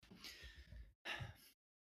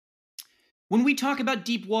When we talk about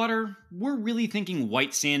deep water, we're really thinking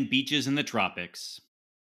white sand beaches in the tropics.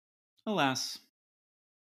 Alas.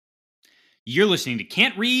 You're listening to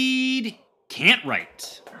Can't Read, Can't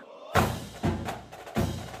Write.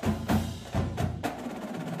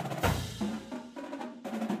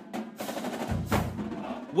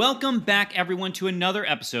 Welcome back, everyone, to another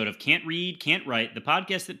episode of Can't Read, Can't Write, the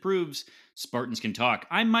podcast that proves Spartans can talk.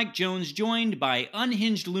 I'm Mike Jones, joined by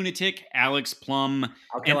unhinged lunatic Alex Plum,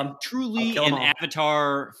 I'll kill him. truly I'll kill an 'em all.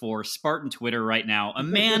 avatar for Spartan Twitter right now, a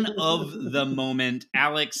man of the moment.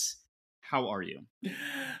 Alex, how are you?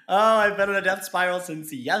 Oh, I've been on a death spiral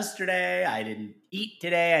since yesterday. I didn't eat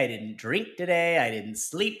today. I didn't drink today. I didn't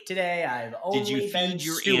sleep today. I've only Did you been feed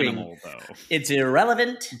your stewing. animal, though? It's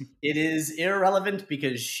irrelevant. It is irrelevant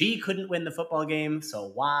because she couldn't win the football game, so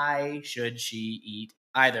why should she eat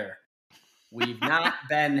either? We've not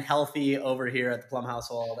been healthy over here at the Plum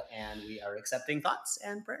household, and we are accepting thoughts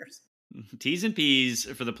and prayers. T's and P's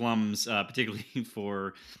for the Plums, particularly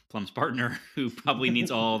for Plum's partner, who probably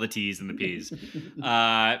needs all the T's and the P's.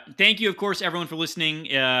 Thank you, of course, everyone, for listening.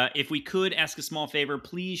 If we could ask a small favor,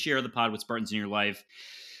 please share the pod with Spartans in your life.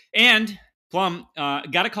 And, Plum,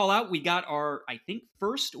 got to call out, we got our, I think,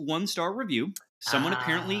 first one-star review. Someone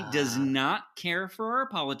apparently does not care for our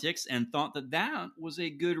politics and thought that that was a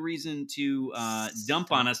good reason to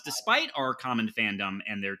dump on us, despite our common fandom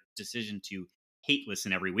and their decision to hate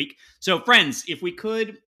listen every week. So, friends, if we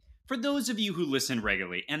could, for those of you who listen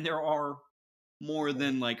regularly, and there are more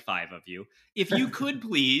than like 5 of you, if you could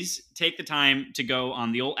please take the time to go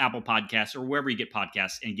on the old Apple Podcasts or wherever you get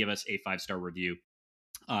podcasts and give us a 5-star review.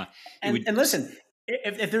 And listen,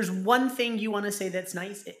 if there's one thing you want to say that's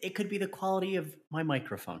nice, it could be the quality of my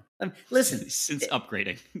microphone. Listen, since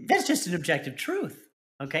upgrading, that's just an objective truth.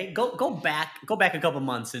 Okay, go back a couple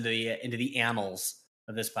months into the annals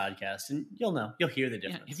of this podcast, and you'll hear the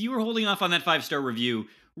difference. Yeah, if you were holding off on that 5-star review,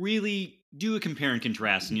 really do a compare and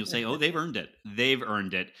contrast, and you'll say, oh, they've earned it. They've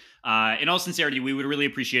earned it. In all sincerity, we would really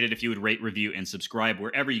appreciate it if you would rate, review, and subscribe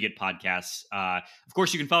wherever you get podcasts. Of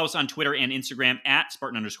course, you can follow us on Twitter and Instagram at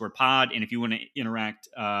Spartan_pod. And if you want to interact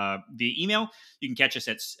via email, you can catch us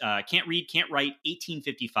at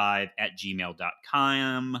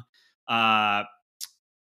can'tread.can'twrite1855@gmail.com.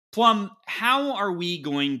 Plum, how are we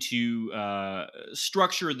going to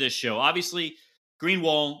structure this show? Obviously, Green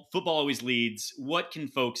Wall, football always leads. What can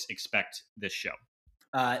folks expect this show?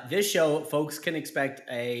 This show, folks can expect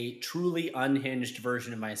a truly unhinged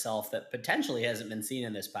version of myself that potentially hasn't been seen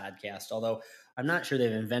in this podcast, although I'm not sure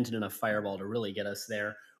they've invented enough fireball to really get us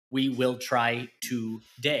there. We will try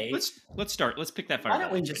today. Let's start. Let's pick that fireball. Why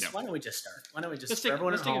don't we just start? Let's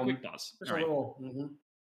take a quick pause. Just a little.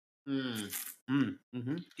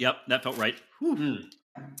 Yep, that felt right.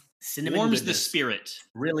 Cinnamon warms goodness. The spirit.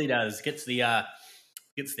 Really does. Gets the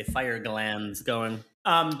fire glands going.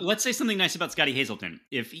 Let's say something nice about Scotty Hazelton.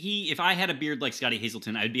 If I had a beard like Scotty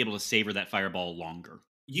Hazelton, I'd be able to savor that fireball longer.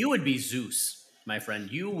 You would be Zeus, my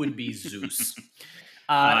friend. You would be Zeus.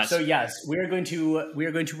 So yes, we are going to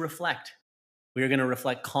reflect. We are going to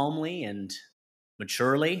reflect calmly and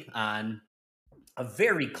maturely on a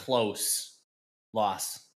very close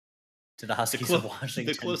loss to the Huskies of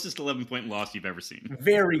Washington. The closest 11-point loss you've ever seen.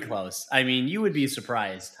 Very close. I mean, you would be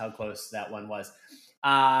surprised how close that one was.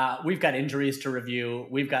 We've got injuries to review.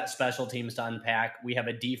 We've got special teams to unpack. We have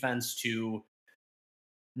a defense to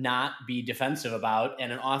not be defensive about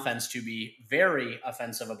and an offense to be very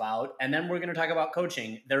offensive about. And then we're going to talk about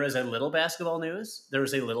coaching. There is a little basketball news. There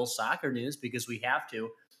is a little soccer news because we have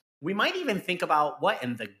to. We might even think about what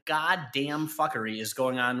in the goddamn fuckery is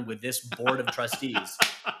going on with this board of trustees.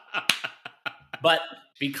 But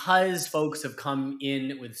because folks have come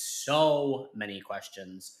in with so many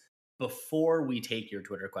questions, before we take your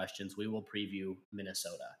Twitter questions, we will preview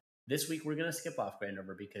Minnesota. This week, we're going to skip off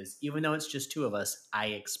Grandover because even though it's just 2 of us, I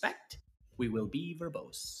expect we will be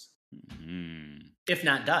verbose. If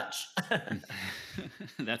not Dutch.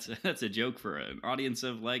 That's a joke for an audience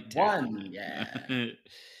of like 10. 1, yeah.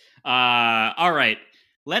 All right.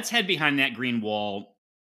 Let's head behind that green wall.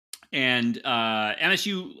 And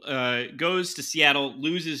MSU goes to Seattle,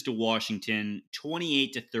 loses to Washington,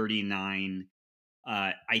 28-39.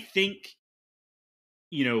 I think,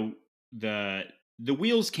 the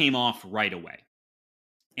wheels came off right away.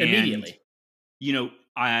 Immediately.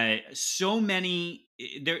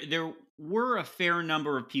 There were a fair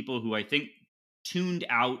number of people who I think tuned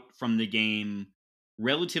out from the game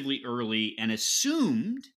relatively early and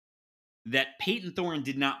assumed that Peyton Thorne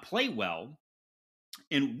did not play well.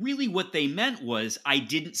 And really what they meant was I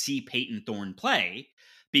didn't see Peyton Thorne play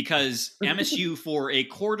because MSU for a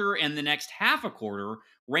quarter and the next half a quarter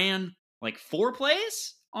ran like 4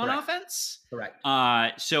 plays on Correct. offense.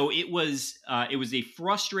 Correct. So it was a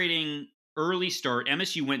frustrating early start.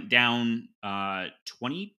 MSU went down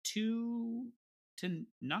 22 to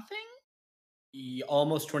nothing.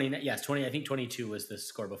 Almost 20. Yes, 20. I think 22 was the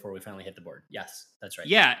score before we finally hit the board. Yes, that's right.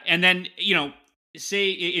 Yeah, and then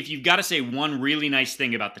say if you've got to say one really nice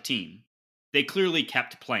thing about the team, they clearly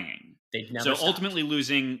kept playing. They've never So stopped. ultimately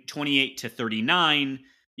losing 28 to 39,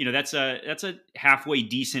 that's a halfway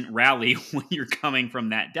decent rally when you're coming from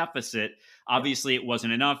that deficit. Obviously, it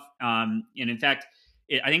wasn't enough. And in fact,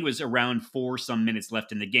 I think it was around 4 some minutes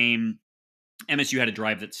left in the game. MSU had a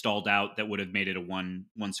drive that stalled out that would have made it a one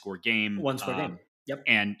score game. One score game. Yep.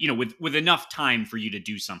 And with enough time for you to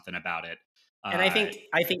do something about it. And I think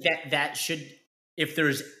that should, if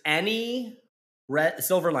there's any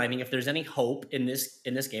silver lining, if there's any hope in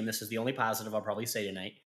this game, this is the only positive I'll probably say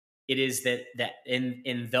tonight. It is that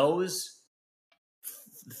in those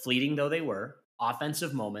fleeting though they were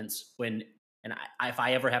offensive moments when, and if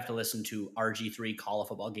I ever have to listen to RG3 call a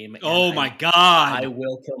football game again, oh my God, I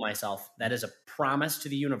will kill myself. That is a promise to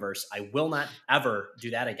the universe. I will not ever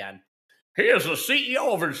do that again. He is the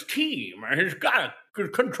CEO of his team, and he's got to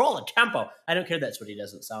control the tempo. I don't care. That's what he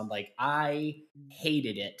doesn't sound like. I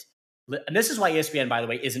hated it. And this is why ESPN, by the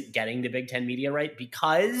way, isn't getting the Big Ten media right,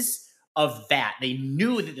 because of that. They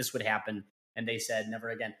knew that this would happen, and they said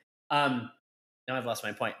never again. Now I've lost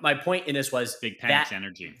my point. My point in this was big Penix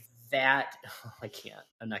energy. I can't.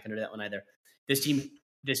 I'm not going to do that one either. This team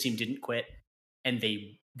didn't quit, and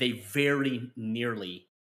they very nearly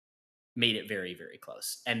made it very, very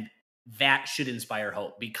close. And that should inspire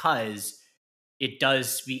hope, because it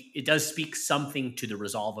does speak something to the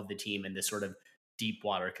resolve of the team and this sort of deep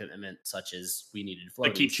water commitment, such as we needed.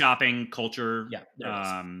 Like keep chopping culture. Yeah.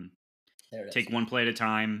 There it is. Take one play at a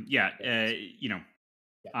time. Yeah.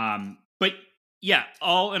 Yeah. But yeah,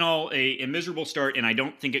 all in all, a miserable start. And I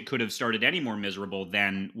don't think it could have started any more miserable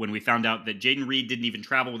than when we found out that Jayden Reed didn't even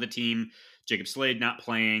travel with the team. Jacob Slade not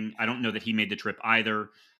playing. I don't know that he made the trip either.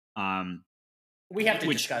 We have to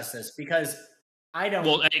discuss this because I don't.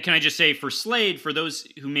 Well, can I just say for Slade, for those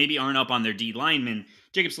who maybe aren't up on their D linemen,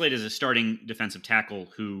 Jacob Slade is a starting defensive tackle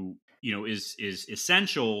who, is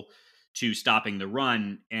essential to stopping the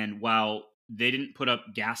run. And while they didn't put up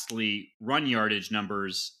ghastly run yardage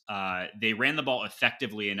numbers, they ran the ball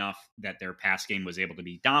effectively enough that their pass game was able to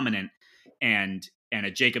be dominant. And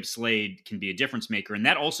a Jacob Slade can be a difference maker. And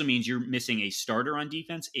that also means you're missing a starter on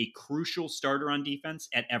defense, a crucial starter on defense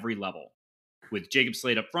at every level. With Jacob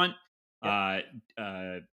Slade up front,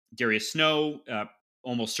 Darius Snow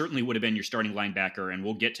almost certainly would have been your starting linebacker, and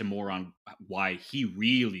we'll get to more on why he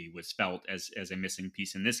really was felt as a missing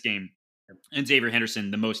piece in this game. And Xavier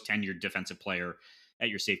Henderson, the most tenured defensive player at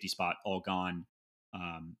your safety spot, all gone.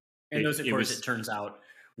 And those, of course, it turns out,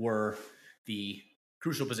 were the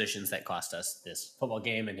crucial positions that cost us this football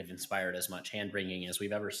game and have inspired as much hand-wringing as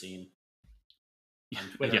we've ever seen on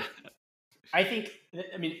Twitter.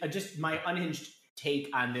 Yeah. Just my unhinged take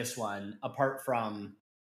on this one, apart from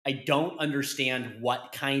I don't understand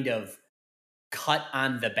what kind of cut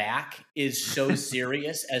on the back is so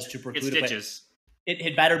serious as to preclude stitches. It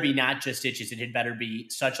had better be not just stitches. It had better be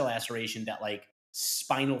such a laceration that like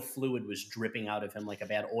spinal fluid was dripping out of him like a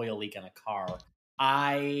bad oil leak on a car.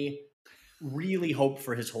 I really hope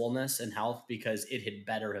for his wholeness and health, because it had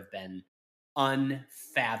better have been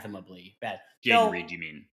unfathomably bad. Jayden Reed, you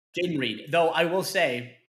mean? Jayden Reed. Though I will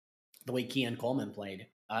say, the way Keon Coleman played,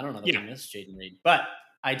 I don't know that we missed Jayden Reed. But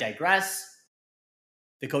I digress.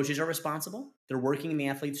 The coaches are responsible. They're working the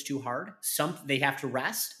athletes too hard. They have to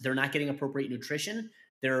rest. They're not getting appropriate nutrition.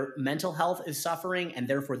 Their mental health is suffering, and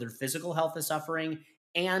therefore their physical health is suffering.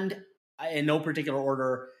 And in no particular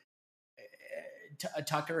order,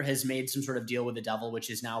 Tucker has made some sort of deal with the devil,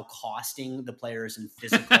 which is now costing the players in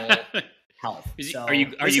physical health. Are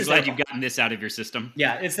you glad you've gotten this out of your system?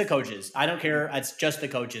 Yeah, it's the coaches. I don't care. It's just the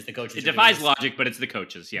coaches. The coaches. It defies logic, but it's the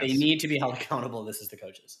coaches. Yes, they need to be held accountable. This is the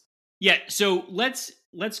coaches. Yeah. So let's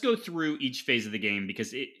go through each phase of the game,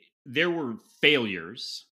 because there were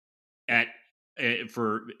failures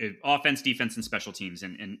for offense, defense, and special teams.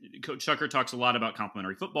 And Coach Tucker talks a lot about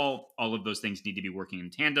complementary football. All of those things need to be working in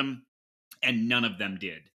tandem, and none of them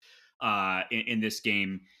did in this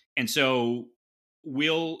game. And so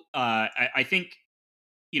I think,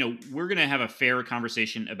 we're going to have a fair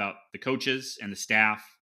conversation about the coaches and the staff.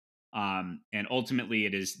 And ultimately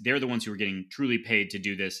they're the ones who are getting truly paid to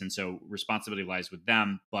do this. And so responsibility lies with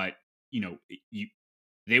them, but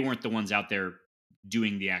they weren't the ones out there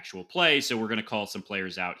doing the actual play. So we're going to call some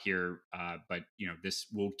players out here. But this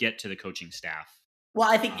will get to the coaching staff. Well,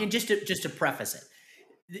 I think, and just to preface it,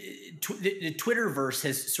 the Twitterverse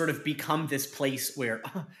has sort of become this place where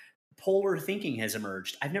polar thinking has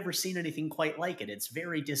emerged. I've never seen anything quite like it. It's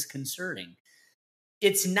very disconcerting.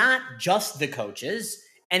 It's not just the coaches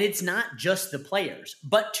and it's not just the players,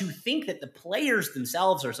 but to think that the players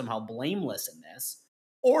themselves are somehow blameless in this,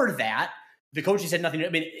 or that the coaches had nothing to, I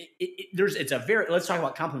mean, let's talk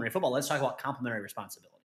about complimentary football. Let's talk about complimentary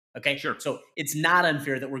responsibility. Okay. Sure. So it's not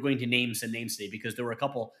unfair that we're going to name some names today because there were a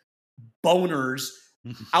couple boners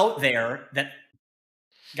out there that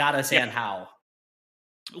got us and how.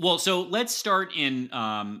 Well, so let's start in,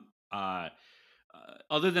 other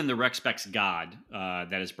than the Rec Specs God,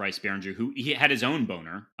 that is Bryce Behringer, who he had his own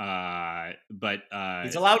boner, but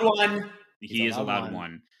he's allowed one. He is allowed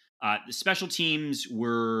one. The special teams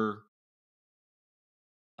were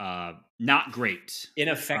not great.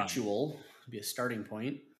 Ineffectual would be a starting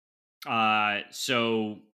point.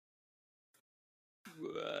 So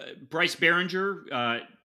Bryce Behringer,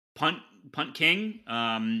 punt king,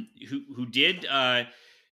 who did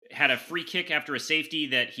had a free kick after a safety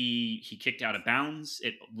that he kicked out of bounds.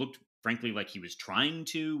 It looked, frankly, like he was trying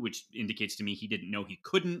to, which indicates to me he didn't know he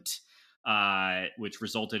couldn't, which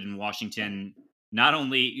resulted in Washington not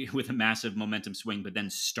only with a massive momentum swing, but then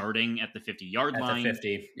starting at the 50-yard line. At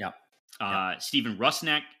the 50, yeah. Steven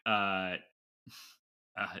Rusnak.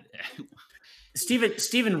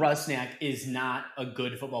 Steven Rusnak is not a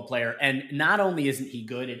good football player, and not only isn't he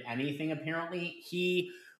good at anything, apparently,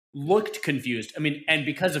 he looked confused. I mean, and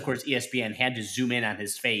because, of course, ESPN had to zoom in on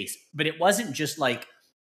his face, but it wasn't just like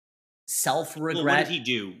self-regret. Well, what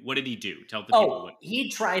did he do? Tell the people. He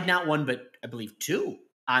tried not one, but I believe 2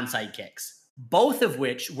 onside kicks, both of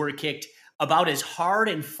which were kicked about as hard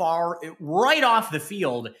and far right off the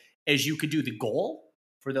field as you could do the goal.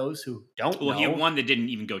 For those who don't know. Well, he had one that didn't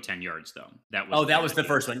even go 10 yards, though. That was the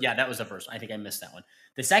first one. Yeah, that was the first one. I think I missed that one.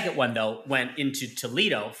 The second one, though, went into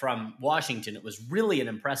Toledo from Washington. It was really an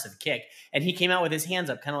impressive kick. And he came out with his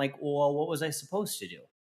hands up, kind of like, well, what was I supposed to do?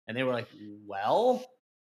 And they were like, well,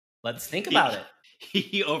 let's think about it.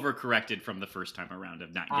 He overcorrected from the first time around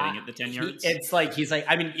of not getting it the 10 yards. He's like,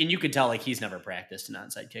 I mean, and you could tell like he's never practiced an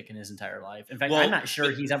onside kick in his entire life. In fact, I'm not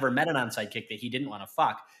sure he's ever met an onside kick that he didn't want to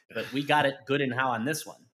fuck, but we got it good and how on this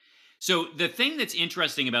one. So the thing that's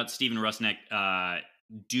interesting about Steven Rusnak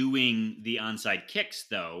doing the onside kicks,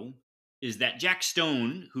 though, is that Jack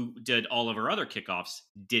Stone, who did all of our other kickoffs,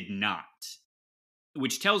 did not.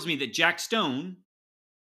 Which tells me that Jack Stone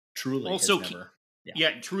truly also has never.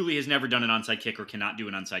 Truly has never done an onside kick or cannot do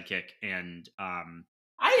an onside kick. And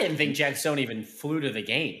I didn't think Jack Stone even flew to the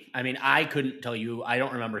game. I mean, I couldn't tell you. I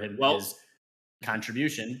don't remember his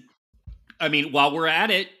contribution. I mean, while we're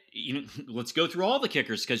at it, let's go through all the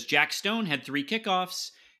kickers because Jack Stone had 3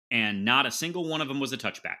 kickoffs and not a single one of them was a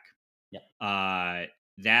touchback. Yeah.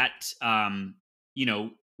 That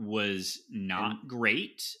was not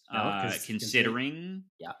great considering.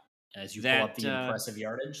 Yeah. As you pull up the impressive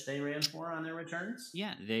yardage they ran for on their returns.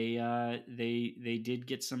 Yeah, they did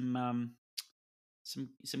get some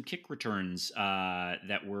kick returns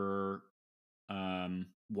that were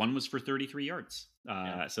one was for 33 yards.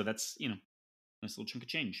 So that's nice little chunk of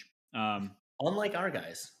change. Unlike our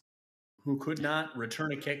guys, who could not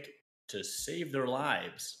return a kick to save their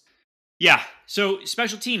lives. Yeah. So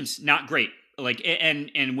special teams not great. Like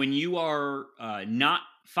and when you are not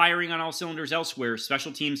firing on all cylinders elsewhere,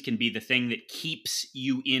 special teams can be the thing that keeps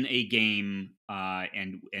you in a game,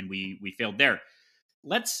 and we failed there.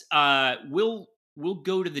 Let's we'll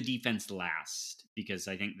go to the defense last because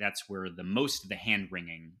I think that's where the most of the hand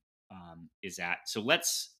wringing is at. So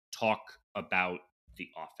let's talk about the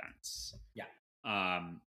offense. Yeah.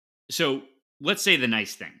 So let's say the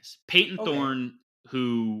nice things. Peyton Thorne,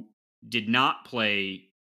 who did not play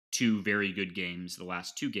 2 very good games the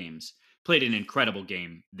last 2 games, played an incredible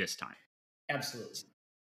game this time. Absolutely.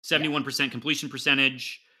 71% completion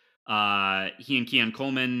percentage. He and Keon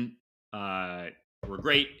Coleman were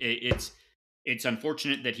great. It's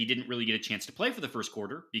unfortunate that he didn't really get a chance to play for the first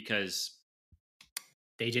quarter because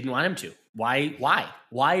they didn't want him to. Why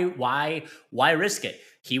risk it?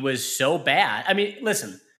 He was so bad. I mean,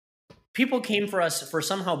 listen, people came for us for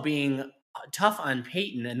somehow being tough on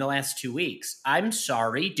Peyton in the last 2 weeks. I'm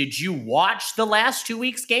sorry. Did you watch the last 2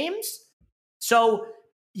 weeks' games? So,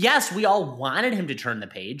 yes, we all wanted him to turn the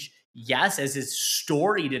page. Yes, as is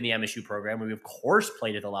storied in the MSU program, we of course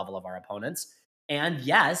played at the level of our opponents. And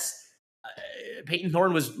yes, Peyton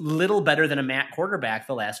Thorne was little better than a MAC quarterback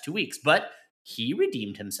the last 2 weeks, but he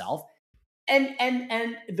redeemed himself. And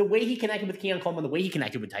the way he connected with Keon Coleman, the way he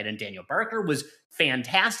connected with tight end Daniel Barker was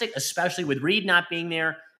fantastic, especially with Reed not being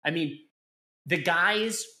there. I mean, the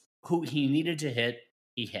guys who he needed to hit,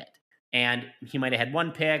 he hit. and he might have had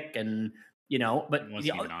one pick, and but It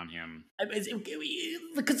wasn't even on him.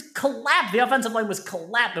 Because the offensive line was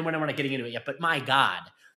collapsed, and we're not getting into it yet. But my God,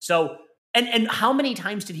 so and how many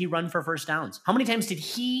times did he run for first downs? How many times did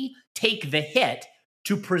he take the hit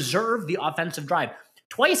to preserve the offensive drive?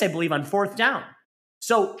 Twice, I believe, on fourth down.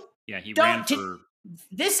 So yeah, he ran for.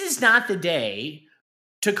 This is not the day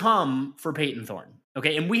to come for Peyton Thorne.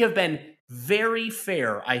 Okay, and we have been very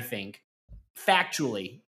fair, I think,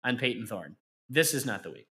 factually on Peyton Thorne. This is not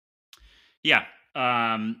the week. Yeah.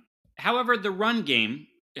 However, the run game,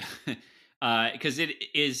 because it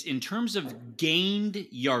is in terms of gained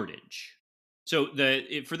yardage. So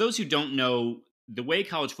for those who don't know, the way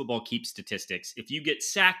college football keeps statistics, if you get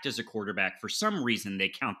sacked as a quarterback, for some reason they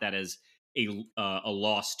count that as a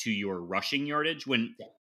loss to your rushing yardage. When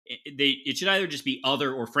it should either just be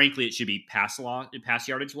other, or frankly, it should be pass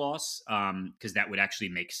yardage loss, because that would actually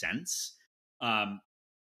make sense.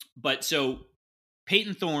 But so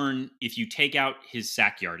Peyton Thorne, if you take out his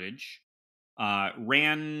sack yardage,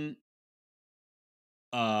 ran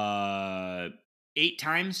 8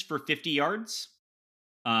 times for 50 yards.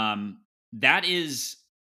 That is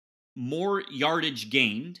more yardage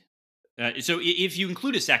gained. So if you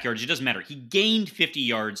include his sack yardage, it doesn't matter. He gained 50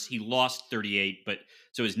 yards. He lost 38, but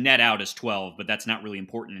so his net out is 12, but that's not really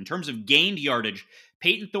important. In terms of gained yardage,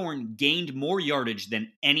 Peyton Thorne gained more yardage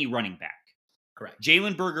than any running back. Correct.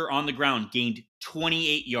 Jalen Berger on the ground gained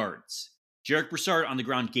 28 yards. Jarek Broussard on the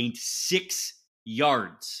ground gained 6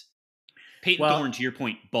 yards. Peyton Thorne, to your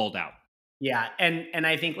point, balled out. Yeah, and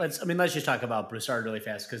I think let's just talk about Broussard really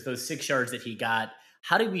fast, because those 6 yards that he got,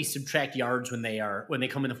 how do we subtract yards when they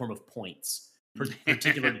come in the form of points,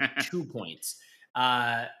 particularly 2 points?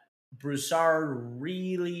 Broussard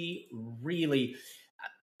really, really.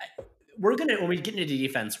 When we get into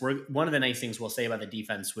defense, one of the nice things we'll say about the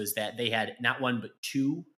defense was that they had not one but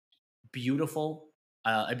 2 beautiful,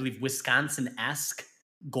 I believe Wisconsin-esque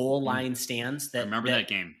goal line stands. I remember that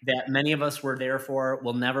game that many of us were there for.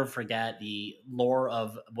 We'll never forget the lore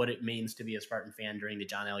of what it means to be a Spartan fan during the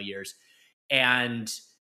John L. years, and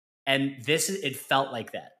it felt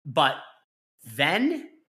like that. But then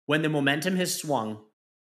when the momentum has swung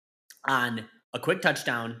on a quick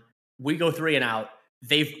touchdown, we go 3 and out.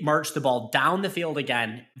 They've marched the ball down the field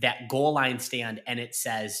again, that goal line stand, and it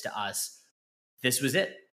says to us, this was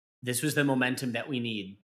it. This was the momentum that we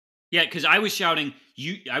need. Yeah, because I was shouting,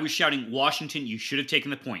 Washington, you should have taken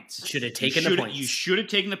the points. Should have taken the points. You should have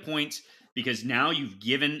taken the points, because now you've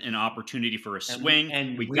given an opportunity for a swing.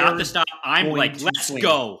 And we got the stop. I'm like, let's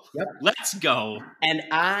go. Yep. Let's go. And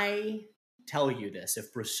I tell you this,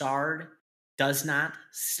 if Broussard does not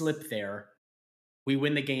slip there, we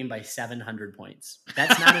win the game by 700 points.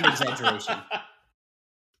 That's not an exaggeration.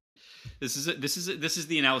 This is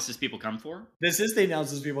the analysis people come for. This is the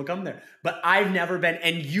analysis people come there. But I've never been,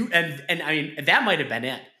 and I mean, that might have been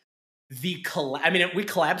it. We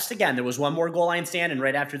collapsed again. There was one more goal line stand, and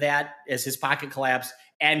right after that, as his pocket collapsed,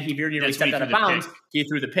 and he very nearly stepped out of bounds, he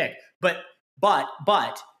threw the pick. But,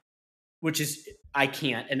 which is, I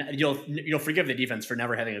can't, and you'll forgive the defense for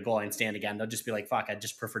never having a goal line stand again. They'll just be like, fuck, I'd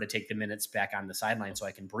just prefer to take the minutes back on the sideline so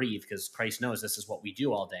I can breathe, because Christ knows this is what we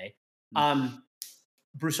do all day.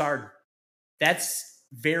 Broussard, that's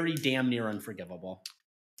very damn near unforgivable.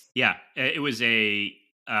 Yeah, it was and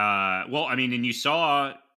you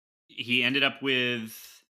saw he ended up with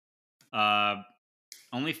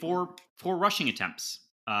only four rushing attempts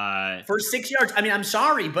for 6 yards. I mean, I'm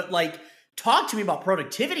sorry, but talk to me about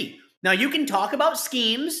productivity. Now, you can talk about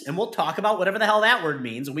schemes, and we'll talk about whatever the hell that word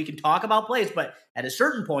means, and we can talk about plays, but at a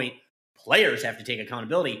certain point, players have to take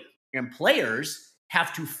accountability, and players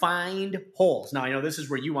have to find holes. Now, I know this is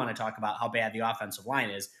where you want to talk about how bad the offensive line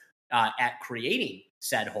is at creating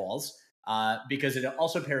said holes, because it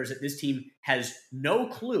also appears that this team has no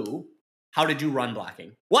clue how to do run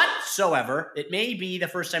blocking whatsoever. It may be the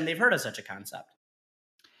first time they've heard of such a concept.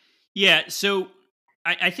 Yeah, so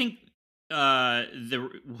I think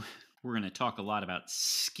we're going to talk a lot about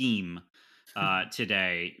scheme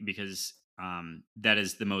today, because that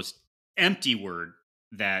is the most empty word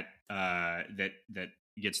that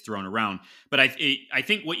gets thrown around. But I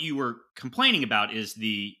think what you were complaining about is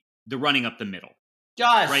the running up the middle.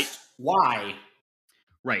 Right? Why?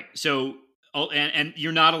 Right. So, and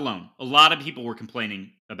you're not alone. A lot of people were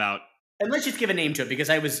complaining about. And let's just give a name to it, because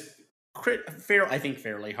I was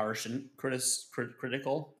fairly harsh and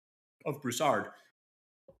critical of Broussard.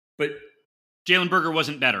 But Jalen Berger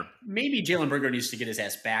wasn't better. Maybe Jalen Berger needs to get his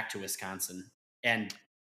ass back to Wisconsin. And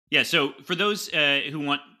yeah, so for those who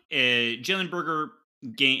want, Jalen Berger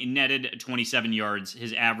netted 27 yards.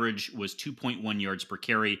 His average was 2.1 yards per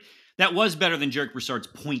carry. That was better than Jarek Broussard's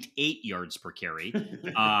 0.8 yards per carry.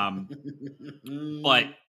 But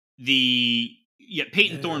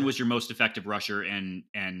Peyton Thorne was your most effective rusher, and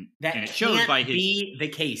that it shows by his be the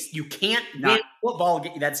case. You can't win football.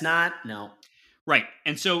 That's not right.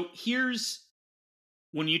 And so here's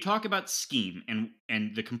when you talk about scheme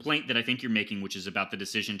and the complaint that I think you're making, which is about the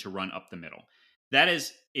decision to run up the middle. That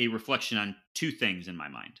is a reflection on two things in my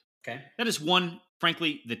mind. Okay. That is one,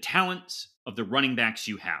 frankly, the talents of the running backs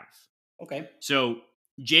you have. Okay. So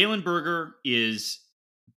Jalen Berger is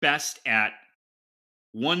best at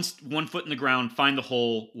one foot in the ground, find the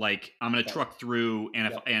hole. Like I'm going to truck through,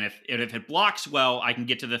 and if it blocks well, I can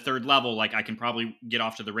get to the third level. Like I can probably get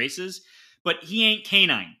off to the races. But he ain't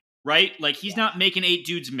canine, right? Like he's not making 8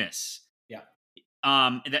 dudes miss. Yeah.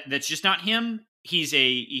 That's just not him.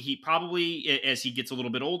 He probably, as he gets a little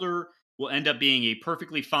bit older, will end up being a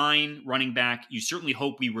perfectly fine running back. You certainly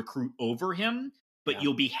hope we recruit over him, but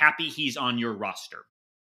you'll be happy he's on your roster.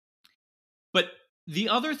 But the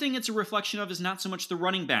other thing it's a reflection of is not so much the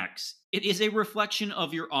running backs. It is a reflection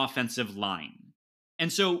of your offensive line.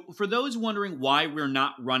 And so for those wondering why we're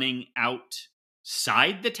not running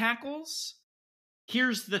outside the tackles,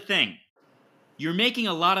 here's the thing. You're making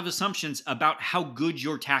a lot of assumptions about how good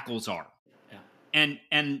your tackles are. Yeah.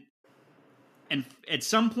 And at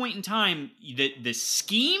some point in time, the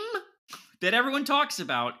scheme that everyone talks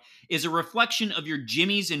about is a reflection of your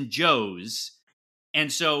Jimmies and Joes.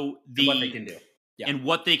 And so what they can do. Yeah. And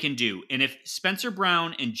what they can do. And if Spencer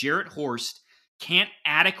Brown and Jarrett Horst can't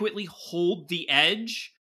adequately hold the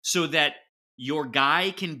edge so that your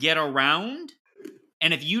guy can get around,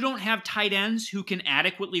 and if you don't have tight ends who can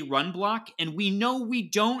adequately run block, and we know we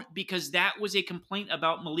don't because that was a complaint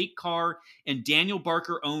about Malik Carr and Daniel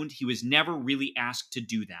Barker owned, he was never really asked to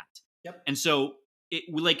do that. Yep. And so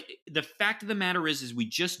the fact of the matter is we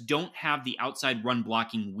just don't have the outside run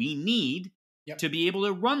blocking we need to be able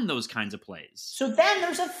to run those kinds of plays. So then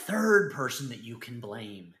there's a third person that you can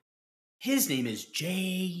blame. His name is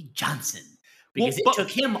Jay Johnson. Because it took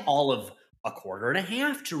him all of a quarter and a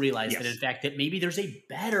half to realize that, in fact, that maybe there's a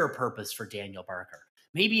better purpose for Daniel Barker.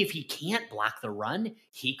 Maybe if he can't block the run,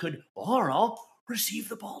 he could, receive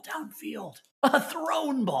the ball downfield. A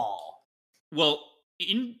thrown ball. Well,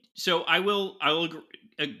 so I will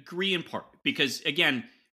agree in part. Because, again,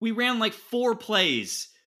 we ran like 4 plays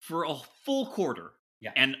for a full quarter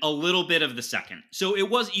and a little bit of the second. So it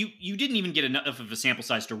was you didn't even get enough of a sample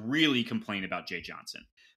size to really complain about Jay Johnson.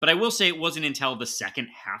 But I will say it wasn't until the second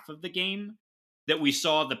half of the game that we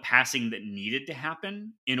saw the passing that needed to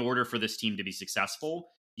happen in order for this team to be successful.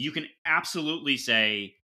 You can absolutely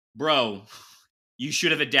say, bro, you should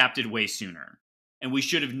have adapted way sooner. And we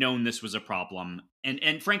should have known this was a problem.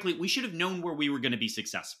 And frankly, we should have known where we were going to be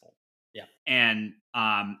successful. Yeah. And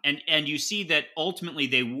you see that ultimately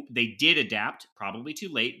they did adapt, probably too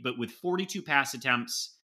late, but with 42 pass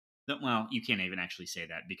attempts, you can't even actually say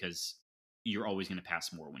that because you're always going to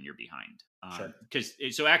pass more when you're behind.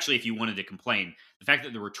 So actually, if you wanted to complain, the fact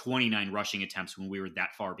that there were 29 rushing attempts when we were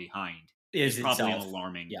that far behind is probably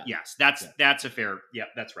alarming. Yeah. Yes, that's a fair. Yeah,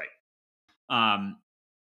 that's right.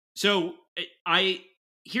 So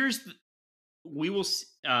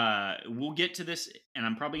we'll get to this, and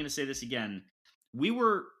I'm probably going to say this again. We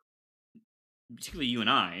were, particularly you and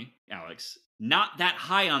I, Alex, not that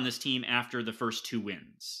high on this team after the first 2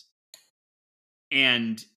 wins.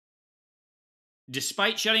 And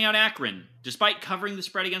despite shutting out Akron, despite covering the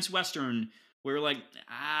spread against Western, we were like,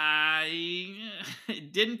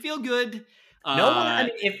 it didn't feel good. No one, I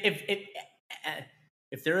mean,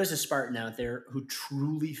 if there is a Spartan out there who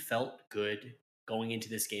truly felt good going into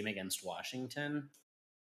this game against Washington,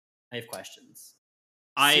 I have questions.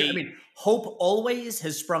 I mean, hope always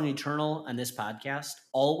has sprung eternal on this podcast.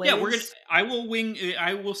 Always. Yeah,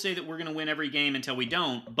 I will say that we're gonna win every game until we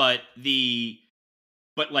don't. But we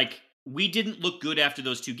didn't look good after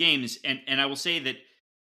those 2 games, and I will say that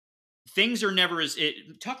things are never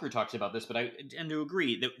Tucker talks about this, but I tend to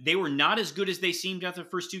agree that they were not as good as they seemed after the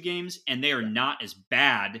first 2 games, and they are not as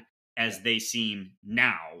bad as they seem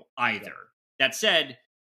now either. Yeah. That said,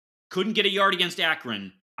 couldn't get a yard against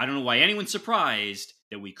Akron. I don't know why anyone's surprised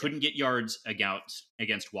that we couldn't get yards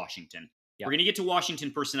against Washington. Yeah. We're going to get to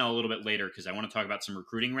Washington personnel a little bit later because I want to talk about some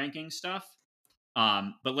recruiting ranking stuff.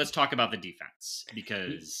 But let's talk about the defense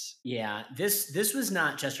because this was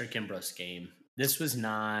not Chester Kimbrough's game. This was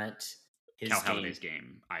not his Cal Halliday's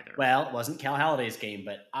game either. Well, it wasn't Cal Halliday's game,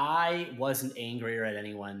 but I wasn't angrier at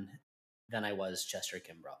anyone than I was Chester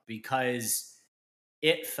Kimbrough because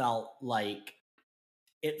it felt like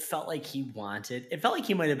he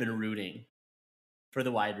might have been rooting for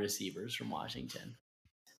the wide receivers from Washington.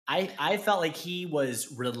 I felt like he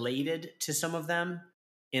was related to some of them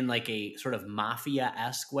in like a sort of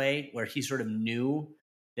mafia-esque way, where he sort of knew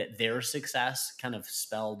that their success kind of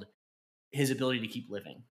spelled his ability to keep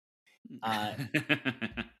living.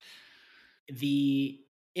 The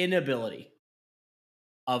inability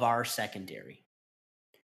of our secondary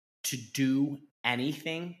to do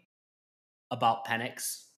anything about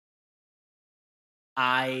Penix,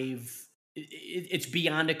 it's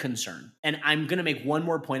beyond a concern. And I'm going to make one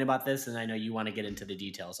more point about this, and I know you want to get into the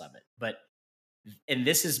details of it, and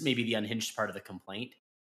this is maybe the unhinged part of the complaint.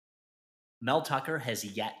 Mel Tucker has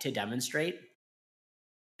yet to demonstrate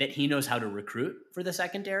that he knows how to recruit for the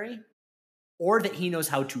secondary, or that he knows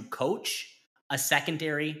how to coach a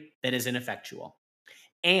secondary that is ineffectual.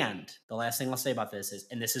 And the last thing I'll say about this is,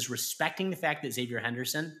 and this is respecting the fact that Xavier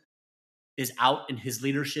Henderson is out and his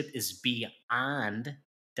leadership is beyond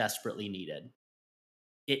desperately needed.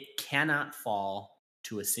 It cannot fall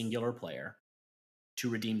to a singular player to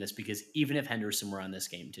redeem this, because even if Henderson were on this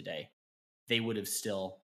game today, they would have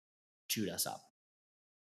still chewed us up.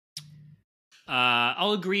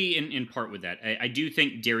 I'll agree in part with that. I do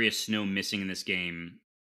think Darius Snow missing in this game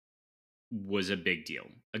was a big deal.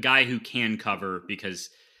 A guy who can cover, because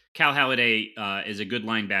Cal Haladay is a good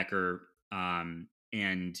linebacker and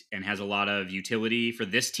has a lot of utility for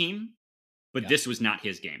this team, but this was not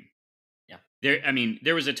his game. Yeah,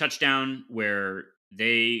 there was a touchdown where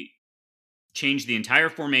they changed the entire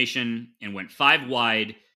formation and went 5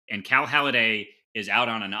 wide, and Cal Haladay is out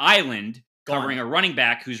on an island covering a running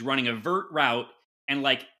back who's running a vert route, and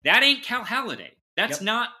like, that ain't Cal Haladay. That's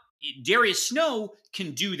not Darius Snow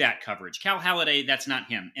can do that coverage. Cal Haladay, that's not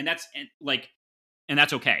him, and that's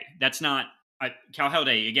okay. That's not Cal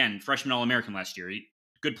Haladay, again, freshman All-American last year,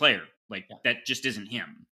 good player. That just isn't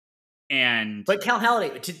him. But Cal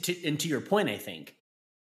Haladay, and to your point, I think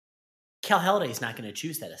Cal Haladay is not going to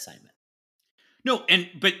choose that assignment. No,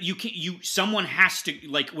 but someone has to,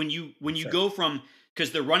 like, when you go from, because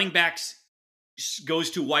the running backs goes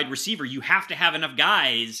to wide receiver, you have to have enough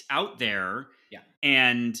guys out there. Yeah.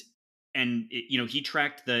 And he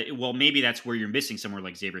tracked maybe that's where you're missing somewhere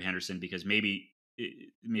like Xavier Henderson, because maybe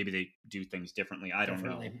they do things differently. I don't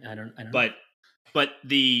know. I don't know. But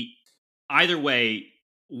either way,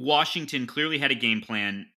 Washington clearly had a game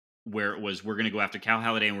plan where it was, we're going to go after Cal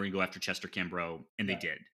Haladay and we're going to go after Chester Kimbrough, and they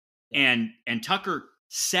did. Yeah. And Tucker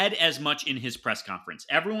said as much in his press conference.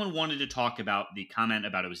 Everyone wanted to talk about the comment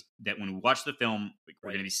about it was that when we watched the film, we're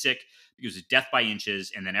going to be sick because it's death by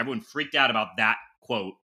inches, and then everyone freaked out about that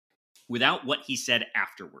quote without what he said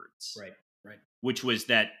afterwards. Right. Which was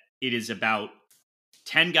that it is about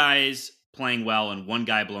 10 guys playing well and one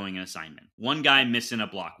guy blowing an assignment, one guy missing a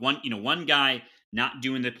block, one guy not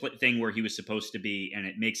doing the thing where he was supposed to be, and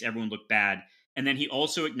it makes everyone look bad. And then he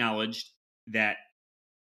also acknowledged that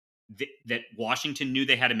that Washington knew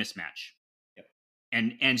they had a mismatch. Yep.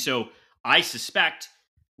 And so I suspect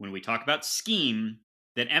when we talk about scheme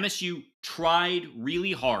that MSU tried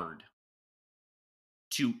really hard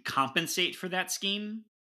to compensate for that scheme,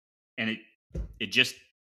 and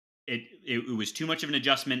it was too much of an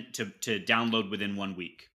adjustment to download within 1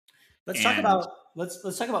 week. Let's talk about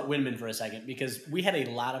Windman for a second, because we had a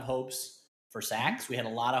lot of hopes for sacks. We had a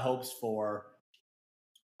lot of hopes for.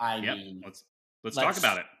 Let's talk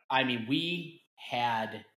about it. We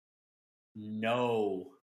had no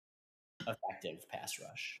effective pass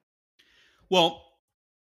rush. Well,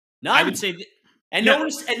 none. I would say,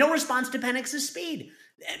 no response to Penix's speed.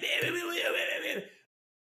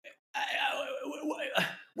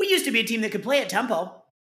 We used to be a team that could play at tempo.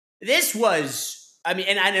 This was,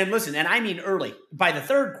 early. By the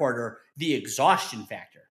third quarter, the exhaustion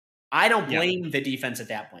factor. I don't blame the defense at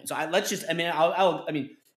that point. So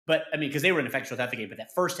because they were ineffectual throughout the game, but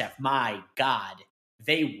that first half, my God,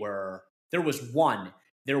 there was one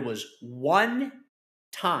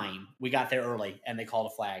time we got there early and they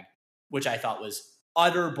called a flag, which I thought was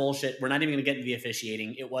utter bullshit. We're not even going to get into the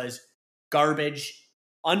officiating. It was garbage,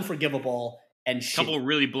 unforgivable, and shit. A couple of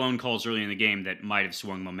really blown calls early in the game that might have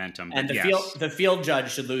swung momentum. And the field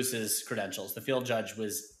judge should lose his credentials. The field judge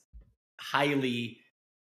was highly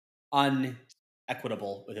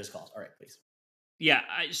unequitable with his calls. All right, please. Yeah,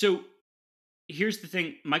 so here's the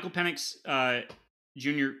thing. Michael Penix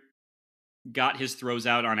Jr. got his throws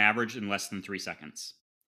out on average in less than 3 seconds.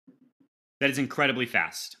 That is incredibly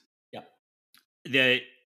fast. Yep.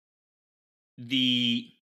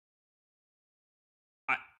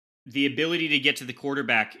 The ability to get to the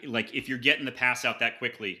quarterback, like if you're getting the pass out that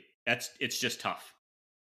quickly, it's just tough.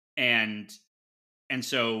 And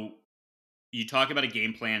so you talk about a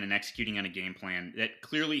game plan and executing on a game plan that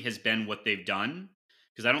clearly has been what they've done,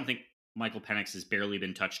 because I don't think Michael Penix has barely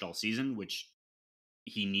been touched all season, which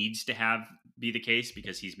he needs to have be the case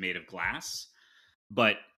because he's made of glass.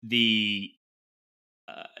 But the,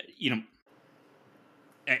 you know,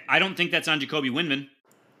 I don't think that's on Jacoby Windman.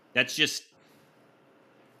 That's just,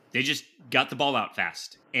 they just got the ball out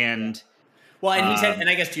fast. And, well, and he's had, and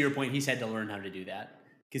I guess to your point, he's had to learn how to do that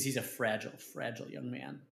because he's a fragile young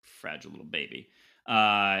man. Fragile little baby.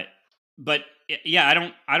 But yeah,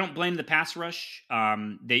 I don't blame the pass rush.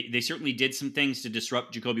 They certainly did some things to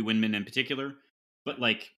disrupt Jacoby Windman in particular, but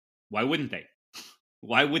like, why wouldn't they?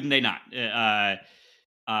 Why wouldn't they not?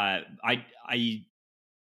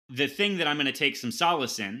 The thing that I'm going to take some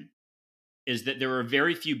solace in is that there are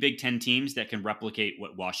very few Big Ten teams that can replicate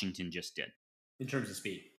what Washington just did in terms of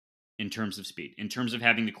speed. In terms of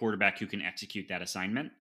having the quarterback who can execute that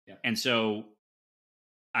assignment. Yeah. And so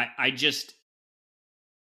I just,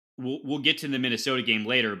 we'll get to the Minnesota game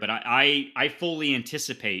later, but I fully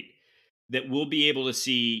anticipate that we'll be able to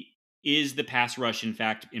see, is the pass rush in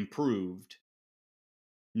fact improved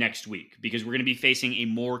next week, because we're going to be facing a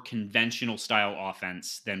more conventional style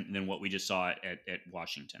offense than what we just saw at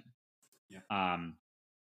Washington. Yeah.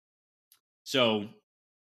 So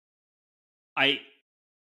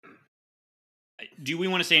do we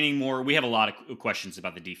want to say any more? We have a lot of questions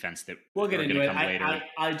about the defense that we'll get into it. Later.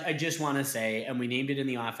 I just want to say, and we named it in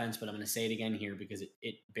the offense, but I'm going to say it again here because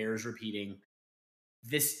it bears repeating.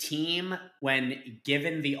 This team, when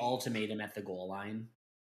given the ultimatum at the goal line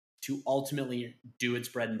to ultimately do its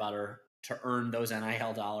bread and butter to earn those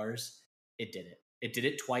NIL dollars, it did it. It did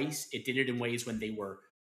it twice. It did it in ways when they were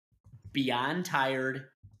beyond tired.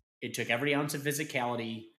 It took every ounce of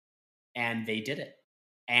physicality, and they did it.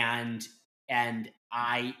 And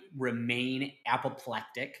I remain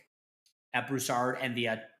apoplectic at Broussard and the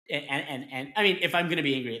and I mean, if I'm going to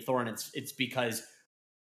be angry at Thorne, it's because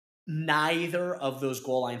neither of those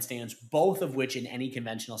goal line stands, both of which in any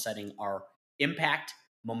conventional setting are impact,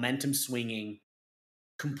 momentum swinging,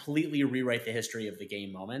 completely rewrite the history of the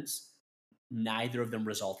game moments. Neither of them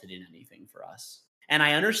resulted in anything for us. And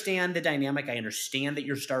I understand the dynamic. I understand that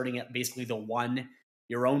you're starting at basically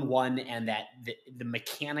your own one, and that the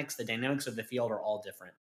mechanics, the dynamics of the field are all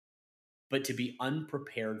different. But to be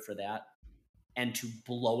unprepared for that and to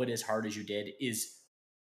blow it as hard as you did is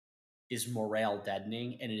morale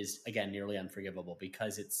deadening, and it is, again, nearly unforgivable,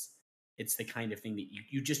 because it's the kind of thing that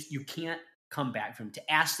you can't come back from.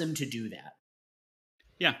 To ask them to do that.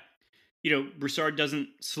 Yeah. Broussard doesn't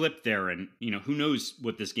slip there, and who knows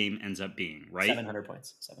what this game ends up being, right? 700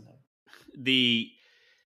 points. 700. The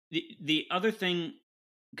other thing,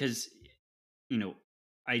 because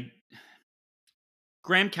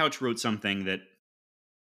Graham Couch wrote something that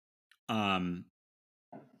I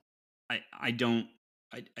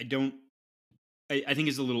think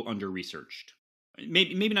is a little under researched.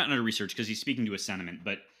 Maybe not under researched because he's speaking to a sentiment,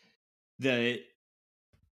 but the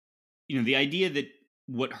idea that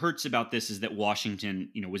what hurts about this is that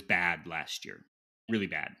Washington, was bad last year, really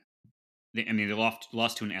bad. They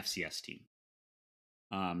lost to an FCS team.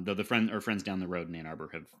 Though our friends down the road in Ann Arbor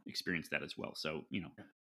have experienced that as well. So,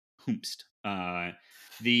 hoomst.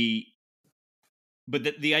 But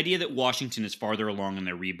the idea that Washington is farther along in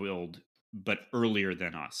their rebuild, but earlier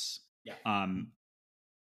than us. Yeah.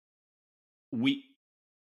 We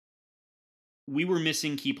were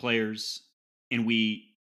missing key players, and we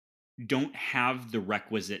don't have the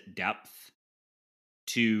requisite depth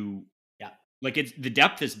to, the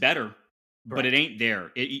depth is better, but it ain't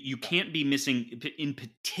there. You can't be missing, in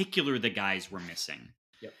particular, the guys we're missing.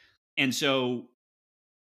 Yep. And so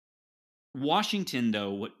Washington,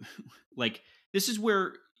 though, this is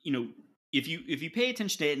where, if you pay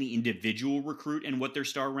attention to any individual recruit and what their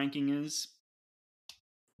star ranking is,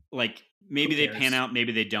 maybe they pan out,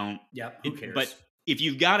 maybe they don't. Yeah, who cares? But if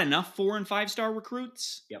you've got enough 4- and 5-star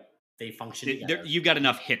recruits, they function together. You've got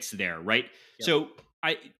enough hits there, right? Yep. So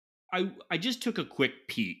I just took a quick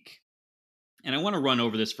peek, and I want to run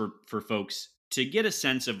over this for folks to get a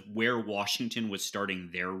sense of where Washington was starting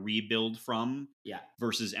their rebuild from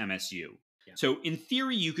versus MSU. Yeah. So in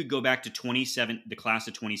theory, you could go back to the class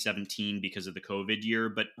of 2017 because of the COVID year,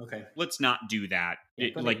 but let's not do that.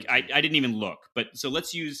 I didn't even look, but so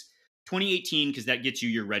let's use 2018 because that gets you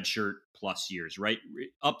your redshirt plus years, right?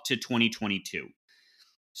 Up to 2022.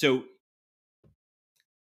 So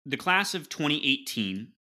the class of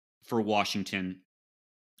 2018 for Washington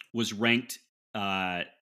was ranked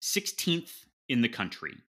 16th in the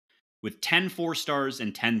country with 10 4-stars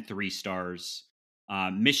and 10 3-stars.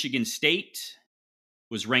 Michigan State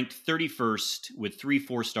was ranked 31st with 3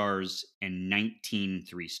 4-stars and 19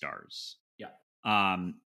 3-stars. Yeah.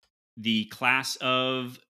 The class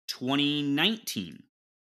of 2019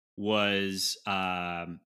 was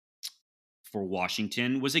for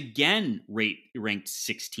Washington was again ranked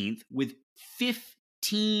 16th with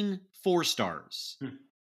 15 4 stars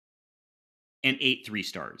and 8 3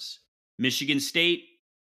 stars. Michigan State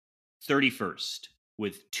 31st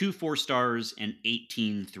with 2 4 stars and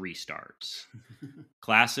 18 3 stars.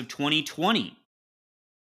 Class of 2020.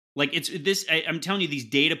 Like it's this I'm telling you, these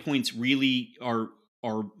data points really are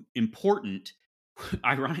important.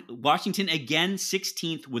 Ironic, Washington again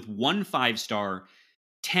 16th with 1 5 star,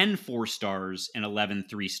 10 4 stars, and 11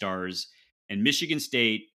 3 stars. And Michigan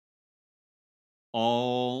State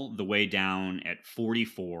all the way down at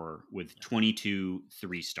 44 with 22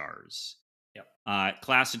 3 stars. Yep.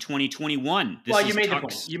 Class of 2021. Well, you made the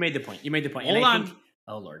point. You made the point. Hold on.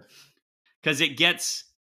 Oh, Lord. Because it gets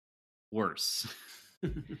worse.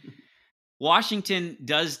 Washington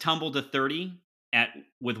does tumble to 30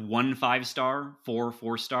 with 1 5 star, 4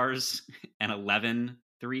 4 stars, and 11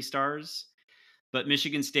 3 stars. But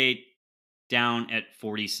Michigan State down at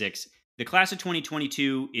 46. The class of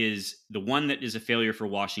 2022 is the one that is a failure for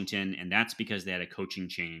Washington, and that's because they had a coaching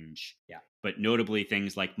change. Yeah. But notably,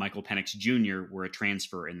 things like Michael Penix Jr. were a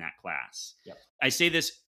transfer in that class. Yep. I say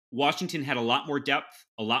this, Washington had a lot more depth,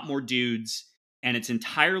 a lot more dudes, and it's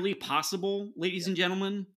entirely possible, ladies and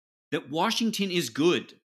gentlemen, that Washington is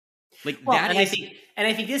good. Like that I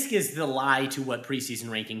think this gives the lie to what preseason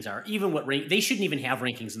rankings are. Even they shouldn't even have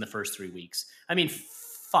rankings in the first 3 weeks. I mean,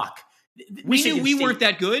 fuck. We knew we weren't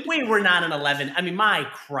that good. We were not an 11. I mean, my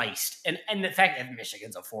Christ. And the fact that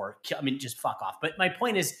Michigan's a 4, I mean, just fuck off. But my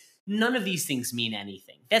point is, none of these things mean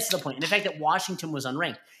anything. That's the point. And the fact that Washington was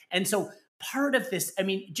unranked. And so part of this, I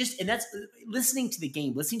mean, and that's listening to the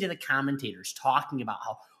game, listening to the commentators talking about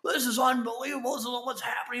how this is unbelievable. This is what's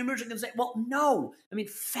happening in Michigan State. Well, no. I mean,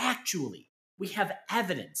 factually, we have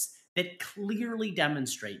evidence that clearly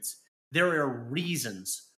demonstrates there are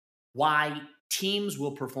reasons why teams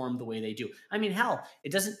will perform the way they do. I mean, hell,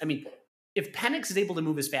 if Penix is able to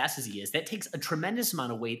move as fast as he is, that takes a tremendous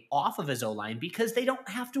amount of weight off of his O-line because they don't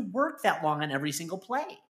have to work that long on every single play.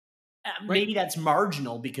 Maybe that's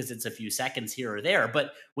marginal because it's a few seconds here or there.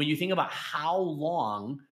 But when you think about how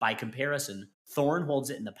long, by comparison, Thorne holds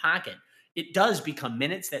it in the pocket, it does become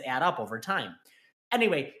minutes that add up over time.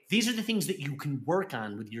 Anyway, these are the things that you can work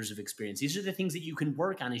on with years of experience. These are the things that you can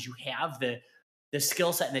work on as you have the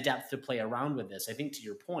skill set and the depth to play around with this. I think to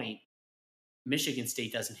your point, Michigan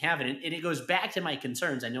State doesn't have it. And it goes back to my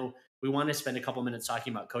concerns. I know we want to spend a couple minutes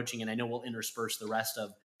talking about coaching, and I know we'll intersperse the rest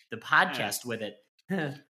of the podcast with it.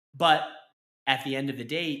 But at the end of the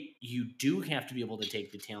day, you do have to be able to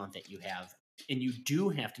take the talent that you have, and you do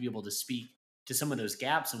have to be able to speak to some of those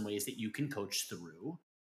gaps in ways that you can coach through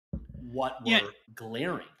what were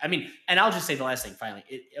glaring. I mean, and I'll just say the last thing finally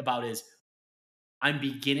is I'm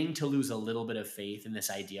beginning to lose a little bit of faith in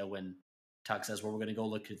this idea when Tuck says, well, we're going to go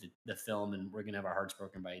look at the film and we're going to have our hearts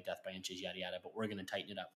broken by death by inches, yada, yada, but we're going to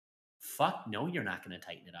tighten it up. Fuck, no, you're not going to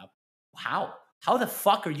tighten it up. How? How the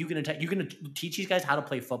fuck are you going to you're going to teach these guys how to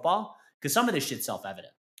play football? Because some of this shit's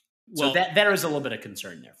self-evident. Well, so that is a little bit of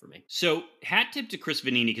concern there for me. So hat tip to Chris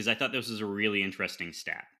Vanini, because I thought this was a really interesting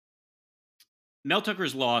stat. Mel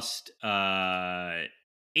Tucker's lost 8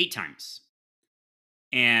 times.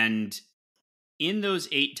 And in those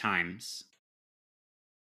 8 times,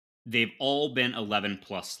 they've all been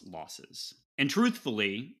 11-plus losses. And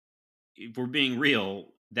truthfully, if we're being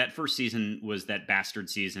real, that first season was that bastard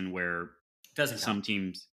season where some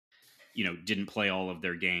teams, didn't play all of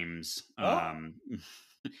their games.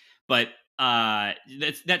 But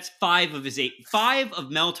that's 5 of his 8. 5 of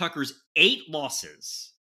Mel Tucker's 8 losses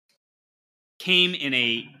came in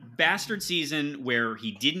a bastard season where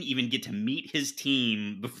he didn't even get to meet his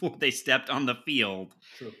team before they stepped on the field.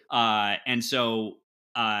 True. And so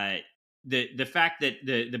the fact that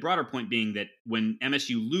the broader point being that when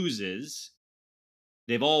MSU loses,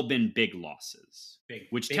 they've all been big losses,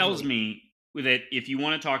 which tells me that if you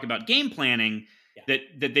want to talk about game planning, that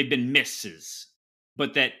they've been misses,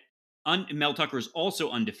 but that Mel Tucker is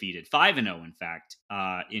also undefeated, 5-0, in fact,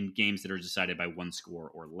 in games that are decided by 1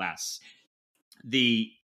 score or less.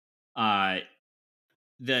 The other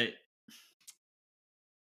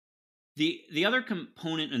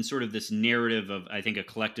component in sort of this narrative of, I think, a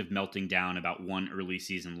collective melting down about one early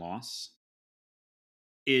season loss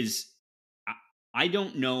is, I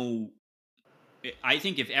don't know. I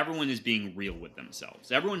think if everyone is being real with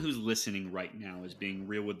themselves, everyone who's listening right now is being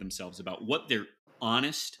real with themselves about what their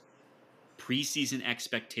honest preseason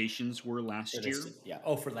expectations were last year.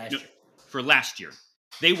 For last year.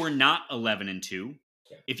 They were not 11-2.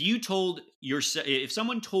 Yeah. If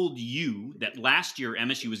someone told you that last year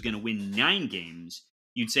MSU was going to win 9 games,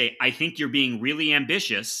 you'd say, I think you're being really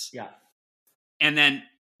ambitious. Yeah. And then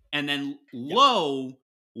lo,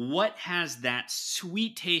 what has that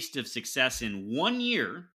sweet taste of success in 1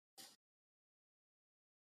 year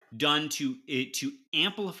done to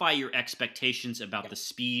amplify your expectations about the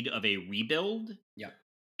speed of a rebuild? Yeah.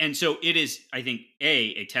 And so it is, I think,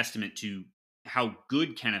 a testament to how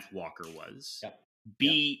good Kenneth Walker was. Yep.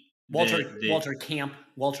 B, Walter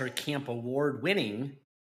Camp award winning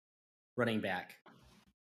running back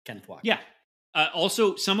Kenneth Walker. Yeah.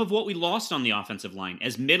 Also, some of what we lost on the offensive line,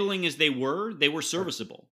 as middling as they were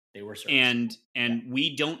serviceable. They were serviceable. And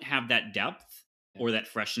we don't have that depth or that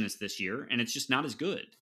freshness this year, and it's just not as good.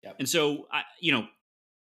 Yep. And so,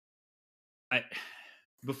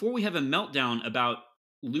 before we have a meltdown about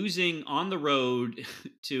losing on the road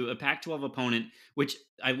to a Pac-12 opponent, which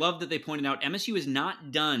I love that they pointed out, MSU is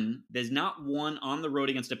not done. There's not won on the road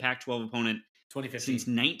against a Pac-12 opponent 2015 since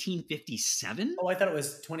 1957. Oh, I thought it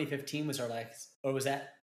was 2015 was our last, or was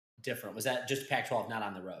that different? Was that just Pac-12, not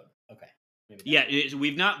on the road? Okay. Yeah,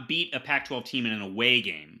 we've not beat a Pac-12 team in an away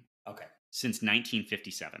game. Okay. Since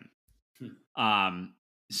 1957.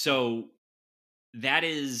 So that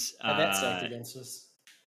is that sucked against us.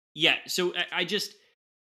 Yeah, so I just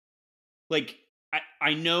like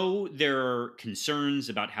I know there are concerns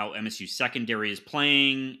about how MSU secondary is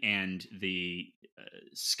playing and the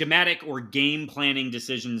schematic or game planning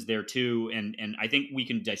decisions there too, and I think we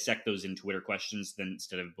can dissect those in Twitter questions then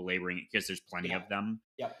instead of belaboring it because there's plenty of them.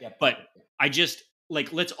 Yep. But I just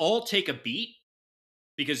let's all take a beat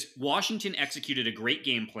because Washington executed a great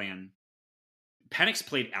game plan. Penix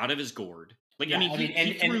played out of his gourd.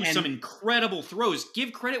 He threw some incredible throws.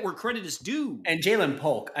 Give credit where credit is due. And Jalen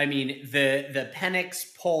Polk, the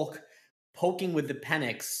Penix Polk poking with the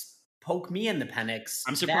Penix. Poke me in the Penix.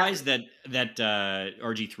 I'm surprised that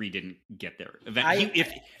RG3 didn't get there.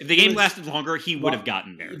 If the game lasted longer, he would have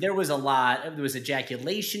gotten there. There was a lot. There was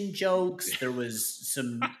ejaculation jokes. There was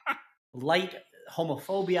some light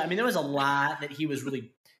homophobia. There was a lot that he was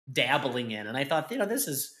really dabbling in, and I thought, this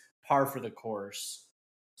is par for the course.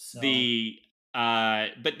 So. I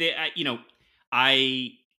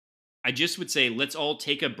just would say let's all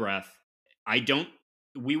take a breath.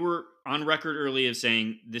 We were on record early of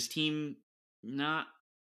saying this team not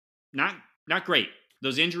great.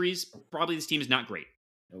 Those injuries, probably this team is not great.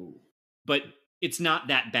 Oh. But it's not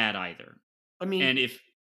that bad either. And if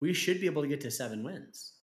we should be able to get to 7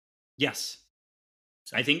 wins. Yes.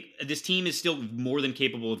 So. I think this team is still more than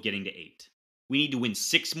capable of getting to 8. We need to win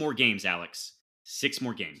 6 more games, Alex. 6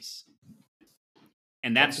 more games.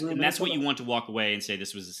 And that's what you want to walk away and say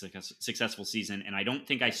this was a successful season. And I don't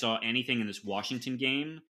think I saw anything in this Washington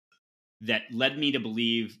game that led me to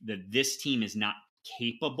believe that this team is not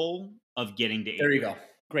capable of getting to 8. There you go.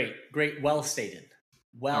 Great. Well stated.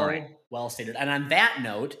 Well stated. And on that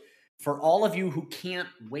note, for all of you who can't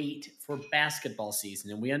wait for basketball season,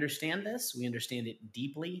 and we understand this, we understand it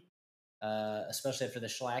deeply, especially after the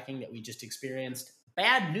shellacking that we just experienced.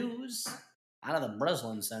 Bad news out of the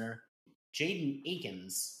Breslin Center. Jaden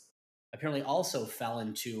Akins apparently also fell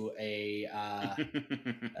into a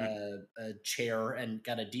chair and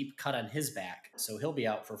got a deep cut on his back, so he'll be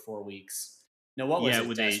out for 4 weeks. Now, what was it?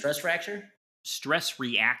 With a stress fracture? Stress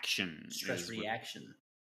reaction.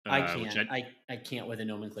 I can't with the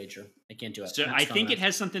nomenclature. I can't do it. So I think it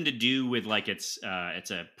has something to do with it's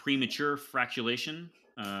a premature fractulation.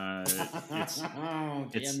 It's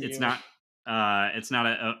not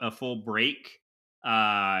a full break.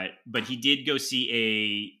 But he did go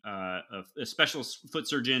see a specialist foot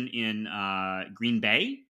surgeon in Green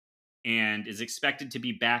Bay and is expected to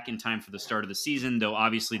be back in time for the start of the season, though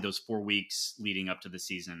obviously those 4 weeks leading up to the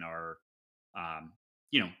season are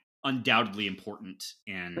undoubtedly important,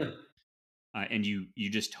 and you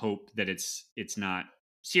just hope that it's not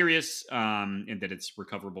serious and that it's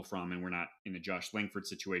recoverable from, and we're not in a Josh Langford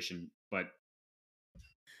situation. But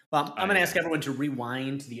well, I'm going to ask everyone to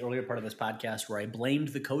rewind to the earlier part of this podcast where I blamed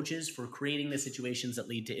the coaches for creating the situations that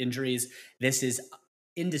lead to injuries. This is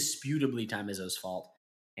indisputably Tom Izzo's fault,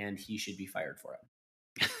 and he should be fired for it.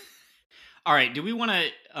 All right. Do we want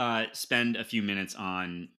to spend a few minutes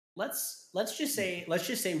on? Let's just say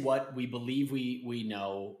what we believe we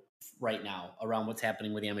know right now around what's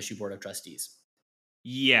happening with the MSU Board of Trustees.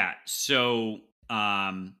 Yeah. So,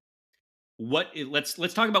 let's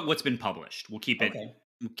talk about what's been published. We'll keep it. Okay.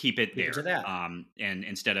 Keep it there. And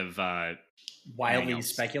instead of wildly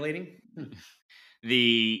speculating.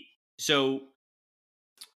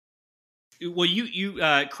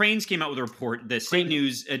 Cranes came out with a report. The State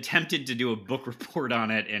News attempted to do a book report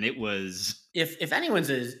on it, and it was. If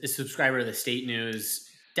anyone's a subscriber to the State News,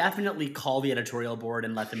 definitely call the editorial board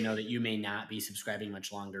and let them know that you may not be subscribing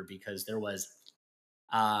much longer, because there was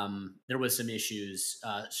some issues,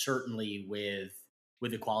 certainly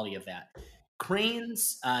with the quality of that.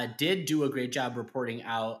 Cranes did do a great job reporting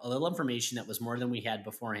out a little information that was more than we had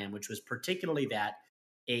beforehand, which was particularly that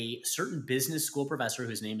a certain business school professor,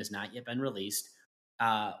 whose name has not yet been released,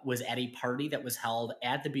 was at a party that was held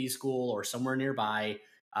at the B school or somewhere nearby,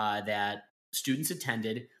 that students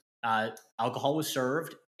attended. Alcohol was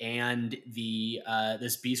served, and the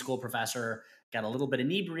this B school professor got a little bit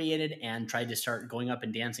inebriated and tried to start going up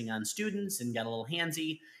and dancing on students and got a little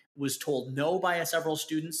handsy. Was told no by several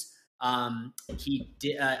students. He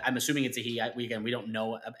did. I'm assuming it's a he. We don't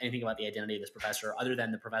know anything about the identity of this professor, other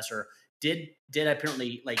than the professor did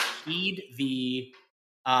apparently like heed the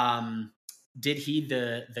the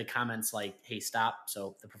comments like, "Hey, stop."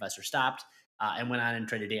 So the professor stopped, and went on and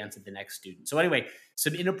tried to dance at the next student. So anyway,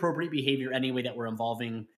 some inappropriate behavior anyway that were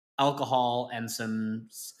involving alcohol and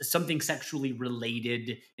something sexually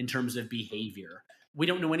related in terms of behavior. We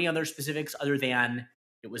don't know any other specifics other than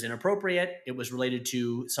it was inappropriate, it was related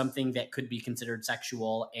to something that could be considered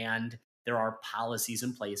sexual, and there are policies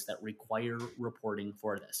in place that require reporting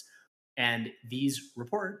for this. And these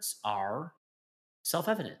reports are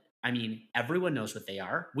self-evident. I mean, everyone knows what they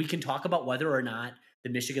are. We can talk about whether or not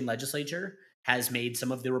the Michigan legislature has made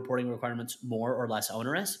some of the reporting requirements more or less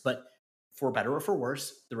onerous, but for better or for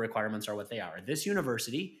worse, the requirements are what they are. This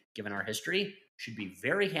university, given our history, should be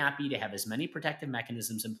very happy to have as many protective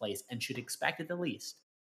mechanisms in place, and should expect at the least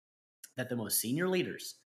that the most senior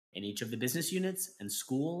leaders in each of the business units and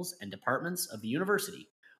schools and departments of the university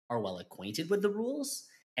are well acquainted with the rules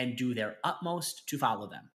and do their utmost to follow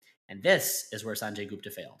them. And this is where Sanjay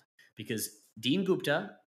Gupta failed, because Dean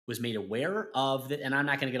Gupta was made aware of that, and I'm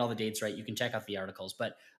not going to get all the dates right. You can check out the articles,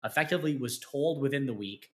 but effectively was told within the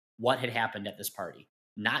week what had happened at this party,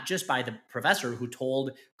 not just by the professor who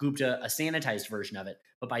told Gupta a sanitized version of it,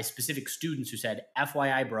 but by specific students who said,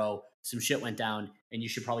 "FYI, bro, some shit went down and you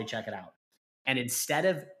should probably check it out." And instead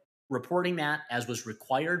of reporting that as was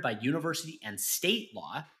required by university and state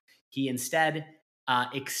law, he instead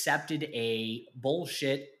accepted a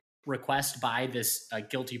bullshit request by this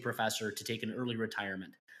guilty professor to take an early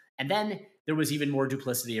retirement. And then there was even more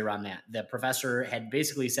duplicity around that. The professor had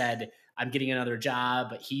basically said, "I'm getting another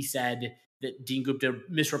job," but he said that Dean Gupta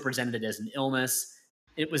misrepresented it as an illness.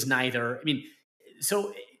 It was neither. I mean,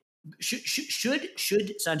 so should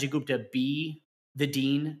Sanjay Gupta be the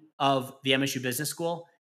dean of the MSU Business School?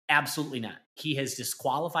 Absolutely not. He has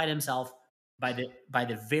disqualified himself by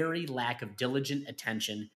the very lack of diligent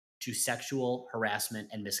attention to sexual harassment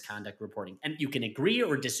and misconduct reporting. And you can agree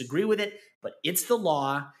or disagree with it, but it's the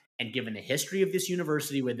law. And given the history of this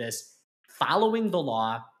university with this, following the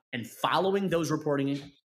law and following those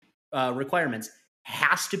reporting requirements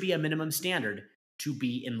has to be a minimum standard to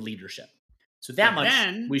be in leadership. So that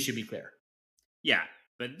much we should be clear. Yeah,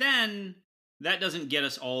 but then that doesn't get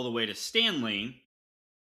us all the way to Stanley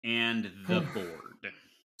and the board.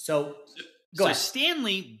 So go ahead.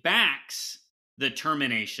 Stanley backs the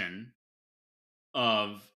termination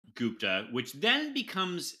of Gupta, which then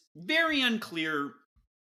becomes very unclear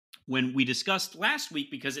when we discussed last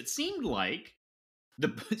week, because it seemed like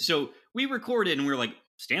so we recorded and we were like,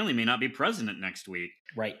 Stanley may not be president next week.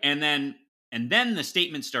 Right. And then the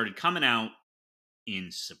statement started coming out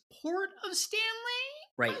in support of Stanley.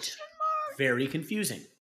 Right. Very confusing.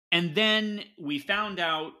 And then we found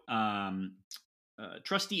out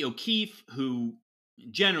Trustee O'Keefe, who,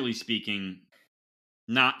 generally speaking,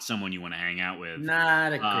 not someone you want to hang out with.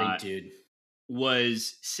 Not a great dude.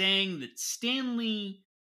 Was saying that Stanley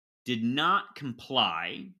did not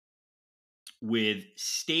comply with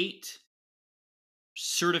state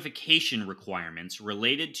certification requirements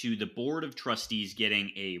related to the Board of Trustees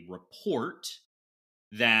getting a report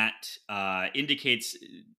that indicates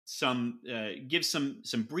gives some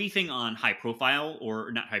briefing on high profile,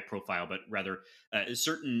 or not high profile, but rather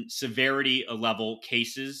certain severity level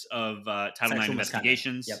cases of Title IX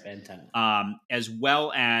investigations. Yep, and as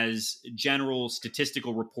well as general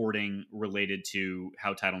statistical reporting related to how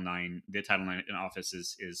the Title IX office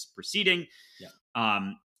is proceeding. Yep.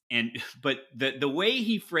 But the way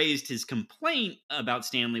he phrased his complaint about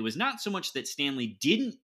Stanley was not so much that Stanley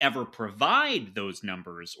didn't ever provide those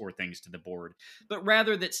numbers or things to the board, but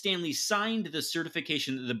rather that Stanley signed the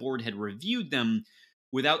certification that the board had reviewed them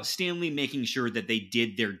without Stanley making sure that they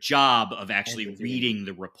did their job of actually reading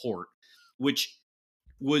the report, which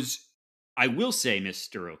was, I will say,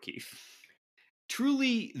 Mr. O'Keefe,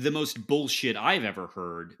 truly the most bullshit I've ever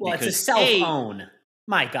heard. Well, it's a self-own.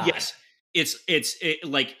 My God. Yes. It's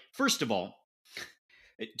like, first of all,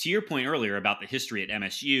 to your point earlier about the history at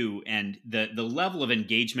MSU and the level of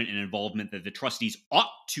engagement and involvement that the trustees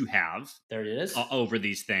ought to have There it is. Over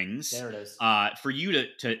these things. There it is. For you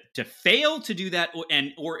to fail to do that,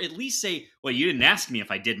 or at least say, well, you didn't ask me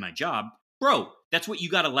if I did my job, bro. That's what you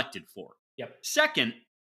got elected for. Yep. Second,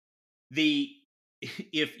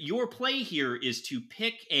 if your play here is to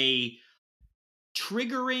pick a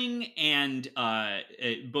triggering and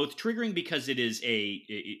both triggering because it is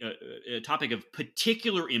a topic of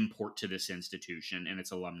particular import to this institution and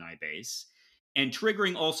its alumni base, and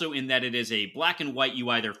triggering also in that it is a black and white, you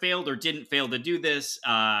either failed or didn't fail to do this,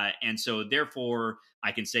 and so therefore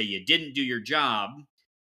I can say you didn't do your job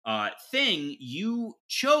thing, you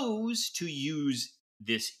chose to use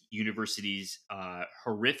this university's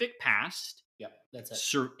horrific past. Yep,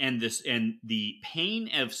 that's it. And the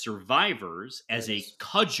pain of survivors as a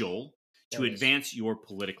cudgel to advance your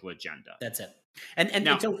political agenda. That's it. And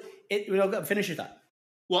now, so finish your thought.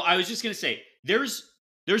 Well, I was just going to say there's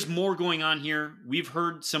more going on here. We've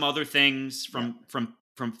heard some other things from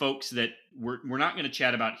folks that we're not going to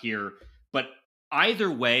chat about here, but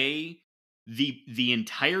either way, the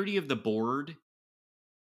entirety of the board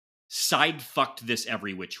side fucked this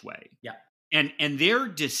every which way. Yeah. And their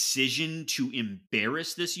decision to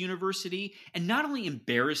embarrass this university, and not only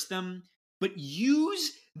embarrass them, but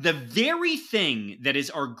use the very thing that is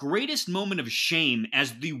our greatest moment of shame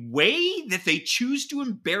as the way that they choose to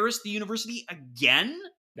embarrass the university again,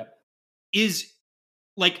 is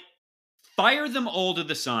like fire them all to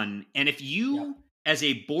the sun. And if you, as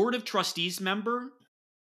a board of trustees member,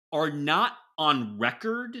 are not on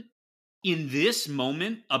record in this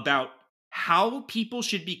moment about how people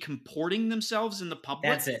should be comporting themselves in the public.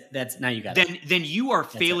 That's it. Now you got it. Then you are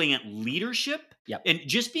failing at leadership. Yep. And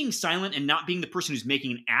just being silent and not being the person who's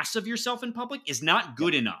making an ass of yourself in public is not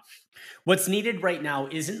good enough. What's needed right now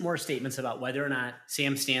isn't more statements about whether or not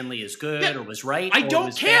Sam Stanley is good or was right. I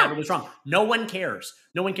don't care. Or was wrong. No one cares.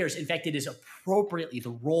 No one cares. In fact, it is appropriately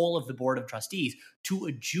the role of the Board of Trustees to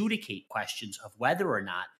adjudicate questions of whether or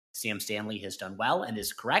not Sam Stanley has done well and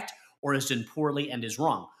is correct, or has done poorly and is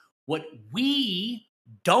wrong. What we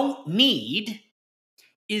don't need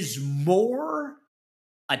is more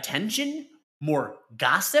attention, more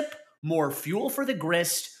gossip, more fuel for the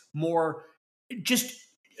grist, more just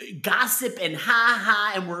gossip and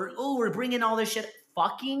ha, and we're bringing all this shit.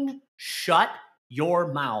 Fucking shut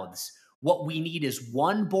your mouths. What we need is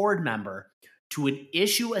one board member to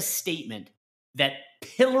issue a statement that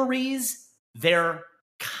pillories their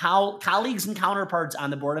colleagues and counterparts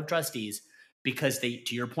on the Board of Trustees, because they,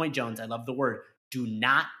 to your point, Jones, I love the word, do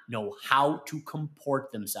not know how to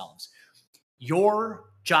comport themselves.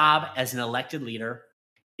 Your job as an elected leader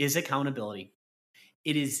is accountability.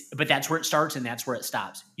 It is, but that's where it starts and that's where it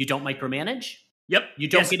stops. You don't micromanage. Yep. You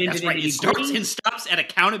don't get into the nitty-gritty. It starts and stops at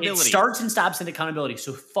accountability. It starts and stops at accountability.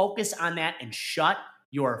 So focus on that and shut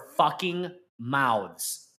your fucking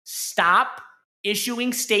mouths. Stop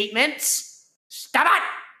issuing statements. Stop it!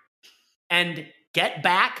 And get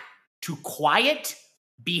back to quiet,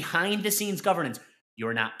 behind-the-scenes governance.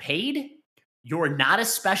 You're not paid. You're not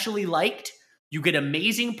especially liked. You get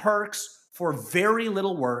amazing perks for very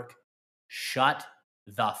little work. Shut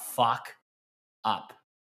the fuck up.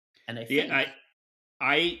 And I think...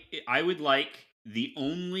 I would like the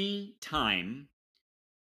only time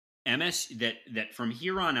that from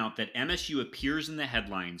here on out that MSU appears in the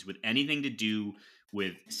headlines with anything to do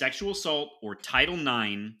with sexual assault or Title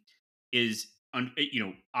IX is,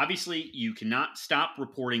 obviously you cannot stop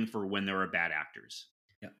reporting for when there are bad actors.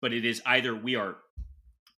 Yeah. But it is either we are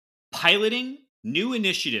piloting new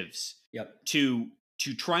initiatives to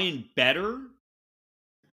try and better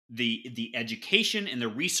the education and the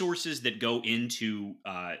resources that go into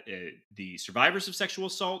the survivors of sexual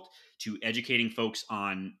assault, to educating folks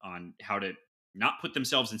on how to not put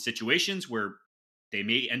themselves in situations where they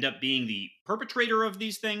may end up being the perpetrator of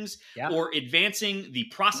these things, or advancing the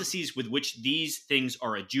processes with which these things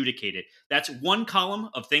are adjudicated. That's one column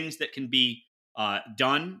of things that can be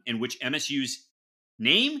done in which MSU's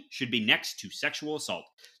name should be next to sexual assault.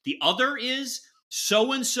 The other is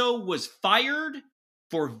so-and-so was fired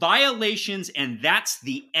for violations, and that's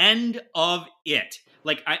the end of it.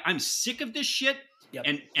 Like, I'm sick of this shit,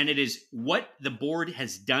 and it is what the board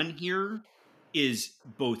has done here is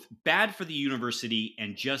both bad for the university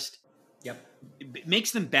and just it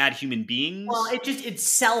makes them bad human beings. Well, it's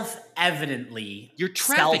self-evidently you're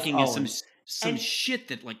trafficking in some shit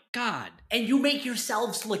that, like, God. And you make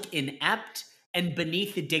yourselves look inept and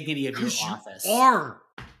beneath the dignity of your office. You are.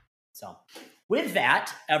 So, with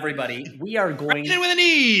that, everybody, we are going Brandon with an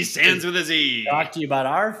E, Sands with a Z. Talk to you about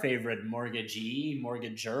our favorite mortgageman, a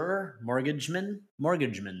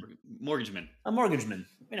mortgageman,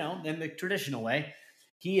 in the traditional way.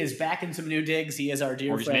 He is back in some new digs. He is our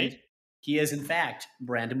dear Mortgage friend. mate. He is, in fact,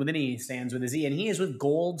 Brandon with an E, Sands with a Z, and he is with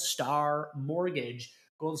Gold Star Mortgage.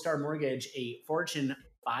 Gold Star Mortgage, a Fortune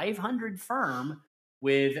 500 firm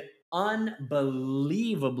with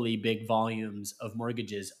unbelievably big volumes of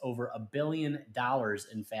mortgages, over $1 billion,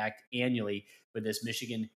 in fact, annually with this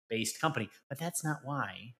Michigan-based company. But that's not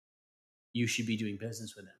why you should be doing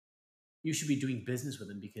business with them. You should be doing business with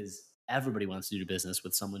them because everybody wants to do business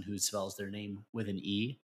with someone who spells their name with an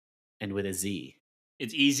E and with a Z.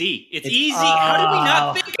 It's easy. It's easy. How did we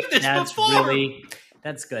not think of this before?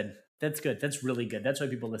 That's good. That's really good. That's why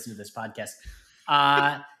people listen to this podcast.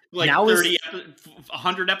 Like now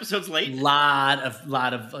 100 episodes late. Lot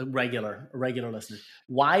of regular listeners.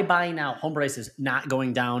 Why buy now? Home prices not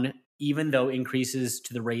going down, even though increases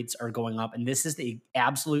to the rates are going up. And this is the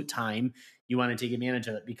absolute time you want to take advantage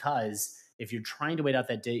of it, because if you're trying to wait out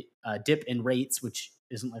that dip in rates, which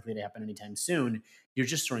isn't likely to happen anytime soon, you're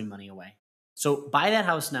just throwing money away. So buy that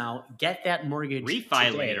house now, get that mortgage. Refi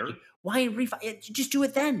today. later. Why refi? Just do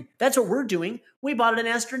it then. That's what we're doing. We bought at an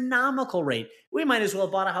astronomical rate. We might as well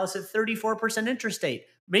have bought a house at 34% interest rate.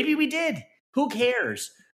 Maybe we did. Who cares?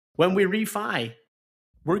 When we refi,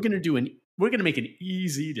 we're going to make an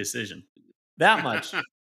easy decision. That much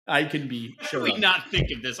I can be sure. How do we not think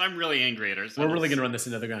of this? I'm really angry at ourselves. We're really going to run this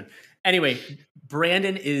into the ground. Anyway,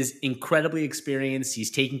 Brandon is incredibly experienced. He's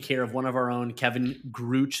taking care of one of our own, Kevin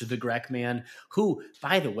Gruch, the Grec man, who,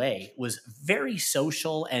 by the way, was very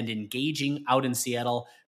social and engaging out in Seattle.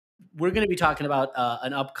 We're going to be talking about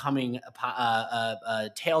an upcoming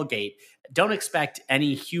tailgate. Don't expect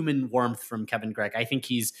any human warmth from Kevin Grec. I think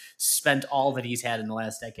he's spent all that he's had in the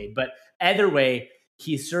last decade. But either way,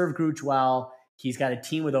 he served Gruch well. He's got a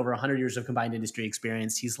team with over 100 years of combined industry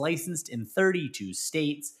experience. He's licensed in 32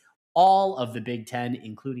 states, all of the Big Ten,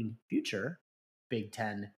 including future Big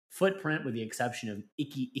Ten footprint, with the exception of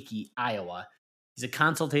Icky, Iowa. He's a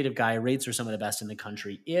consultative guy. Rates are some of the best in the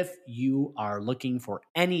country. If you are looking for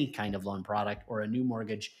any kind of loan product or a new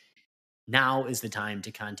mortgage, now is the time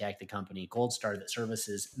to contact the company Gold Star that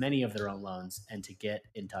services many of their own loans, and to get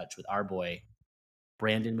in touch with our boy,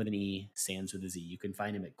 Brandon with an E, Sands with a Z. You can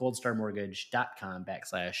find him at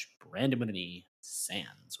goldstarmortgage.com/Brandon with an E,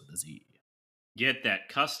 Sands with a Z. Get that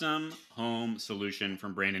custom home solution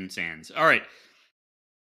from Brandon Sands. All right.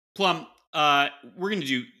 Plum, we're going to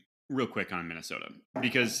do real quick on Minnesota,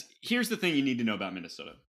 because here's the thing you need to know about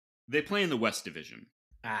Minnesota. They play in the West Division.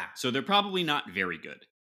 So they're probably not very good.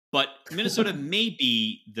 But Minnesota may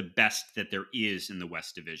be the best that there is in the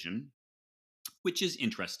West Division, which is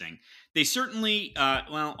interesting. They certainly,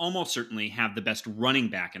 almost certainly have the best running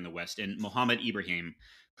back in the West, and Mohamed Ibrahim,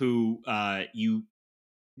 who you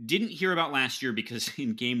didn't hear about last year because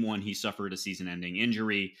in game one he suffered a season-ending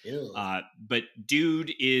injury. But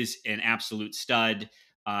dude is an absolute stud,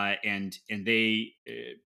 and they,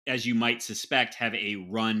 as you might suspect, have a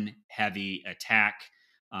run-heavy attack.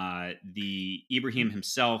 The Ibrahim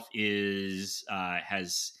himself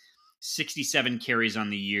has 67 carries on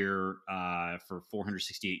the year for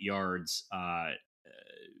 468 yards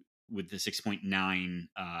with the 6.9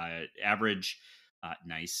 average.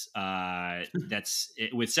 Nice. That's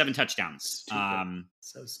it, with 7 touchdowns.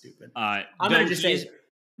 So stupid. I'm going to just say,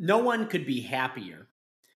 no one could be happier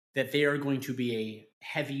that they are going to be a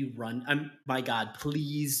heavy run. My God,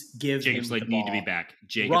 please give Jacob Slade need to be back.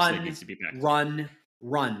 Slade needs to be back.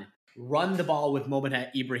 Run the ball with Mohamed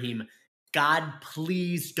Ibrahim. God,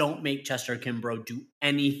 please don't make Chester Kimbrough do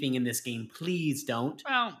anything in this game. Please don't.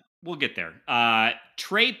 Well, we'll get there.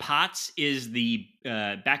 Trey Potts is the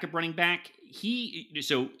backup running back.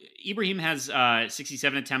 So Ibrahim has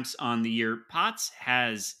 67 attempts on the year. Potts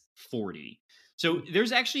has 40. So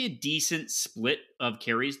there's actually a decent split of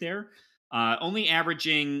carries there. Only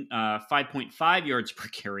averaging 5.5 yards per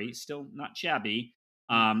carry. Still not shabby.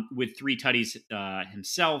 With 3 tutties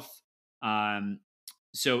himself.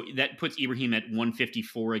 So that puts Ibrahim at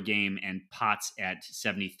 154 a game and Potts at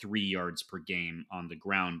 73 yards per game on the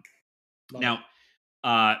ground.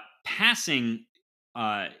 Passing,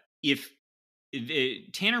 if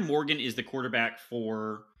Tanner Morgan is the quarterback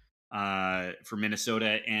for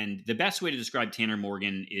Minnesota, and the best way to describe Tanner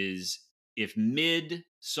Morgan is if mid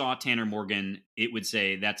saw Tanner Morgan, it would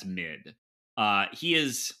say that's mid. He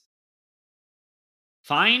is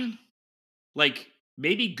fine, like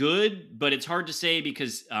maybe good, but it's hard to say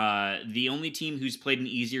because the only team who's played an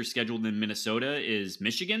easier schedule than Minnesota is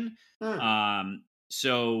Michigan.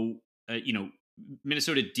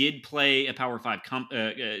 Minnesota did play a Power Five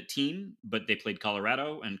team, but they played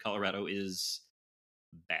Colorado, and Colorado is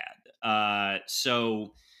bad.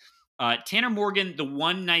 Tanner Morgan, the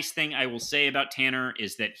one nice thing I will say about Tanner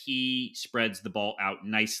is that he spreads the ball out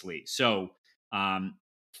nicely. So his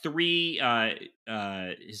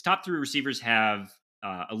top three receivers have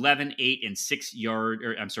 11, 8, and 6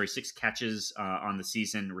 catches on the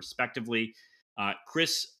season, respectively.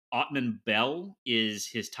 Chris Ottman-Bell is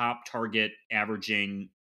his top target, averaging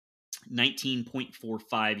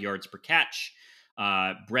 19.45 yards per catch.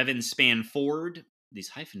 Brevin Spanford, these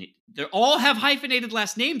hyphenated, they all have hyphenated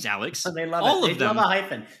last names, Alex. They love all it. Of they them. love a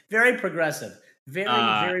hyphen. Very progressive.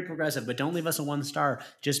 Very progressive. But don't leave us a 1 star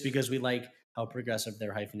just because we like how progressive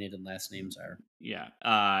their hyphenated last names are. Yeah.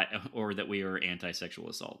 Or that we are anti-sexual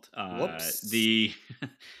assault. Whoops. The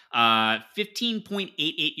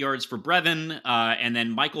 15.88 yards for Brevin. And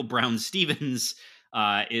then Michael Brown Stevens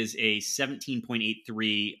is a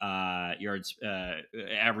 17.83 yards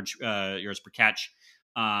average yards per catch.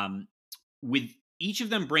 With each of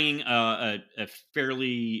them bringing a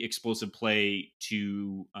fairly explosive play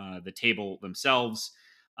to the table themselves.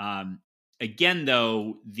 Again,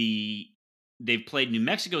 though, they've played New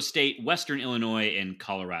Mexico State, Western Illinois, and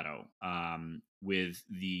Colorado, with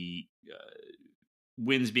the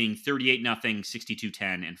wins being 38-0,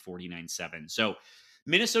 62-10, and 49-7. So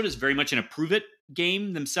Minnesota is very much in a prove-it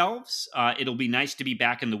game themselves. It'll be nice to be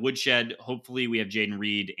back in the woodshed. Hopefully we have Jaden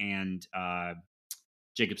Reed and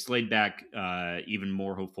Jacob Slade back. Even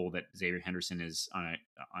more hopeful that Xavier Henderson is on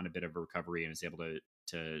a bit of a recovery and is able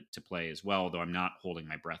to play as well, though I'm not holding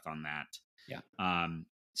my breath on that. Yeah.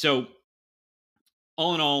 So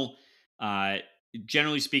all in all,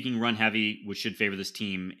 generally speaking, run heavy, which should favor this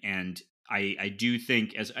team. And I do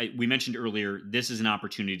think, as we mentioned earlier, this is an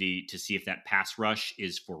opportunity to see if that pass rush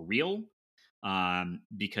is for real,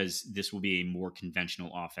 because this will be a more conventional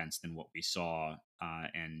offense than what we saw.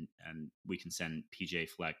 And we can send PJ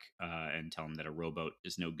Fleck and tell him that a rowboat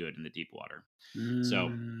is no good in the deep water. So,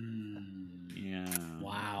 yeah.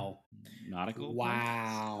 Wow. Nautical.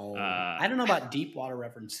 Wow. I don't know about deep water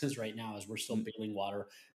references right now, as we're still bailing water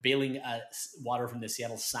from the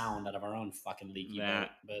Seattle Sound out of our own fucking leaky boat.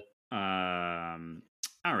 But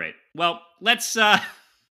all right. Well, let's head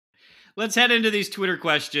into these Twitter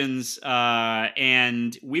questions,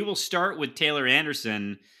 and we will start with Taylor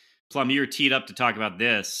Anderson. Plum, you're teed up to talk about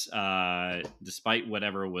this, despite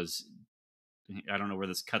whatever was. I don't know where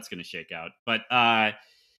this cut's going to shake out, but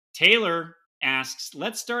Taylor asks,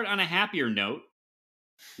 let's start on a happier note.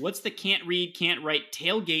 What's the can't read, can't write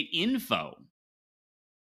tailgate info?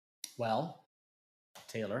 Well,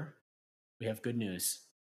 Taylor, we have good news.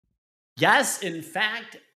 Yes, in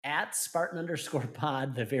fact, at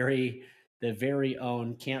Spartan_pod, the very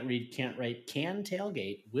own can't read, can't write can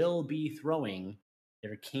tailgate will be throwing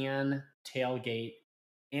their can tailgate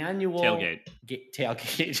annual tailgate.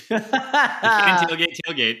 Tailgate.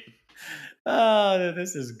 Tailgate. Oh,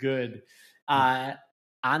 this is good.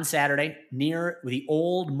 On Saturday near the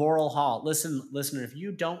old Morrill Hall. Listen, listener, if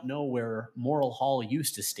you don't know where Morrill Hall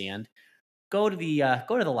used to stand, go to the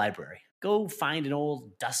library. Go find an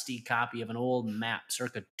old dusty copy of an old map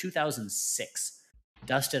circa 2006.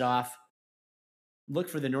 Dust it off. Look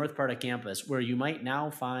for the north part of campus where you might now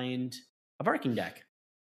find a parking deck.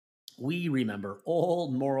 We remember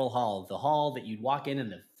old Morrill Hall, the hall that you'd walk in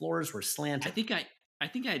and the floors were slanted. I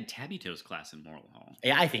think I had Tabby Toe's class in Morrill Hall.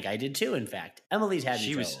 Yeah, I think I did too, in fact. Emily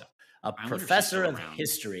Tabby Toe, a professor of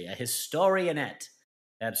history, a historianette.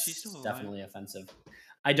 That's definitely offensive.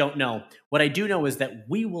 I don't know. What I do know is that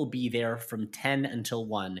we will be there from 10 until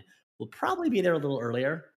 1. We'll probably be there a little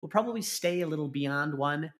earlier. We'll probably stay a little beyond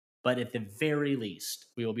 1. But at the very least,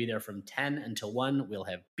 we will be there from 10 until 1. We'll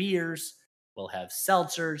have beers. We'll have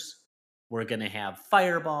seltzers. We're going to have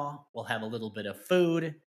Fireball. We'll have a little bit of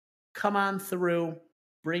food. Come on through.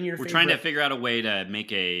 Bring your We're trying to figure out a way to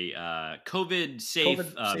make a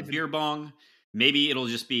COVID-safe beer bong. Maybe it'll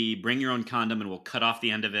just be bring your own condom and we'll cut off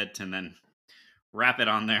the end of it and then wrap it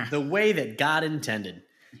on there. The way that God intended.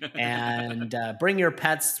 And bring your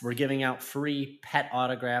pets. We're giving out free pet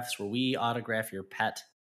autographs where we autograph your pet.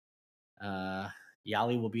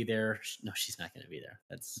 Yali will be there. No, she's not going to be there.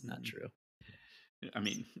 That's not true. I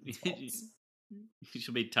mean,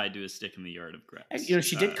 she'll be tied to a stick in the yard of grass.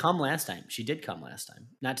 She did come last time.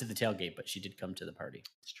 Not to the tailgate, but she did come to the party.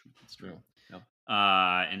 It's true. No.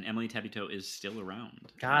 And Emily Tabby Toe is still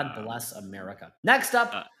around. God bless America. Next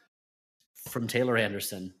up, from Taylor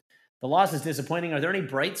Anderson. The loss is disappointing. Are there any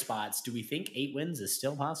bright spots? Do we think 8 wins is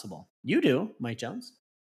still possible? You do, Mike Jones.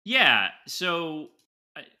 Yeah. So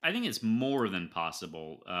I think it's more than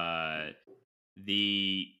possible.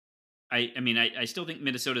 The I still think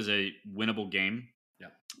Minnesota's a winnable game. Yeah.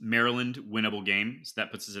 Maryland, winnable game. So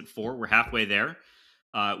that puts us at 4. We're halfway there.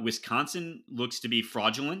 Wisconsin looks to be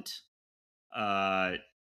fraudulent.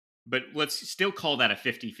 But let's still call that a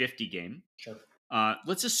 50-50 game. Sure.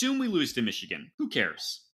 Let's assume we lose to Michigan. Who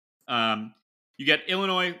cares? You got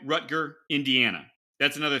Illinois, Rutgers, Indiana.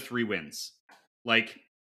 That's another 3 wins. Like,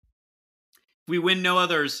 if we win no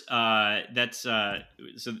others, that's so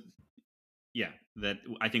yeah, that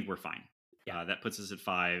I think we're fine. Yeah. That puts us at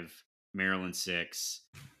 5. Maryland 6.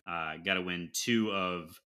 Got to win 2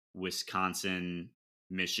 of Wisconsin,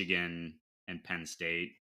 Michigan, and Penn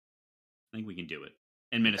State. I think we can do it.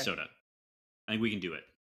 And Minnesota. Okay. I think we can do it.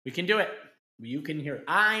 We can do it. You can hear it.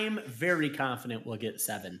 I'm very confident we'll get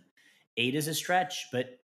 7. 8 is a stretch, but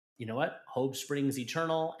you know what? Hope springs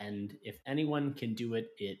eternal, and if anyone can do it,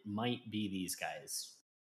 it might be these guys.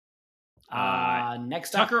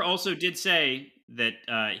 Next up, Tucker also did say that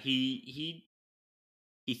he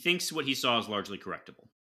thinks what he saw is largely correctable.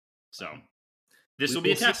 So this will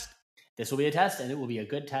be a test. This will be a test, and it will be a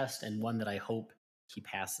good test, and one that I hope he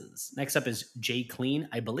passes. Next up is Jay Clean,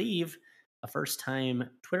 I believe, a first-time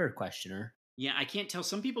Twitter questioner. Yeah, I can't tell.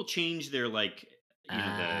 Some people change their yes.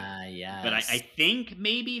 But I think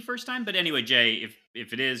maybe first time. But anyway, Jay,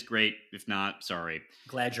 if it is, great. If not, sorry.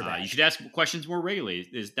 Glad you're back. You should ask questions more regularly.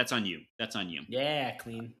 That's on you. That's on you. Yeah,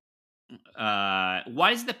 Clean. Why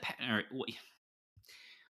does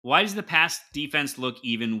the pass defense look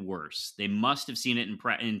even worse? They must have seen it in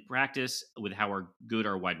practice with how good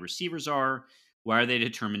our wide receivers are. Why are they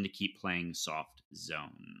determined to keep playing soft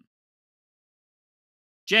zone?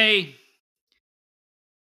 Jay.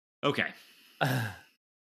 Okay.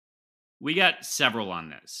 We got several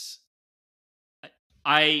on this.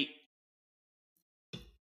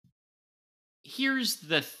 Here's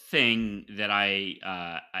the thing that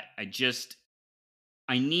I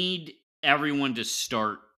need everyone to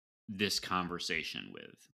start this conversation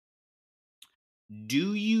with.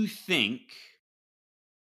 Do you think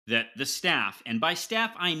that the staff, and by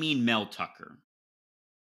staff I mean Mel Tucker,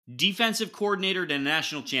 defensive coordinator to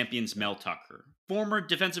national champions Mel Tucker, former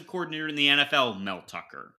defensive coordinator in the NFL Mel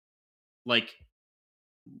Tucker,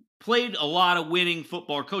 played a lot of winning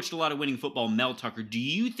football, coached a lot of winning football Mel Tucker, do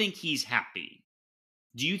you think he's happy?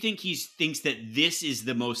 Do you think he thinks that this is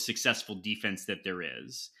the most successful defense that there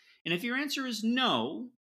is? And if your answer is no,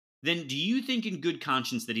 then do you think in good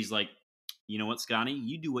conscience that he's like, you know what, Scotty?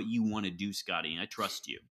 You do what you want to do, Scotty, and I trust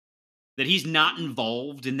you. That he's not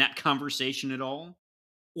involved in that conversation at all?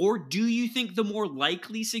 Or do you think the more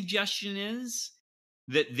likely suggestion is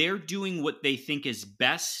that they're doing what they think is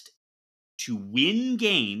best to win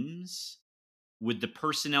games with the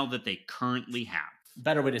personnel that they currently have?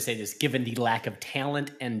 Better way to say this, given the lack of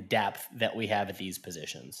talent and depth that we have at these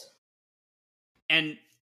positions. And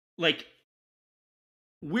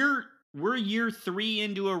we're year 3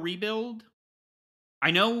 into a rebuild.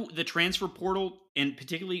 I know the transfer portal and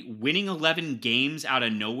particularly winning 11 games out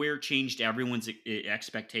of nowhere changed everyone's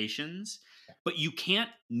expectations, but you can't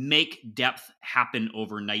make depth happen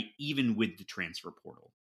overnight, even with the transfer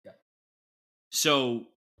portal. Yeah. So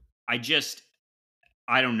I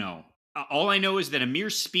don't know. All I know is that Amir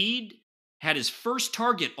Speed had his first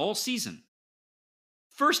target all season.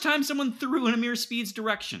 First time someone threw in Amir Speed's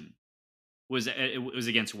direction was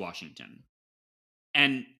against Washington.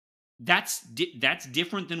 And that's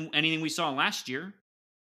different than anything we saw last year.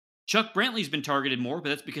 Chuck Brantley's been targeted more, but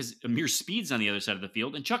that's because Amir Speed's on the other side of the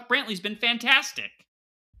field, and Chuck Brantley's been fantastic.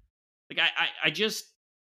 I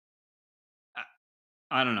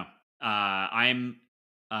don't know. I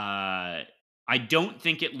don't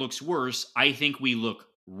think it looks worse. I think we look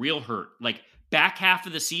real hurt. Back half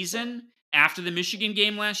of the season after the Michigan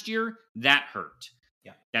game last year, that hurt.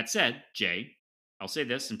 Yeah. That said, Jay, I'll say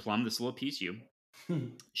this, and Plum, this will appease you.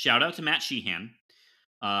 Shout out to Matt Sheehan,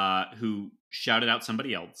 who shouted out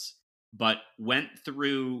somebody else, but went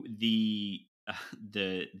through the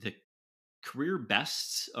career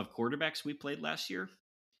bests of quarterbacks we played last year,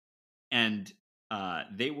 and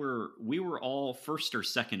we were all first or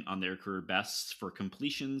second on their career bests for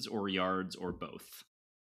completions or yards or both.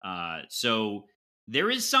 So there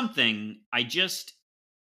is something.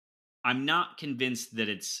 I'm not convinced that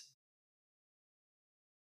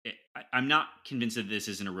I'm not convinced that this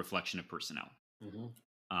isn't a reflection of personnel. Mm-hmm.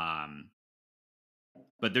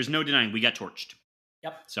 But there's no denying we got torched.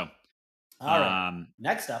 Yep. So, all right.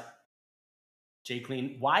 Next up, Jay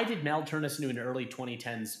Clean. Why did Mel turn us into an early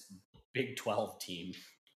 2010s Big 12 team?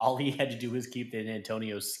 All he had to do was keep the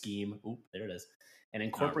Antonio scheme. Oop, there it is. And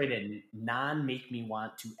incorporate a non-make me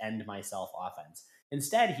want to end myself offense.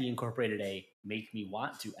 Instead, he incorporated a make me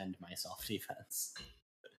want to end myself defense.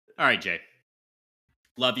 All right, Jay.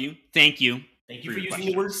 Love you. Thank you. Thank you for using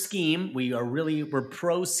the word scheme. We're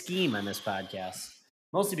pro scheme on this podcast.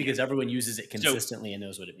 Mostly because everyone uses it consistently and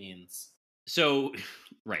knows what it means. So,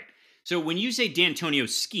 right. So when you say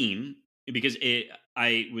D'Antonio's scheme, because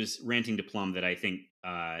I was ranting to Plum that I think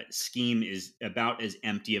scheme is about as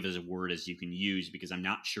empty of a word as you can use because I'm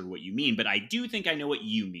not sure what you mean. But I do think I know what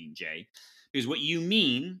you mean, Jay. Because what you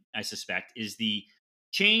mean, I suspect, is the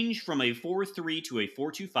change from a 4-3 to a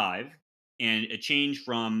 4-2-5 and a change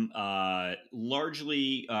from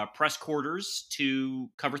largely press quarters to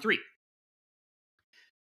cover 3.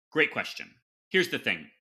 Great question. Here's the thing,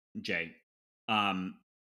 Jay.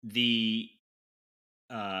 The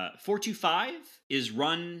 4-2-5 is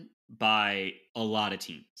run by a lot of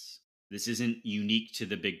teams. This isn't unique to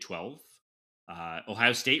the Big 12.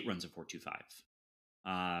 Ohio State runs a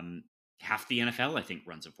 4-2-5. Half the NFL, I think,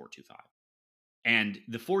 runs a 4-2-5. And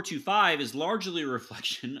the 4-2-5 is largely a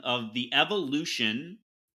reflection of the evolution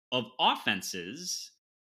of offenses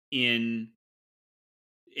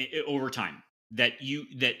over time. That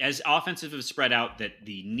as offensive have spread out, that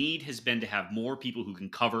the need has been to have more people who can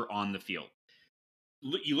cover on the field.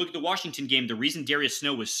 You look at the Washington game, the reason Darius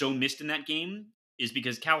Snow was so missed in that game is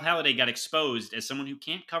because Cal Haladay got exposed as someone who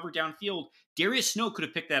can't cover downfield. Darius Snow could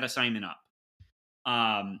have picked that assignment up.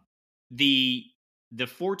 The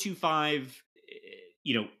 4-2-5,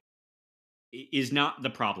 is not the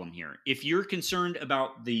problem here. If you're concerned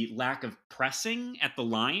about the lack of pressing at the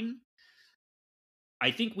line,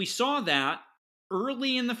 I think we saw that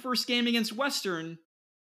early in the first game against Western,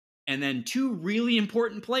 and then 2 really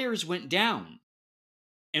important players went down,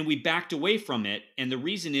 and we backed away from it. And the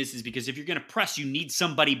reason is because if you're going to press, you need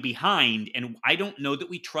somebody behind, and I don't know that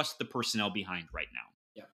we trust the personnel behind right now.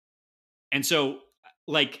 Yeah. And so,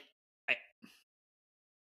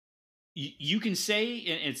 you can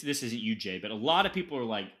say, and this isn't you, Jay, but a lot of people are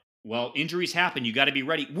like, well, injuries happen. You got to be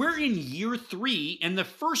ready. We're in year 3, and the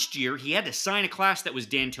first year he had to sign a class that was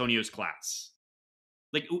D'Antonio's class.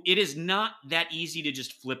 Like, it is not that easy to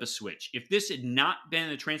just flip a switch. If this had not been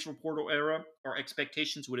a transfer portal era, our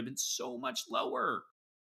expectations would have been so much lower.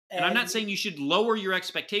 And I'm not saying you should lower your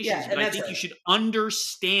expectations, but I think you should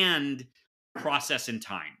understand process and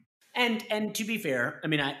time. And to be fair, I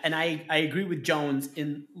mean, I agree with Jones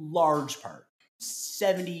in large part.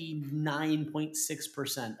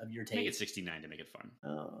 79.6% of your take. Make it 69 to make it fun.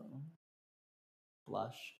 Oh,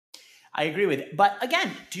 blush. I agree with it. But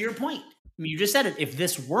again, to your point, I mean, you just said it. If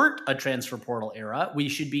this weren't a transfer portal era, we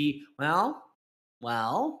should be, well,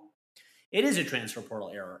 it is a transfer portal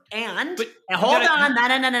era. And hold on.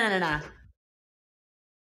 No.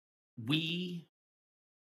 We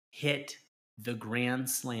hit the grand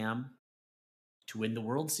slam to win the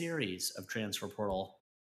World Series of transfer portal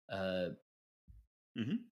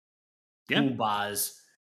Pumbas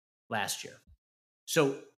last year.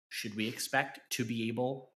 So should we expect to be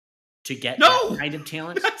able to get that kind of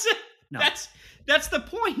talent? That's it. No. That's the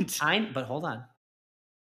point. But hold on.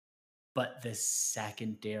 But the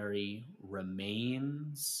secondary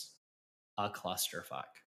remains a clusterfuck.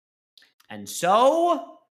 And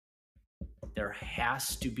so there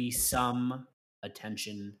has to be some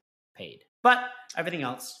attention paid. But everything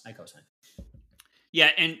else, I co-sign. Yeah,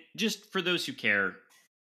 and just for those who care,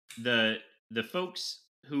 the folks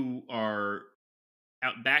who are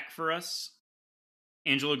out back for us,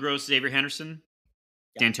 Angelo Gross, Xavier Henderson,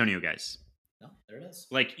 D'Antonio guys. No, there it is.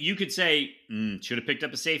 Like, you could say, should have picked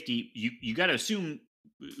up a safety. You got to assume,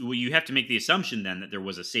 well, you have to make the assumption then that there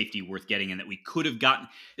was a safety worth getting and that we could have gotten.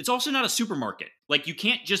 It's also not a supermarket. Like, you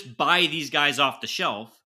can't just buy these guys off the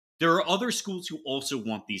shelf. There are other schools who also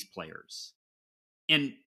want these players.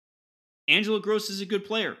 And Angelo Gross is a good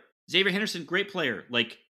player. Xavier Henderson, great player.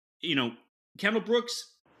 Like, Kendall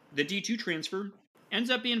Brooks, the D2 transfer,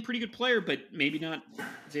 ends up being a pretty good player, but maybe not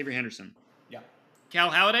Xavier Henderson. Yeah.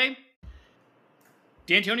 Cal Haladay,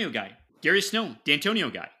 D'Antonio guy. Darius Snow,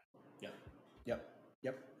 D'Antonio guy. Yep.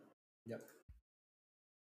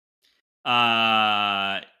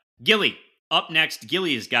 Gilly, up next.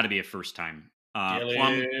 Gilly has got to be a first time.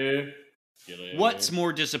 Gilly. What's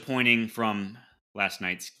more disappointing from last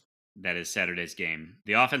night's, that is Saturday's game?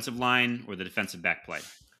 The offensive line or the defensive back play?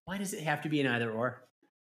 Why does it have to be an either or?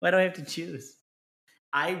 Why do I have to choose?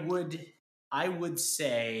 I would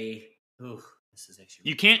say, this is actually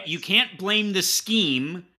you can't blame the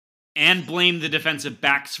scheme and blame the defensive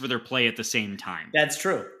backs for their play at the same time. That's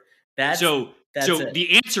true. So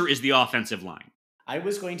the answer is the offensive line. I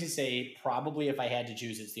was going to say probably if I had to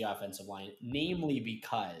choose, it's the offensive line, namely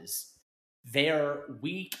because their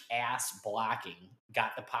weak ass blocking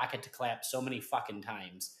got the pocket to collapse so many fucking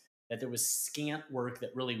times that there was scant work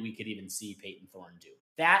that really we could even see Peyton Thorne do.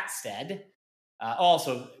 That said,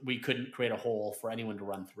 also we couldn't create a hole for anyone to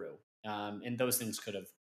run through, and those things could have.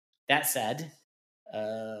 That said,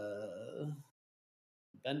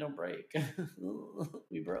 bend don't break.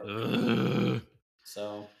 We broke.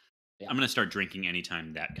 So yeah. I'm gonna start drinking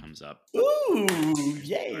anytime that comes up. Ooh,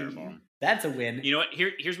 yay! Fireball. That's a win. You know what?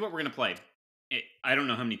 Here's what we're gonna play. I don't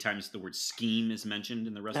know how many times the word scheme is mentioned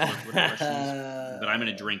in the rest of our questions, but I'm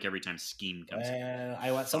gonna drink every time scheme comes up.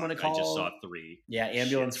 I want someone to call. I just saw 3. Yeah,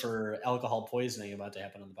 ambulance for alcohol poisoning about to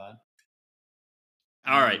happen on the pod.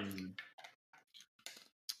 All right.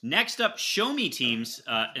 Next up, show me teams.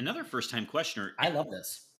 Another first-time questioner. I love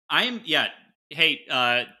this. Hey,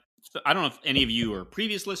 I don't know if any of you are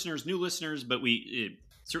previous listeners, new listeners, but we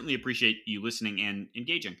certainly appreciate you listening and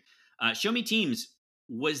engaging. Show me teams.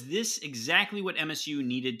 Was this exactly what MSU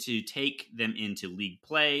needed to take them into league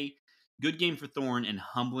play? Good game for Thorne and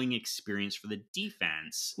humbling experience for the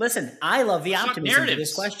defense. Listen, I love the optimism of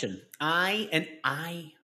this question. I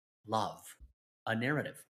love a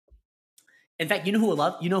narrative. In fact, you know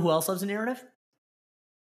who else loves a narrative?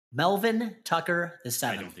 Melvin Tucker the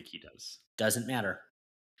seventh. I don't think he does. Doesn't matter.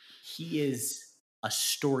 He is a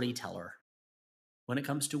storyteller when it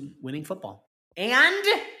comes to winning football. And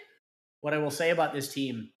what I will say about this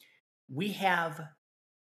team, we have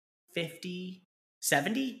 50,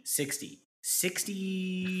 70, 60,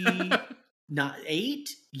 not 8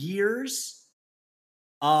 years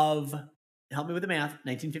of, help me with the math,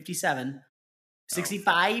 1957,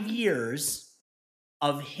 65 years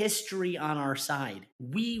of history on our side.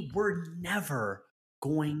 We were never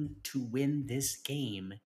going to win this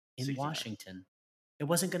game in 65. Washington. It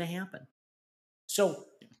wasn't going to happen. So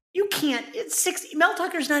you can't. It's 60. Mel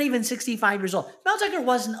Tucker's not even 65 years old. Mel Tucker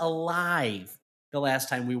wasn't alive the last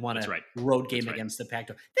time we won road game against the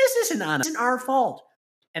Pac-12. This isn't on us. It's our fault.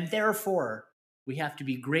 And therefore, we have to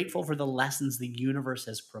be grateful for the lessons the universe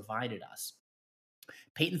has provided us.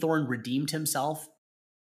 Peyton Thorne redeemed himself,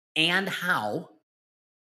 and how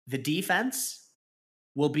the defense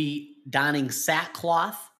will be donning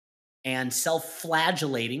sackcloth and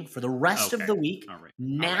self-flagellating for the rest of the week,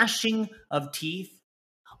 gnashing of teeth,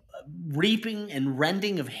 reaping and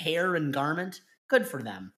rending of hair and garment. Good for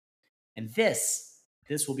them. And this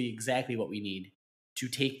will be exactly what we need to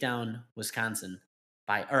take down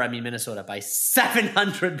Minnesota by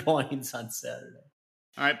 700 points on Saturday.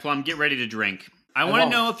 All right, Plum, get ready to drink. I want to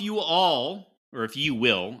know if you all, or if you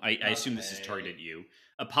will, I assume this is targeted at you,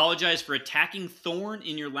 apologize for attacking Thorne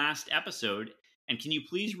in your last episode, and can you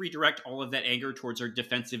please redirect all of that anger towards our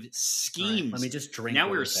defensive schemes? Right, let me just drink. Now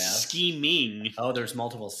we're scheming. Oh, there's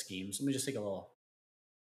multiple schemes. Let me just take a little.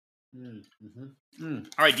 All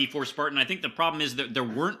right, D4 Spartan. I think the problem is that there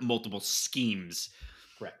weren't multiple schemes.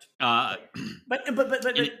 Correct. But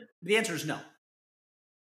the answer is no.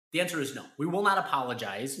 The answer is no. We will not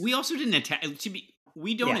apologize. We also didn't attack.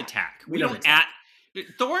 We don't attack. We don't attack.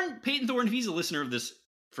 Peyton Thorne, if he's a listener of this,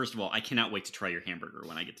 first of all, I cannot wait to try your hamburger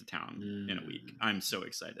when I get to town in a week. I'm so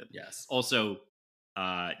excited. Yes. Also,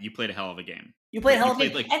 you played a hell of a game. You played a hell of a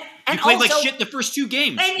game. You played like shit the first 2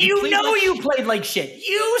 games. And you played like shit.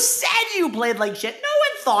 You said you played like shit. No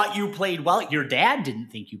one thought you played well. Your dad didn't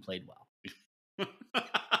think you played well.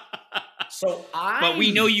 But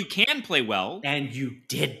we know you can play well. And you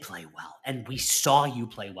did play well. And we saw you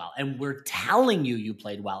play well. And we're telling you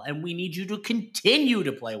played well. And we need you to continue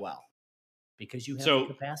to play well. Because you have the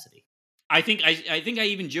capacity. I think I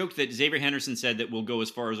even joked that Xavier Henderson said that we'll go as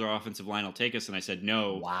far as our offensive line will take us. And I said,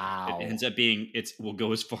 no. Wow. It ends up being, we'll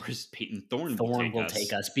go as far as Peyton Thorne will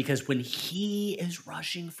take us. Because when he is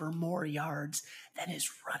rushing for more yards than his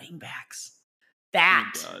running backs,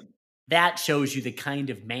 that shows you the kind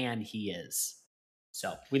of man he is.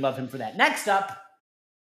 So we love him for that. Next up,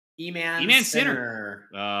 E-Man Sinner.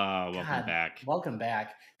 Welcome back. Welcome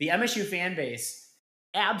back. The MSU fan base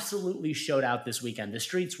absolutely showed out this weekend. The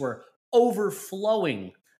streets were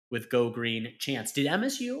overflowing with Go Green chants. Did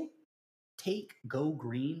MSU take Go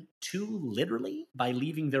Green too literally by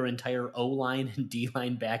leaving their entire O-line and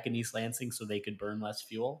D-line back in East Lansing so they could burn less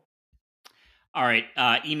fuel? All right,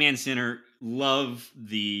 E-Man Sinner, love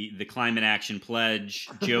the climate action pledge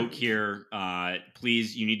joke here.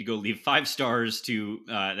 Please, you need to go leave 5 stars to,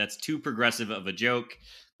 that's too progressive of a joke.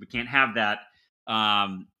 We can't have that.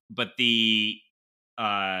 But the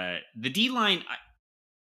D-line,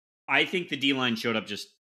 I think the D-line showed up just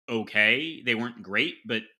okay. They weren't great,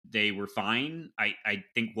 but they were fine. I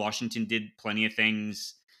think Washington did plenty of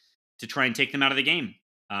things to try and take them out of the game.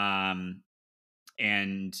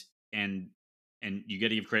 And you got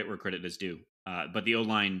to give credit where credit is due. But the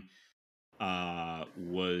O-line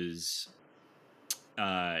was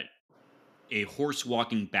a horse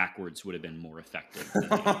walking backwards would have been more effective.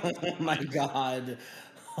 Oh my god.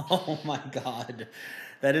 Oh my god.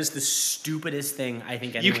 That is the stupidest thing I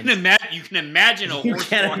think You anyone's can imagine a You horse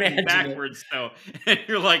can't walking imagine it. backwards, though, and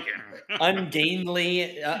you're like,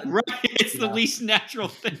 ungainly. right? It's the yeah. least natural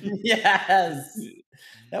thing. Yes.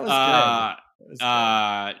 That was good. That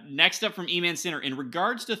was good. Next up from E-Man Center, in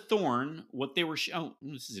regards to Thorne, what they were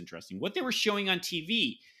this is interesting. What they were showing on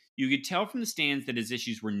TV, you could tell from the stands that his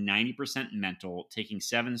issues were 90% mental, taking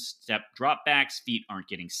 7-step dropbacks, feet aren't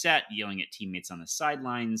getting set, yelling at teammates on the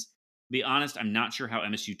sidelines. To be honest, I'm not sure how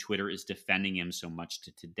MSU Twitter is defending him so much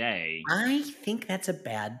to today. I think that's a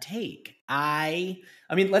bad take. I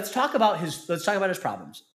mean, let's talk about his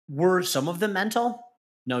problems. Were some of them mental?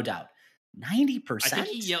 No doubt. 90%.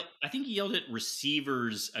 I think he yelled at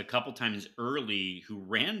receivers a couple times early who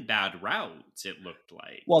ran bad routes, it looked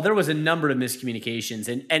like. Well, there was a number of miscommunications.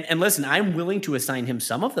 And listen, I'm willing to assign him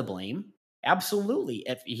some of the blame. Absolutely.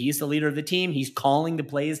 If he's the leader of the team, he's calling the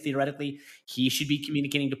plays theoretically. He should be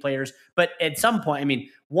communicating to players. But at some point, I mean,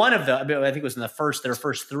 I think it was in their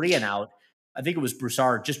first 3 and out. I think it was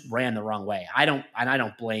Broussard just ran the wrong way. I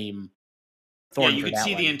don't blame Thorne. Yeah, you could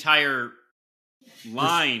see the entire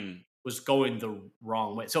line was going the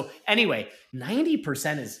wrong way. So anyway,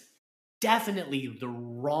 90% is definitely the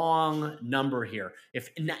wrong number here. If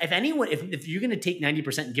you're going to take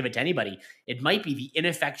 90% and give it to anybody, it might be the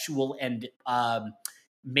ineffectual and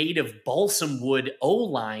made of balsam wood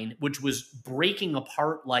O-line, which was breaking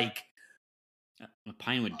apart like a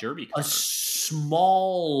Pinewood Derby car. A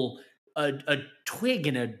small a twig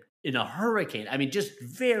in a hurricane. I mean, just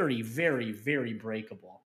very, very, very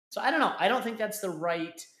breakable. So I don't know. I don't think that's the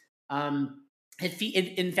right. His feet,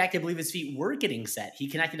 in fact, I believe his feet were getting set. He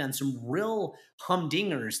connected on some real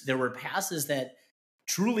humdingers. There were passes that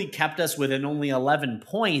truly kept us within only 11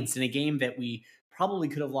 points in a game that we probably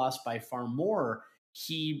could have lost by far more.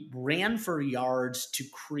 He ran for yards to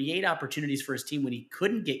create opportunities for his team when he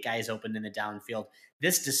couldn't get guys open in the downfield.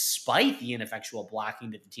 This despite the ineffectual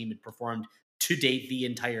blocking that the team had performed to date the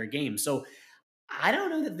entire game. So I don't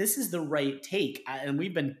know that this is the right take. And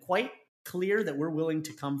we've been quite clear that we're willing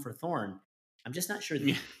to come for Thorne. I'm just not sure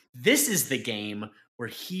that this is the game where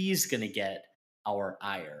he's going to get our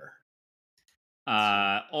ire.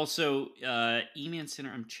 Also, E-Man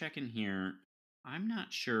Center, I'm checking here. I'm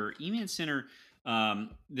not sure. E-Man Center,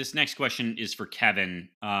 this next question is for Kevin.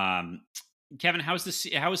 Kevin, how is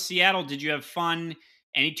Seattle? Did you have fun?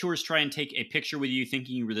 Any tours try and take a picture with you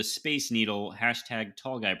thinking you were the Space Needle? #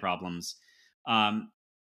 tall guy problems.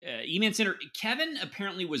 E-Man Center, Kevin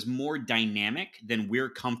apparently was more dynamic than we're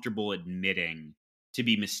comfortable admitting to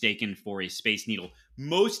be mistaken for a Space Needle.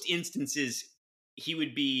 Most instances, he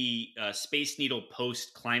would be Space Needle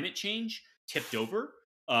post climate change, tipped over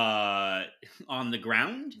on the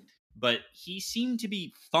ground, but he seemed to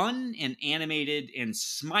be fun and animated and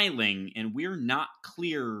smiling, and we're not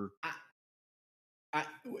clear. I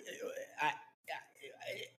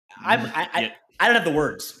don't have the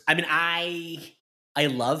words. I mean, I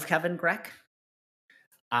love Kevin Grech.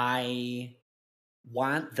 I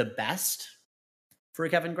want the best for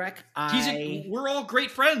Kevin Grech. We're all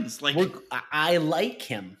great friends. I like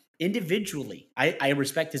him individually. I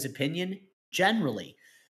respect his opinion generally.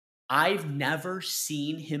 I've never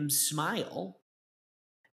seen him smile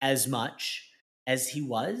as much as he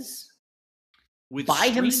was by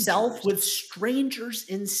himself with strangers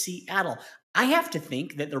in Seattle. I have to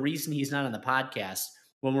think that the reason he's not on the podcast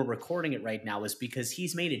when we're recording it right now is because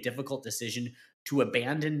he's made a difficult decision to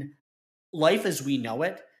abandon life as we know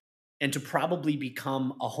it and to probably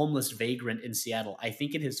become a homeless vagrant in Seattle. I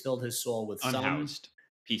think it has filled his soul with unhoused.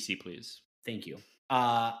 PC, please. Thank you.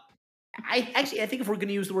 I think if we're going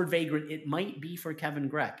to use the word vagrant, it might be for Kevin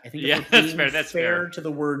Grech. I think that's fair. That's fair to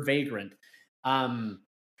the word vagrant.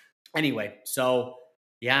 Anyway, so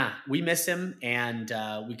yeah, we miss him, and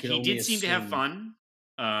we could. He did seem to have fun,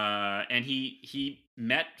 and he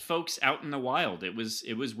met folks out in the wild. It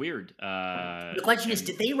was weird. The question is,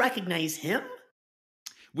 did they recognize him?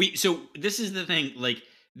 So this is the thing. Like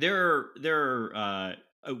there are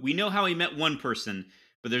we know how he met one person,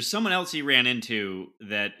 but there's someone else he ran into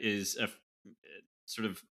that is a sort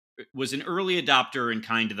of was an early adopter and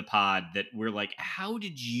kind to the pod that we're like, how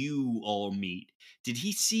did you all meet? Did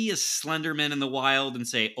he see a Slenderman in the wild and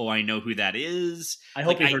say, oh, I know who that is? I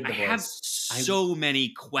hope he heard the voice. I have so many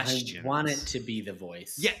questions. I want it to be the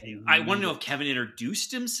voice. Yeah, I want to know if Kevin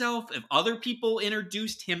introduced himself, if other people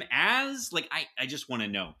introduced him as. Like, I just want to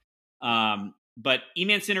know. But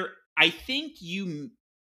E-Man Center, I think you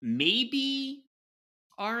maybe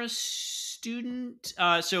are a student.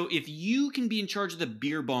 So if you can be in charge of the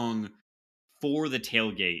beer bong for the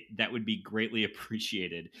tailgate, that would be greatly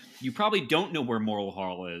appreciated. You probably don't know where Moral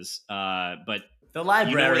Hall is, but the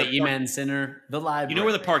library, you know Eman Sinner. The library. You know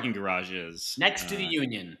where the parking garage is. Next to the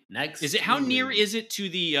Union. Next. Is it? How near is it to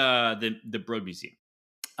the Broad Museum?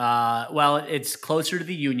 Well, it's closer to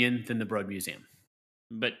the Union than the Broad Museum,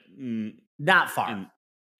 but not far.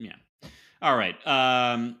 Yeah. All right.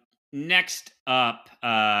 Next up,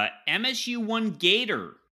 MSU won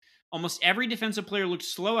Gator. Almost every defensive player looked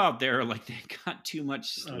slow out there, like they got too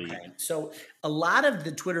much sleep. Okay. So a lot of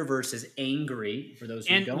the Twitterverse is angry, for those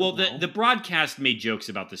who don't know. The broadcast made jokes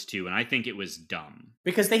about this too, and I think it was dumb.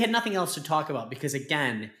 Because they had nothing else to talk about. Because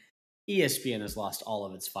again, ESPN has lost all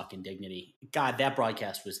of its fucking dignity. God, that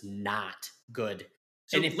broadcast was not good.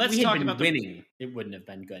 So and if let's we had talk been about winning, it wouldn't have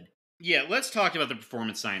been good. Yeah, let's talk about the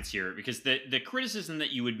performance science here, because the criticism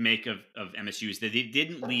that you would make of MSU is that they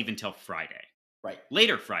didn't leave until Friday. Right.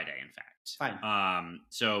 Later Friday, in fact. Fine.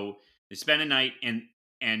 So they spent a night,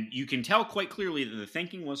 and you can tell quite clearly that the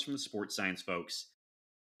thinking was from the sports science folks,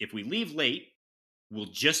 if we leave late, we'll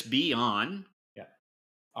just be on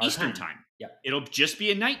Eastern time. Yeah. It'll just be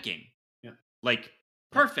a night game. Yeah. Like,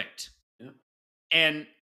 perfect. Yeah. And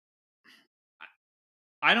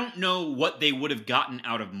I don't know what they would have gotten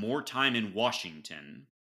out of more time in Washington.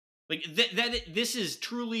 Like, this is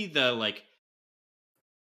truly the, like,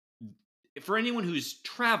 for anyone who's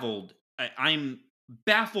traveled, I'm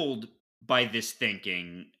baffled by this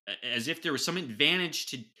thinking, as if there was some advantage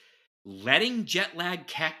to letting jet lag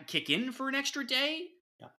kick in for an extra day.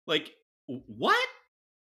 Yeah. Like, what?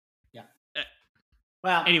 Yeah.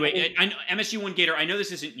 Well, anyway, I know MSU won Gator. I know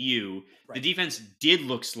this isn't you. Right. The defense did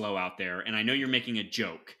look slow out there, and I know you're making a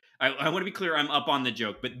joke. I want to be clear, I'm up on the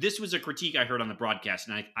joke, but this was a critique I heard on the broadcast,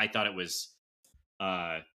 and I thought it was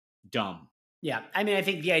dumb. Yeah, I mean, I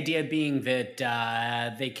think the idea being that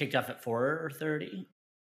they kicked off at 4:30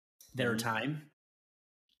 their time.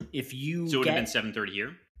 If you so it would have been 7:30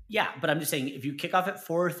 here. Yeah, but I'm just saying, if you kick off at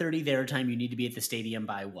 4:30 their time, you need to be at the stadium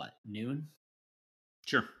by what, noon?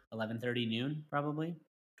 Sure. 11:30 noon, probably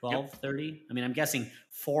 12:30. Yep. I mean, I'm guessing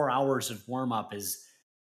 4 hours of warm up is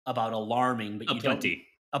about alarming, but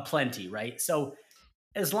a plenty, right? So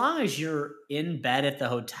as long as you're in bed at the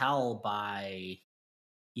hotel by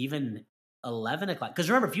even 11 o'clock, because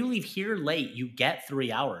remember, if you leave here late, you get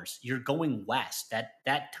 3 hours. You're going west.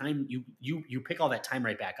 That time you pick all that time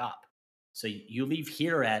right back up. So you leave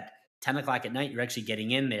here at 10 o'clock at night. You're actually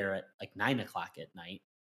getting in there at like 9 o'clock at night.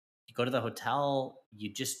 You go to the hotel.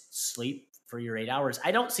 You just sleep for your 8 hours.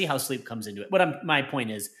 I don't see how sleep comes into it. My point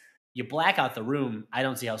is, you black out the room. I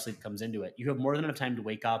don't see how sleep comes into it. You have more than enough time to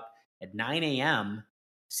wake up at 9 a.m.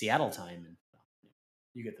 Seattle time. And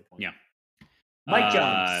you get the point. Yeah.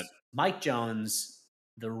 Mike Jones,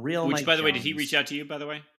 the real Which, Mike by the way, Jones. did he reach out to you, by the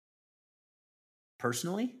way?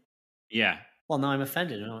 Personally? Yeah. Well, no, I'm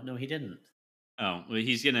offended. No, he didn't. Oh, well,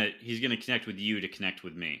 he's gonna connect with you to connect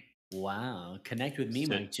with me. Wow. Connect with me,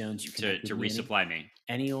 Mike Jones. You to resupply me.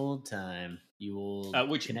 Any old time. You will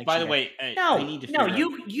which, by the way,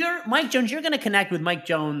 you're Mike Jones, you're gonna connect with Mike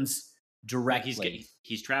Jones directly.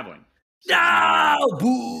 He's traveling. So no!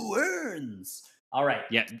 Boo earns. All right.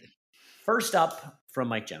 Yeah. First up from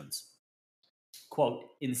Mike Jones. Quote,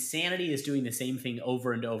 insanity is doing the same thing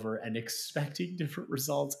over and over and expecting different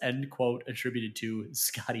results, end quote, attributed to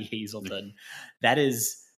Scotty Hazelton. That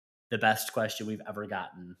is the best question we've ever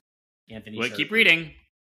gotten, Anthony. Well, keep reading.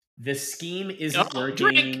 The scheme isn't working.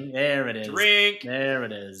 Drink. There it is. Drink. There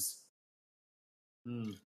it is.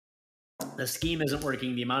 The scheme isn't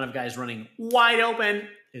working. The amount of guys running wide open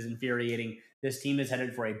is infuriating. This team is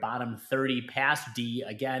headed for a bottom 30 pass D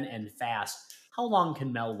again and fast. How long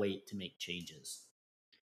can Mel wait to make changes?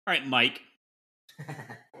 All right, Mike.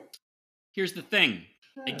 Here's the thing.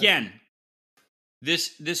 Again,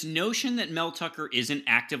 this notion that Mel Tucker isn't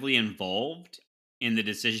actively involved in the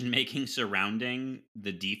decision-making surrounding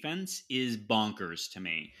the defense is bonkers to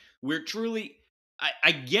me. We're truly...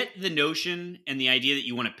 I get the notion and the idea that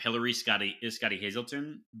you want to pillory Scotty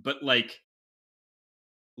Hazelton, but like...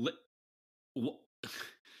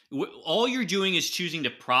 all you're doing is choosing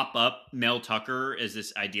to prop up Mel Tucker as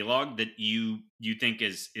this ideologue that you think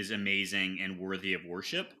is amazing and worthy of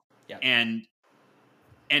worship. Yeah. And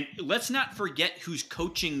let's not forget who's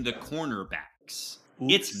coaching the cornerbacks.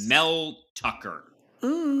 Oops. It's Mel Tucker.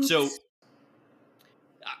 Oops. So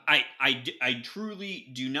I truly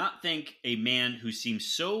do not think a man who seems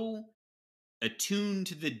so attuned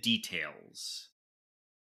to the details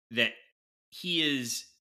that he is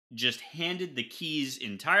just handed the keys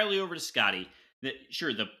entirely over to Scotty. That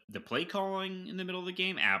sure, the play calling in the middle of the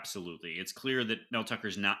game, absolutely. It's clear that Mel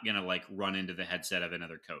Tucker's not gonna like run into the headset of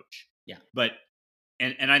another coach. Yeah. But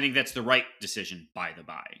and I think that's the right decision, by the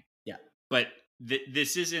by. Yeah. But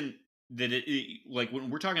this isn't that like when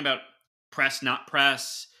we're talking about press, not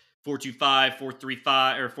press, 4-2-5,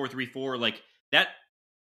 4-3-5, or 4-3-4, like that,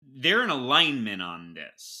 they're in alignment on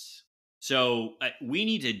this. So we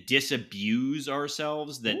need to disabuse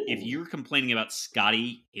ourselves that if you're complaining about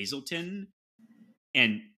Scotty Hazelton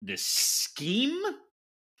and the scheme,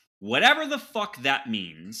 whatever the fuck that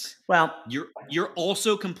means, well, you're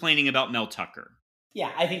also complaining about Mel Tucker.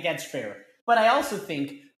 Yeah, I think that's fair. But I also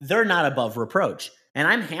think they're not above reproach. And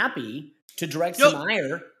I'm happy to direct some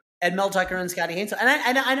ire at Mel Tucker and Scotty Hazelton.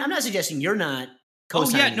 And I'm not suggesting you're not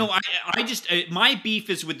co-signing. Oh, yeah, no, I just, my beef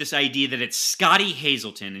is with this idea that it's Scotty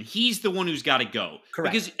Hazelton, and he's the one who's got to go.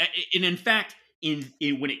 Correct. Because, and in fact, in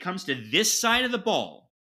when it comes to this side of the ball,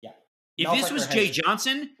 if Mel this Tucker was Jay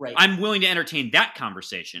Johnson, right. I'm willing to entertain that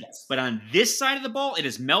conversation. Yes. But on this side of the ball, it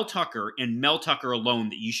is Mel Tucker and Mel Tucker alone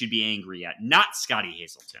that you should be angry at, not Scotty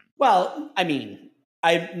Hazelton. Well, I mean,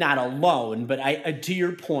 I'm not alone, but I to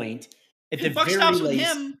your point, at the buck very stops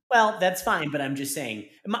least, with him. Well, that's fine, but I'm just saying,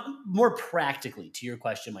 more practically to your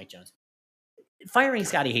question, Mike Jones, firing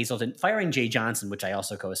Scotty Hazelton, firing Jay Johnson, which I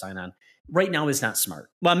also co-sign on, right now is not smart.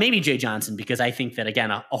 Well, maybe Jay Johnson, because I think that, again,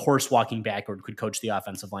 a horse walking backward could coach the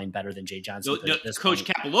offensive line better than Jay Johnson. Coach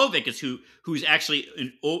Kapolovic is who's actually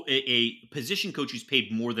a position coach who's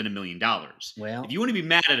paid more than $1 million. Well, if you want to be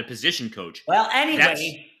mad at a position coach, well,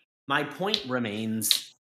 anyway, my point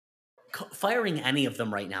remains: firing any of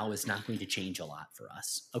them right now is not going to change a lot for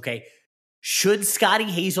us. Okay. Should Scotty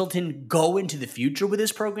Hazelton go into the future with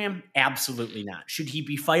this program? Absolutely not. Should he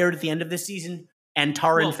be fired at the end of the season and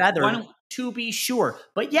tar and feathered? To be sure.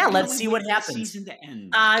 But yeah, let's see what happens. Season to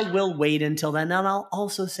end. I will wait until then, and I'll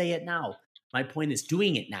also say it now. My point is,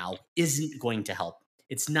 doing it now isn't going to help.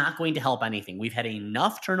 It's not going to help anything. We've had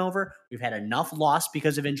enough turnover. We've had enough loss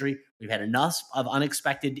because of injury. We've had enough of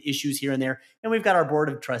unexpected issues here and there. And we've got our board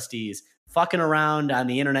of trustees fucking around on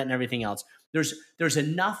the internet and everything else. There's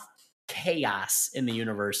enough chaos in the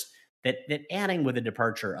universe that adding with the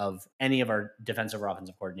departure of any of our defensive or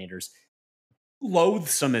offensive coordinators,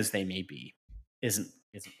 loathsome as they may be, isn't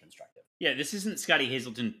constructive. Yeah, this isn't Scotty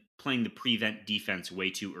Hazelton playing the prevent defense way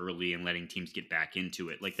too early and letting teams get back into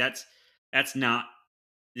it. Like that's not.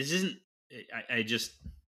 This isn't.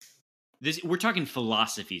 We're talking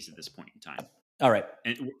philosophies at this point in time. All right.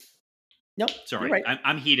 Nope. Sorry, right.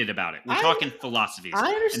 I'm heated about it. We're talking philosophies. I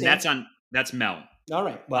understand. And that's Mel. All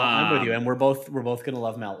right. Well, I'm with you, and we're both going to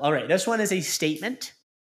love Mel. All right. This one is a statement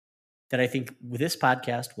that I think with this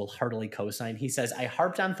podcast will heartily co-sign. He says, I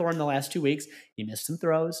harped on Thorne the last 2 weeks. He missed some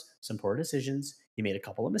throws, some poor decisions. He made a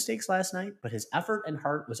couple of mistakes last night, but his effort and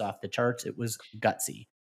heart was off the charts. It was gutsy.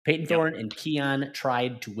 Peyton Thorne and Keon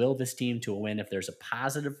tried to will this team to a win. If there's a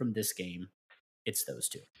positive from this game, it's those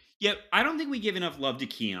two. Yeah, I don't think we give enough love to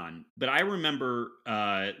Keon, but I remember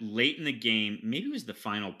late in the game, maybe it was the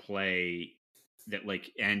final play that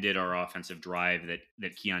like ended our offensive drive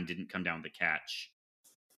that Keon didn't come down with the catch.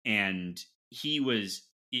 And he was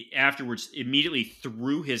afterwards immediately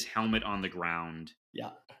threw his helmet on the ground. Yeah.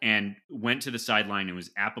 And went to the sideline and was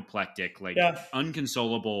apoplectic, like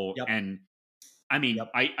unconsolable. Yep. And I mean,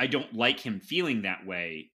 I don't like him feeling that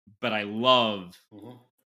way, but I love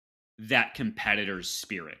that competitor's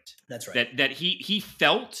spirit. That's right. That he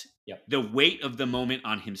felt the weight of the moment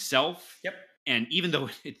on himself. Yep. And even though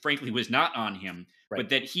it frankly was not on him, but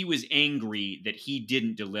that he was angry that he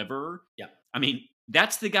didn't deliver. Yeah. I mean,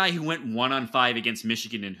 that's the guy who went 1-on-5 against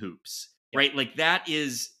Michigan in hoops, right? Like that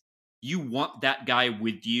is, you want that guy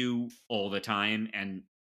with you all the time. And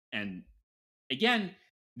again,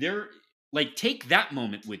 they're like, take that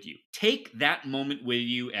moment with you. Take that moment with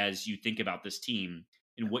you as you think about this team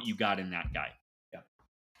and what you got in that guy.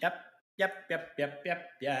 Yep.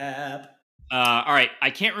 All right. I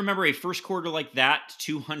can't remember a first quarter like that.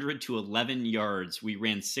 200 to 11 yards. We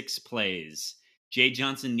ran 6 plays. Jay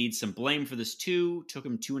Johnson needs some blame for this too. Took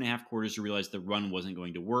him 2.5 quarters to realize the run wasn't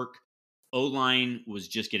going to work. O-line was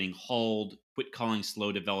just getting hauled. Quit calling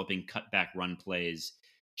slow developing cutback run plays.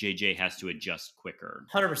 JJ has to adjust quicker.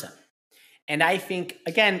 100%. And I think,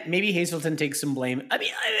 again, maybe Hazelton takes some blame. I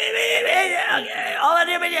mean,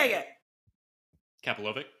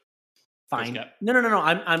 Kapolovic? Fine. No.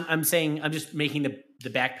 I'm saying, I'm just making the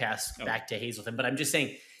back pass back to Hazelton, but I'm just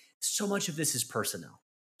saying so much of this is personnel.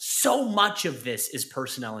 So much of this is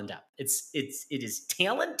personnel and depth. It is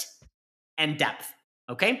talent and depth.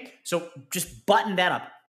 Okay. So just button that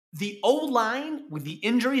up. The O-line with the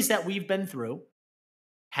injuries that we've been through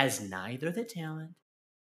has neither the talent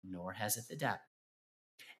nor has it the depth.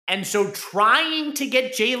 And so trying to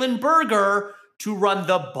get Jalen Berger to run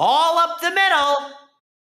the ball up the middle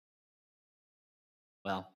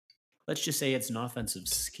well, let's just say it's an offensive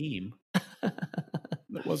scheme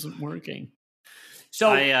that wasn't working. So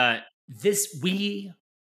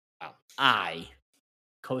I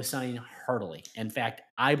co-sign heartily. In fact,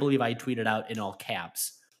 I believe I tweeted out in all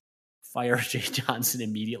caps, fire Jay Johnson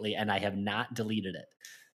immediately, and I have not deleted it.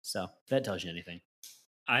 So that tells you anything.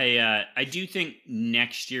 I do think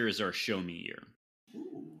next year is our show me year.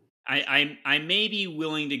 I may be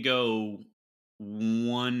willing to go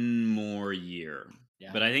one more year,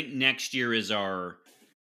 but I think next year is our,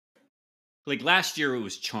 like last year it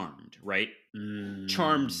was Charmed, right?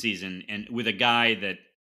 Charmed season, and with a guy that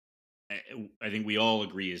I think we all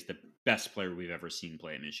agree is the best player we've ever seen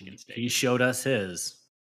play at Michigan State. He showed us his.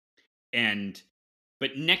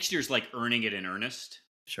 But next year's like earning it in earnest.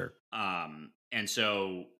 Sure. And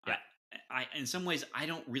so I in some ways I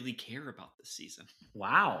don't really care about this season.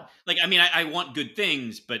 Wow. Like, I mean, I want good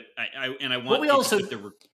things, but I want. But we also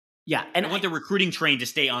and I want the recruiting train to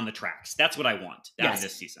stay on the tracks. That's what I want out of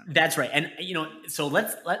this season. That's right. And so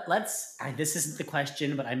let's. This isn't the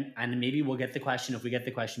question, but and maybe we'll get the question. If we get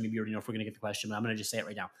the question, maybe you already know if we're going to get the question. But I'm going to just say it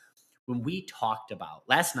right now. When we talked about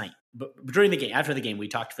last night, but during the game, after the game, we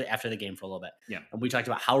talked after the game for a little bit. Yeah, and we talked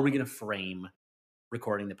about how are we going to frame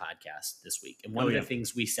recording the podcast this week. And one of the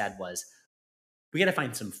things we said was we got to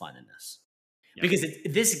find some fun in this. Yeah. Because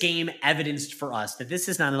this game evidenced for us that this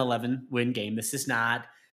is not an 11-win game. This is not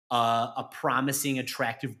a promising,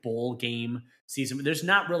 attractive bowl game season. There's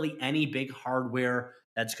not really any big hardware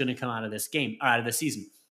that's going to come out of this game or out of the season.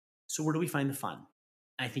 So where do we find the fun?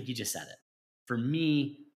 I think you just said it. For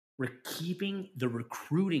me, we're keeping the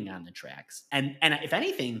recruiting on the tracks. And if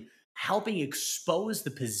anything, helping expose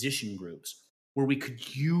the position groups where we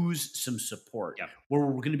could use some support, where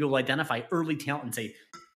we're going to be able to identify early talent and say,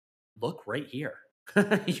 look right here.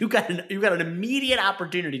 you got an immediate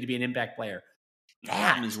opportunity to be an impact player.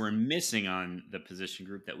 That means we're missing on the position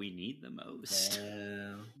group that we need the most.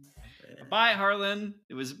 Bye, Harlan.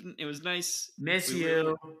 It was nice. Miss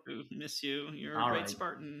you. Miss you. You're a great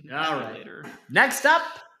Spartan. All right. Later. Next up,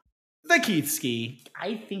 the Keith Ski.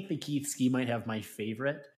 I think the Keith Ski might have my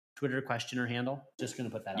favorite Twitter questioner handle. Just going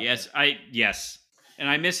to put that out there. Yes. And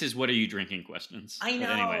I miss his "What are you drinking?" questions. I know.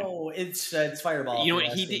 Anyway. It's Fireball. You know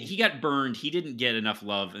what? He got burned. He didn't get enough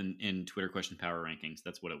love in Twitter question power rankings.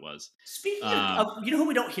 That's what it was. Speaking of, you know who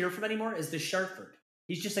we don't hear from anymore is the Shartford.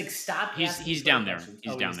 He's just like, stop. He's down there.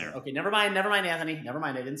 He's down there. Okay, never mind, Anthony. Never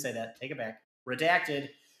mind. I didn't say that. Take it back. Redacted.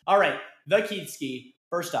 All right, the Keith Ski.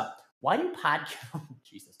 First up, why do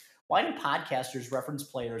podcasters reference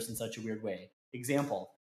players in such a weird way? Example: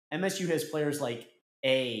 MSU has players like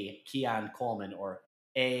A. Keon Coleman or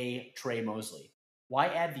A. Trey Mosley. Why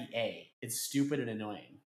add the A? It's stupid and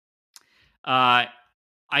annoying. I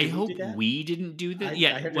hope we didn't do that.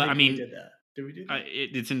 I mean, did that. Did we do that?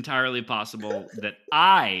 It's entirely possible that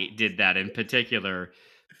I did that in particular,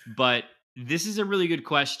 but this is a really good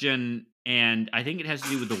question, and I think it has to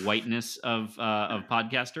do with the whiteness of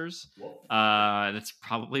podcasters. That's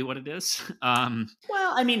probably what it is. Well,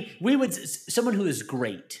 I mean, someone who is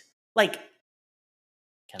great, like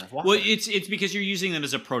Kenneth Walker. Well, it's because you're using them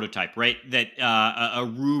as a prototype, right? That a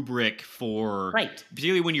rubric for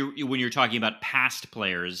particularly when you're talking about past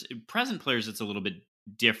players, present players. It's a little bit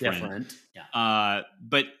different. Yeah.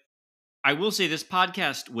 But I will say this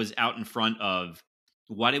podcast was out in front of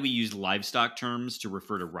why do we use livestock terms to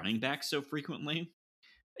refer to running backs so frequently?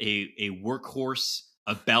 A workhorse,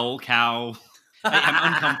 a bell cow.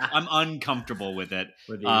 I'm uncomfortable with it.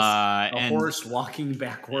 With these, a horse walking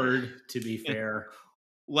backward. To be fair.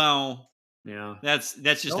 Well, yeah, that's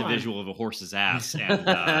just a visual of a horse's ass, and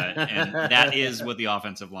that is what the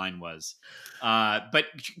offensive line was. But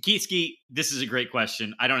Keithski, this is a great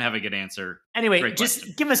question. I don't have a good answer. Anyway,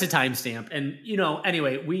 just give us a timestamp, and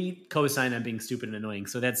anyway, we co-sign on being stupid and annoying,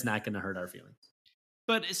 so that's not going to hurt our feelings.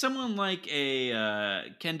 But someone like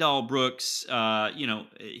a Kendall Brooks,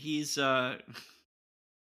 he's anyway.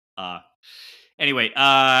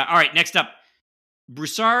 All right, next up.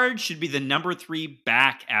 Broussard should be the number 3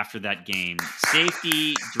 back after that game.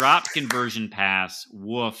 Safety, dropped conversion pass.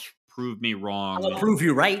 Woof. Prove me wrong. I'll prove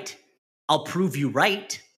you right.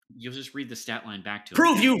 You'll just read the stat line back to him.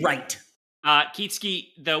 Prove you right.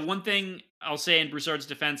 Keithski, the one thing I'll say in Broussard's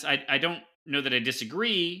defense, I don't know that I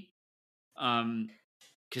disagree,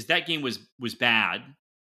 because that game was bad,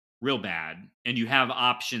 real bad, and you have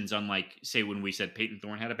options unlike, say, when we said Peyton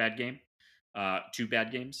Thorne had a bad game. 2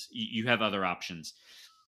 bad games. You have other options,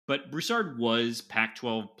 but Broussard was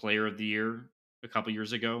Pac-12 Player of the Year a couple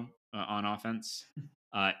years ago on offense.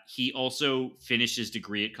 He also finished his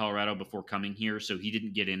degree at Colorado before coming here, so he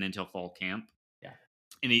didn't get in until fall camp. Yeah,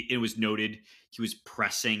 and it was noted he was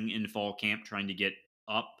pressing in fall camp, trying to get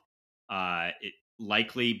up.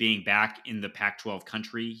 Likely being back in the Pac-12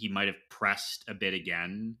 country, he might have pressed a bit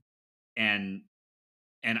again. And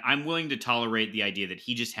I'm willing to tolerate the idea that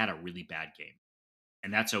he just had a really bad game.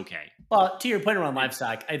 And that's okay. Well, to your point around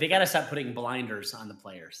livestock, they got to stop putting blinders on the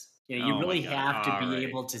players. You Oh my really God. have to All be right.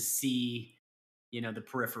 able to see, the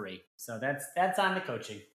periphery. So that's on the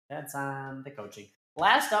coaching. That's on the coaching.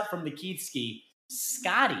 Last up from the Keith Ski,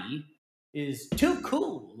 Scotty is too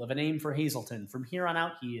cool of a name for Hazleton. From here on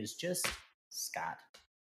out, he is just Scott.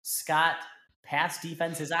 Scott, pass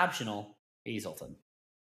defense is optional. Hazleton.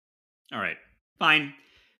 All right. Fine.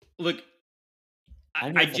 Look,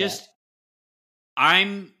 I'm here for that.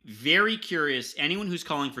 I'm very curious. Anyone who's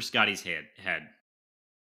calling for Scotty's head,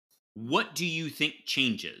 what do you think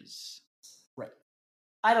changes? Right.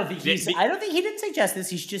 I don't think he didn't suggest this.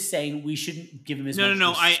 He's just saying we shouldn't give him as much.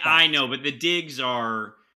 No. I know, but the digs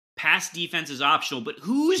are pass defense is optional. But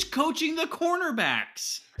who's coaching the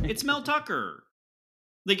cornerbacks? It's Mel Tucker.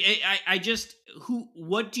 Like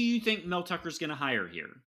what do you think Mel Tucker's going to hire here?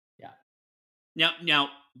 Yeah. Now,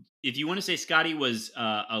 if you want to say Scotty was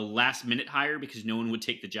a last minute hire because no one would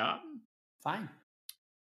take the job, fine.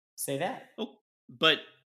 Say that. Oh, but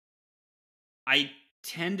I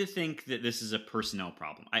tend to think that this is a personnel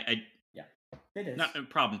problem. Yeah, it is not a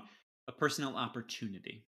problem, a personnel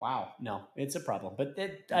opportunity. Wow, no, it's a problem, but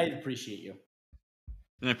I appreciate you.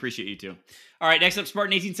 And I appreciate you too. All right, next up,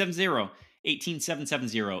 Spartan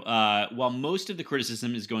 18770. While most of the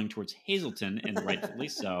criticism is going towards Hazleton, and rightfully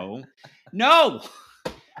so, no!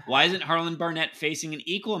 Why isn't Harlan Barnett facing an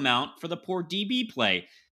equal amount for the poor DB play?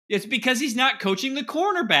 It's because he's not coaching the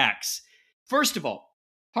cornerbacks. First of all,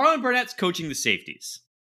 Harlan Barnett's coaching the safeties.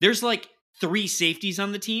 There's like 3 safeties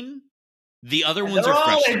on the team. The other ones are all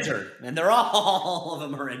freshmen. Injured, and all of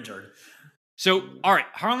them are injured. So, all right,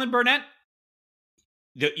 Harlan Barnett.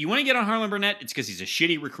 You want to get on Harlan Barnett? It's because he's a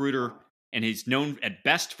shitty recruiter, and he's known at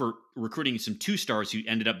best for recruiting some 2-stars who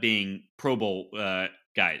ended up being Pro Bowl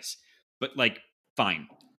guys. But fine.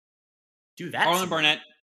 Dude, that's Harlan Barnett,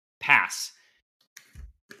 pass.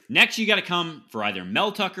 Next, you got to come for either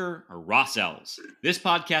Mel Tucker or Ross Ells. This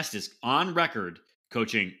podcast is on record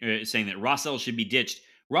saying that Ross Ells should be ditched.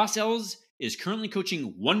 Ross Ells is currently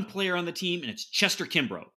coaching one player on the team, and it's Chester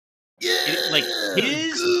Kimbrough.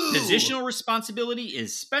 His positional responsibility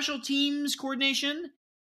is special teams coordination.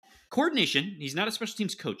 He's not a special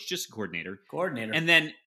teams coach, just a coordinator. And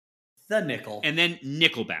then the nickel. And then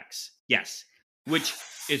nickelbacks. Yes. Which,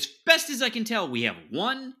 as best as I can tell, we have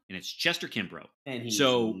one, and it's Chester Kimbrough. And he's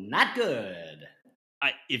not good.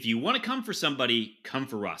 If you want to come for somebody, come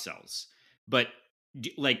for Ross Ells. But,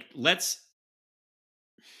 let's...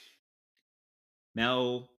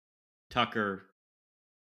 Mel Tucker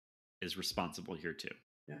is responsible here, too.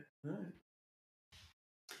 Yeah.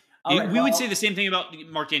 All right. We would say the same thing about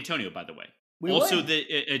Mark D'Antonio, by the way. Also,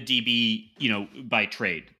 a DB, by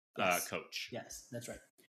trade coach. Yes, that's right.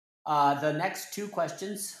 The next 2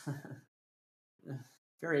 questions,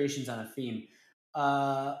 variations on a theme.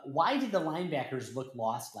 Why did the linebackers look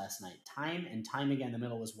lost last night? Time and time again, the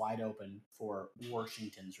middle was wide open for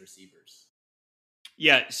Washington's receivers.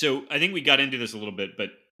 Yeah, so I think we got into this a little bit, but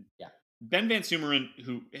yeah. Ben Van Sumeren,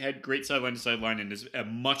 who had great sideline to sideline and is a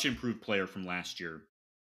much improved player from last year,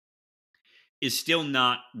 is still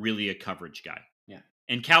not really a coverage guy. Yeah.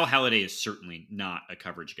 And Cal Halliday is certainly not a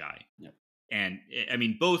coverage guy. Yep. And I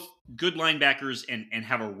mean, both good linebackers and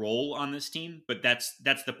have a role on this team, but that's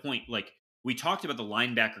the point. We talked about the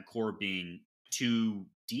linebacker core being too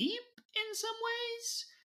deep in some ways,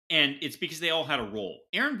 and it's because they all had a role.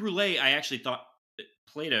 Aaron Brule, I actually thought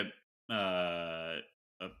played a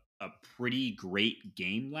pretty great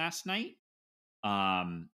game last night.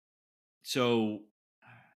 So,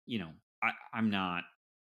 I'm not.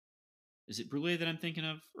 Is it Brule that I'm thinking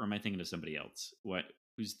of, or am I thinking of somebody else?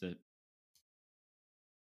 Who's the?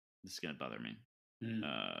 This is gonna bother me.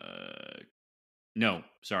 No,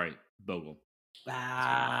 sorry, Bogle.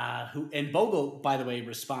 And Bogle, by the way,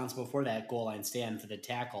 responsible for that goal line stand for the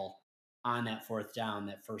tackle on that 4th down,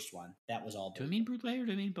 that first one. That was all. Do I mean Brule or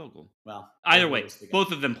do I mean Bogle? Well, either way,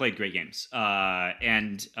 both of them played great games. No, I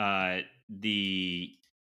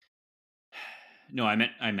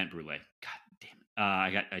meant Brule. God damn it!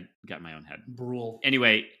 I got my own head. Brule.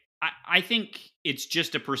 Anyway, I think it's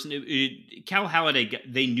just a person. Cal Halliday.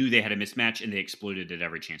 They knew they had a mismatch and they exploited it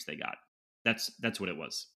every chance they got. That's what it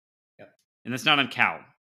was. Yep. And that's not on Cal.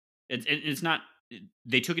 It's not.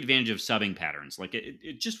 They took advantage of subbing patterns.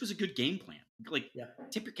 It just was a good game plan.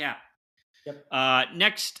 Tip your cap. Yep.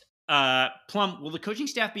 Next, Plum, will the coaching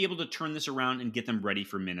staff be able to turn this around and get them ready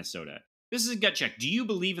for Minnesota? This is a gut check. Do you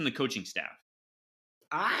believe in the coaching staff?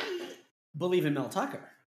 I believe in Mel Tucker.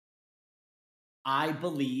 I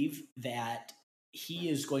believe that he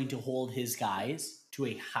is going to hold his guys to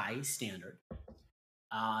a high standard.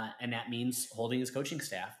 And that means holding his coaching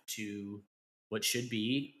staff to what should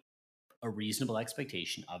be a reasonable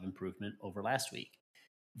expectation of improvement over last week.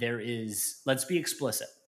 Let's be explicit,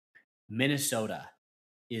 Minnesota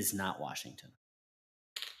is not Washington.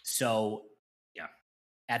 So, yeah,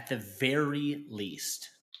 at the very least,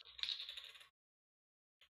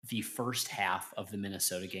 the first half of the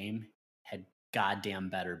Minnesota game had goddamn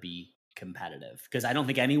better be competitive, because I don't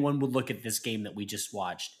think anyone would look at this game that we just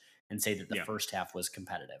watched and say that the first half was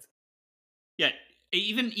competitive. Yeah,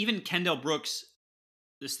 even Kendall Brooks,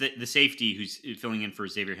 the safety who's filling in for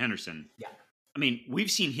Xavier Henderson. Yeah, I mean,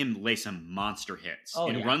 we've seen him lay some monster hits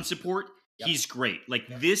in run support. Yep. He's great.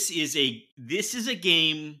 Like this is a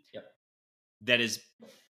game that is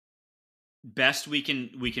best we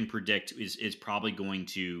can predict is probably going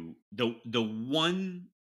to the one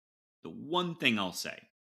thing I'll say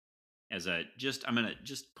as I'm gonna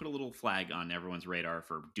just put a little flag on everyone's radar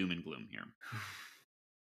for doom and gloom here.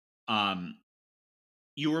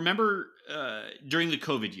 You remember during the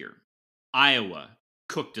COVID year, Iowa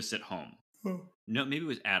cooked us at home. No, maybe it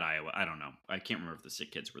was at Iowa. I don't know. I can't remember if the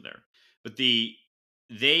sick kids were there. But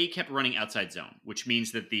they kept running outside zone, which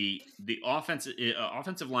means that the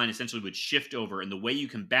offensive line essentially would shift over, and the way you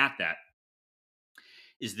combat that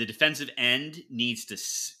is the defensive end needs to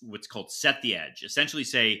what's called set the edge. Essentially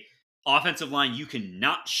say, offensive line, you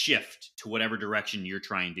cannot shift to whatever direction you're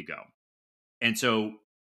trying to go. And so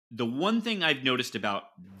the one thing I've noticed about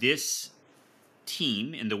this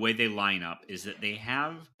team and the way they line up is that they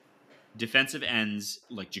have defensive ends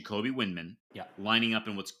like Jacoby Windman lining up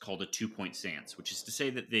in what's called a 2-point stance, which is to say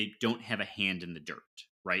that they don't have a hand in the dirt,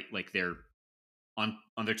 right? Like they're on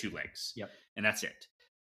their two legs. Yep. And that's it.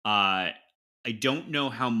 I don't know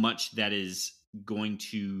how much that is going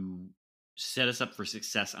to set us up for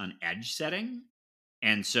success on edge setting.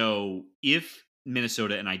 And so if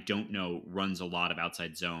Minnesota, and I don't know, runs a lot of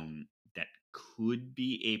outside zone, that could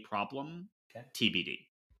be a problem. Okay. TBD.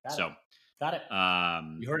 Got it.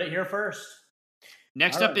 You heard it here first.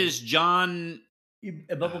 Next up is John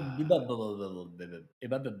Ebenezer?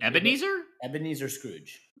 Ebenezer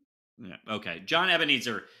Scrooge. Yeah, okay. John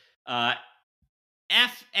Ebenezer.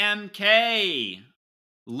 FMK.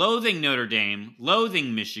 Loathing Notre Dame.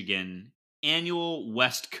 Loathing Michigan. Annual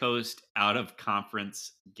West Coast out of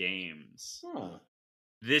conference games.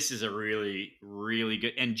 This is a really, really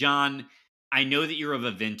good. And John, I know that you're of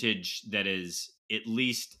a vintage that is at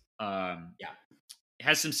least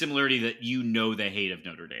has some similarity that the hate of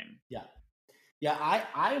Notre Dame. Yeah,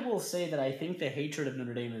 I will say that I think the hatred of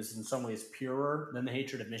Notre Dame is in some ways purer than the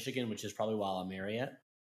hatred of Michigan, which is probably why I'll marry it.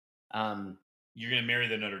 You're going to marry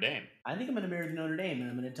the Notre Dame. I think I'm going to marry the Notre Dame, and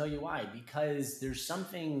I'm going to tell you why. Because there's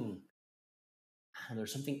something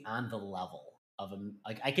on the level of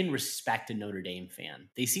I can respect a Notre Dame fan.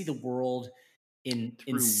 They see the world in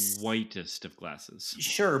whitest of glasses.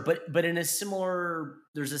 Sure, but in a similar,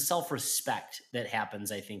 there's a self-respect that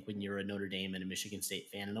happens, I think, when you're a Notre Dame and a Michigan State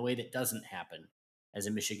fan in a way that doesn't happen as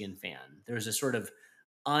a Michigan fan. There's a sort of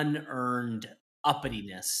unearned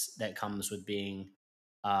uppityness that comes with being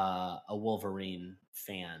a Wolverine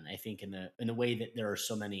fan. I think in the way that there are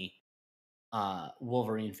so many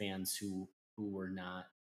Wolverine fans who were not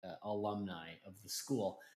alumni of the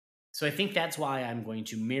school. So I think that's why I'm going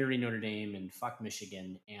to marry Notre Dame and fuck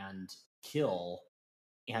Michigan and kill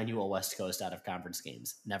annual West Coast out of conference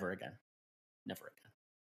games. Never again. Never again.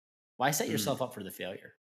 Why set yourself up for the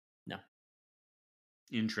failure? No.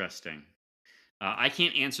 Interesting. I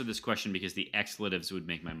can't answer this question because the expletives would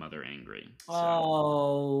make my mother angry. So.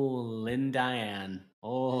 Oh, Lynn Diane.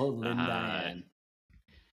 Oh, Lynn Diane.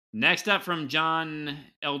 Next up from John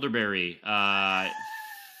Elderberry.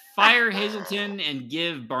 Fire Hazleton and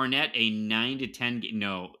give Barnett a 9 to 10 game.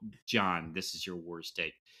 No, John, this is your worst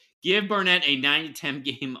take. Give Barnett a 9 to 10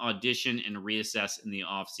 game audition and reassess in the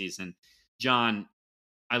offseason. John,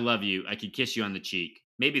 I love you. I could kiss you on the cheek,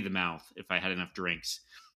 maybe the mouth if I had enough drinks,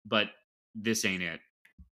 but this ain't it.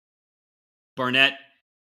 Barnett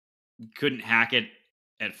couldn't hack it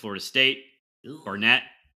at Florida State. Barnett,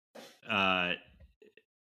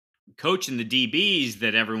 coaching the DBs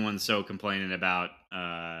that everyone's so complaining about,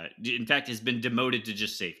 in fact, has been demoted to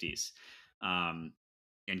just safeties, and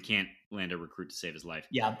can't land a recruit to save his life.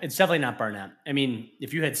 Yeah, it's definitely not Barnett. I mean,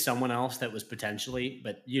 if you had someone else that was potentially,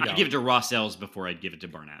 but you don't. I'd give it to Ross Ells before I'd give it to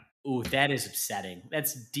Barnett. Ooh, that is upsetting.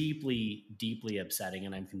 That's deeply, deeply upsetting,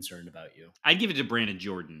 and I'm concerned about you. I'd give it to Brandon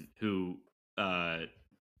Jordan, who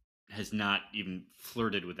has not even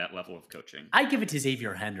flirted with that level of coaching. I'd give it to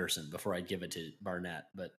Xavier Henderson before I'd give it to Barnett,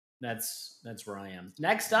 but That's where I am.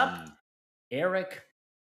 Next up, Eric.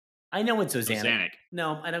 I know it's Ozanik.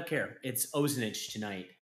 No, I don't care. It's Osanich tonight.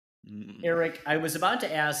 Eric, I was about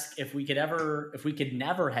to ask if we could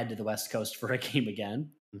never head to the West Coast for a game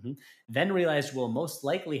again. Then realized we'll most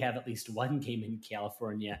likely have at least one game in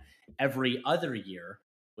California every other year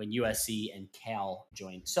when USC and Cal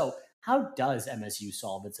join. So how does MSU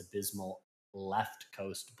solve its abysmal left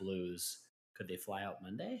coast blues? Could they fly out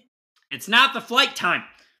Monday? It's not the flight time.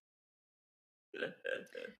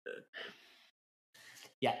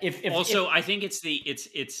 Yeah. I think it's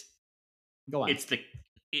go on.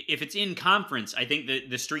 If it's in conference, I think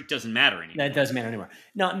the streak doesn't matter anymore. That doesn't matter anymore.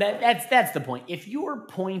 No, that's the point. If you're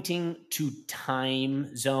pointing to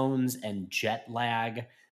time zones and jet lag,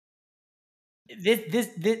 this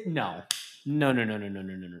no.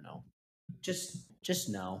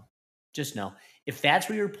 Just no. If that's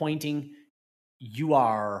where you're pointing, you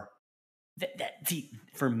are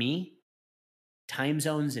for me, time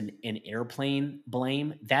zones and airplane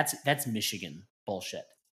blame, that's Michigan bullshit.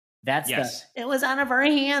 That's it was out of our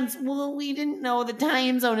hands. Well, we didn't know the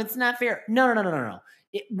time zone. It's not fair. No.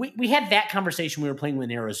 We had that conversation. We were playing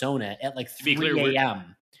with Arizona at like 3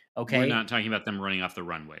 a.m. Okay. We're not talking about them running off the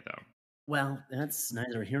runway though. Well, that's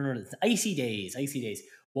neither here nor there. Icy days.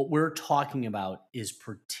 What we're talking about is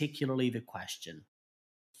particularly the question.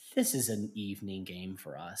 This is an evening game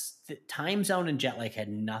for us. The time zone and jet lag had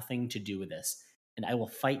nothing to do with this. And I will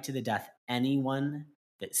fight to the death anyone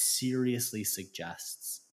that seriously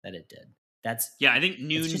suggests that it did. I think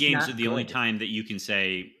noon games are the only time that you can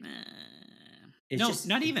say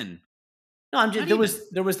not even. No, there was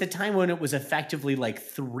the time when it was effectively like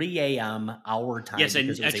 3 a.m. our time. Yes,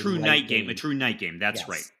 a true night game. A true night game. That's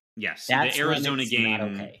right. Yes, that's the Arizona game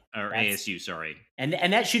okay. Or ASU. Sorry, and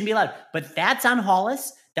that shouldn't be allowed. But that's on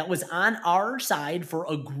Hollis. That was on our side for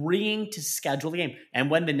agreeing to schedule the game. And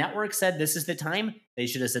when the network said this is the time, they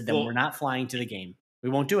should have said that we're not flying to the game. We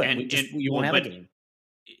won't do it. You won't have a game.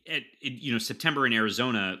 September in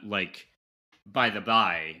Arizona, like, by the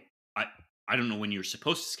by, I don't know when you're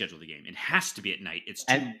supposed to schedule the game. It has to be at night. It's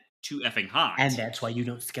too effing hot. And that's why you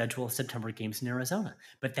don't schedule September games in Arizona.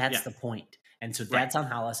 But that's the point. And so that's on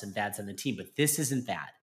Hollis and that's on the team. But this isn't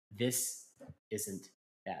that. This isn't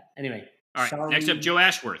that. Anyway. All right. Next up, Joe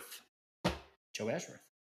Ashworth.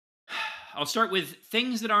 I'll start with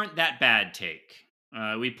things that aren't that bad take.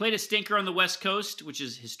 We played a stinker on the West Coast, which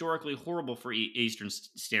is historically horrible for Eastern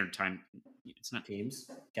Standard Time. It's not teams.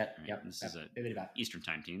 This is Eastern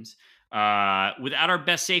Time teams. Without our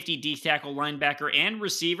best safety, D tackle, linebacker, and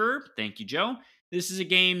receiver. Thank you, Joe. This is a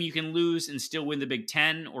game you can lose and still win the Big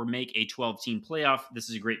Ten or make a 12-team playoff. This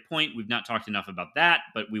is a great point. We've not talked enough about that,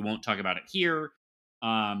 but we won't talk about it here.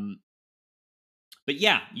 But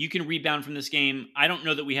yeah, you can rebound from this game. I don't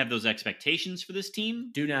know that we have those expectations for this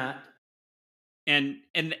team. Do not. And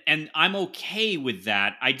I'm okay with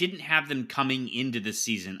that. I didn't have them coming into the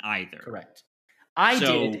season either. Correct. I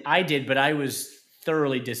did, but I was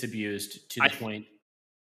thoroughly disabused to the point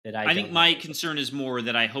that I think my concern is more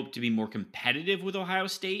that I hope to be more competitive with Ohio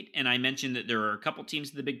State. And I mentioned that there are a couple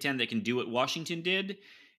teams in the Big Ten that can do what Washington did.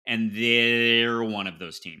 And they're one of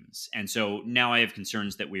those teams. And so now I have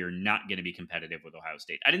concerns that we are not going to be competitive with Ohio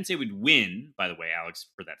State. I didn't say we'd win, by the way, Alex,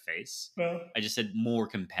 for that face. Well, I just said more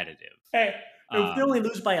competitive. Hey, if we only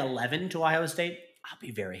lose by 11 to Ohio State, I'll be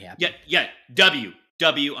very happy. Yeah. W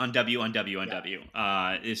on W.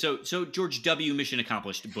 So George W. mission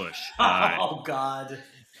accomplished Bush. Oh, God.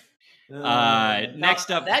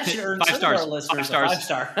 Next up, that should earn 5 stars. 5 stars. 5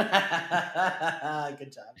 star.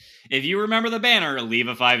 Good job. If you remember the banner, leave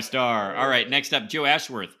a 5-star. All right, next up, Joe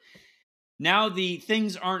Ashworth. Now the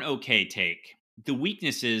things aren't okay take. The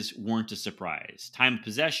weaknesses weren't a surprise. Time of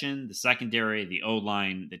possession, the secondary, the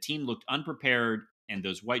O-line, the team looked unprepared, and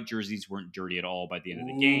those white jerseys weren't dirty at all by the end of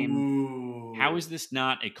the game. Ooh. How is this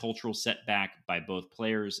not a cultural setback by both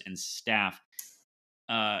players and staff?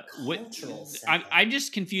 I'm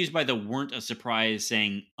just confused by the weren't a surprise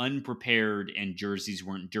saying unprepared and jerseys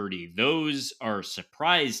weren't dirty. Those are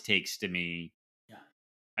surprise takes to me. Yeah.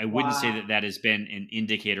 I wouldn't say that has been an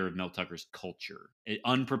indicator of Mel Tucker's culture.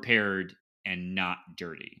 Unprepared and not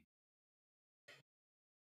dirty.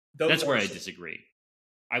 That's where I disagree.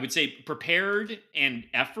 I would say prepared and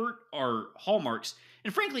effort are hallmarks.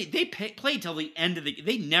 And frankly, they played till the end of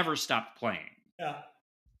they never stopped playing. Yeah.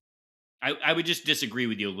 I would just disagree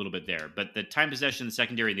with you a little bit there. But the time possession, the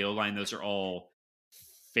secondary, the O-line, those are all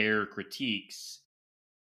fair critiques.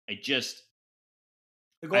 The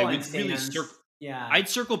goal line I'd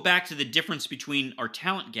circle back to the difference between our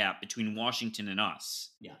talent gap between Washington and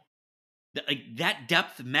us. Yeah. That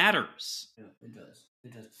depth matters. Yeah, it does.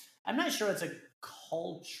 It does. I'm not sure it's a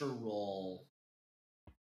cultural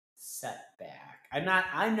setback. I'm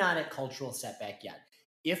not at cultural setback yet.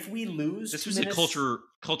 If we lose, this was a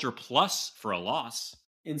culture plus for a loss.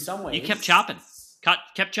 In some ways, you kept chopping.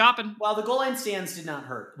 Kept chopping. Well, the goal line stands did not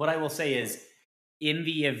hurt. What I will say is, in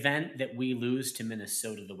the event that we lose to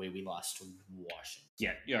Minnesota the way we lost to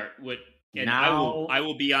Washington, I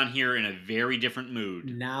will be on here in a very different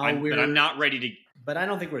mood. But I'm not ready to. But I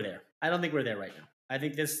don't think we're there. I don't think we're there right now. I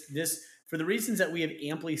think this for the reasons that we have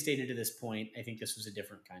amply stated to this point, I think this was a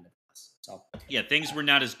different kind of loss. So yeah, things were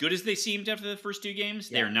not as good as they seemed after the first 2 games.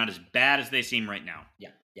 They are not as bad as they seem right now.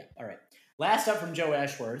 Yeah. All right. Last up from Joe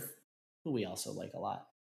Ashworth, who we also like a lot.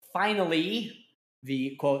 Finally,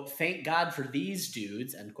 the quote, "Thank God for these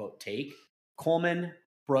dudes," end quote, take Coleman,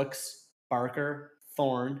 Brooks, Barker,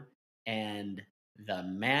 Thorne, and the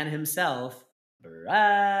man himself,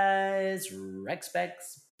 Bryce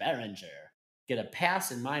Rexpex Behringer, get a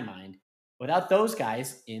pass in my mind. Without those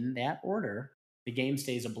guys in that order, the game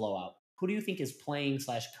stays a blowout. Who do you think is playing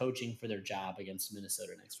 / coaching for their job against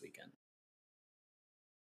Minnesota next weekend?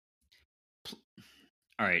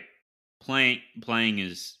 All right, playing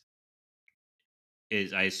is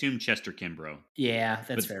I assume Chester Kimbrough. Yeah,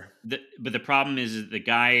 that's fair. But the problem is the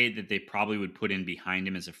guy that they probably would put in behind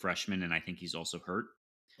him as a freshman, and I think he's also hurt.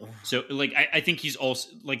 So, like, I think he's also,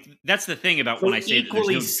 like, that's the thing about when I say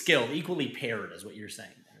equally skilled, equally paired is what you're saying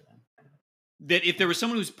there, then. That if there was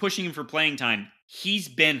someone who's pushing him for playing time, he's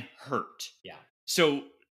been hurt. Yeah. So,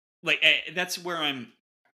 like, that's where I'm.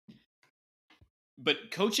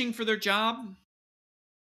 But coaching for their job,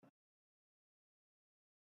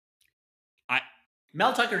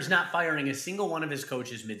 Mel Tucker's not firing a single one of his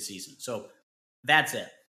coaches midseason, so that's it.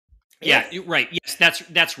 Yeah, right. Yes,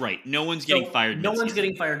 that's right. No one's getting fired. No one's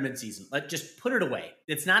getting fired midseason. Like, just put it away.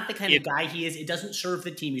 It's not the kind of guy he is. It doesn't serve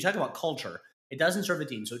the team. You talk about culture. It doesn't serve the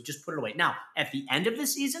team, so just put it away. Now, at the end of the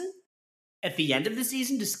season,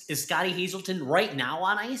 is Scotty Hazelton right now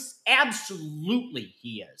on ice? Absolutely,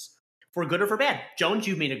 he is. For good or for bad. Jones,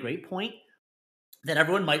 you've made a great point that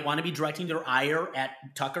everyone might want to be directing their ire at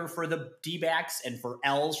Tucker for the D-backs and for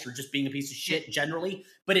Els for just being a piece of shit generally,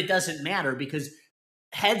 but it doesn't matter because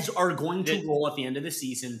heads are going to roll at the end of the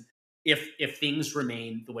season if things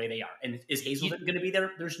remain the way they are. And is Hazelton going to be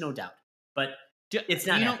there? There's no doubt. But it's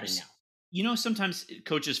not happening now. You know, sometimes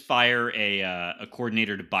coaches fire a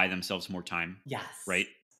coordinator to buy themselves more time. Yes. Right?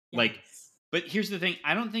 Yes. Like, but here's the thing.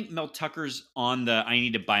 I don't think Mel Tucker's on the I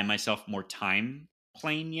need to buy myself more time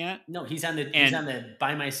plane yet. No, he's on the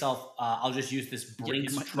buy myself. I'll just use this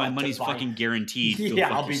Brinks. My money's fucking guaranteed.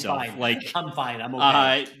 I'll be fine. Like, I'm fine. I'm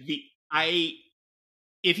okay.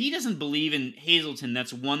 If he doesn't believe in Hazelton,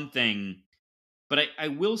 that's one thing. But I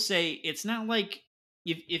will say it's not like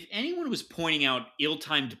if anyone was pointing out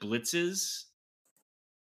ill-timed blitzes,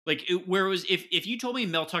 like where it was if you told me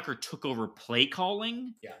Mel Tucker took over play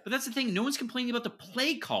calling, yeah. But that's the thing. No one's complaining about the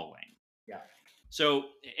play calling. Yeah. So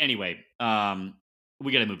anyway,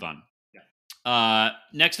 we got to move on. Yeah.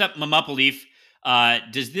 Next up, Mamapaleef.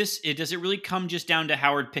 Does it really come just down to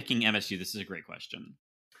Howard picking MSU? This is a great question.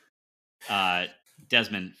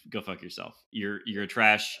 Desmond, go fuck yourself. You're a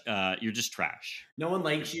trash. You're just trash. No one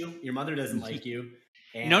likes you. Your mother doesn't like you.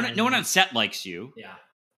 And no one on set likes you. Yeah.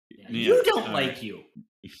 You don't like you.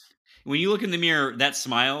 When you look in the mirror, that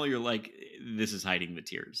smile, you're like, this is hiding the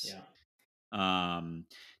tears. Yeah.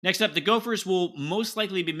 Next up, the Gophers will most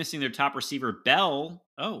likely be missing their top receiver, Bell.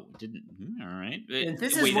 Oh, didn't. All right. And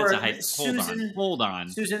this is where Hold on.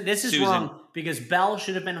 Susan, this is wrong because Bell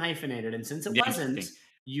should have been hyphenated, and since it wasn't,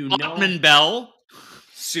 Ottman Bell.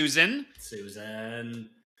 Susan.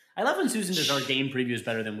 I love when Susan does our game previews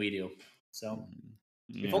better than we do. So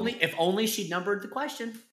if only she numbered the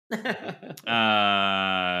question.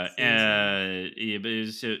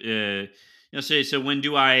 So when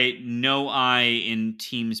do I know in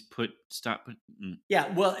teams stop?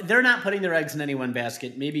 Yeah, well, they're not putting their eggs in any one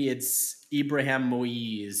basket. Maybe it's Ibrahim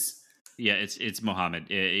Moise. Yeah, it's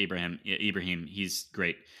Mohammed Ibrahim. He's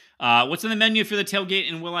great. What's on the menu for the tailgate,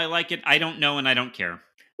 and will I like it? I don't know, and I don't care.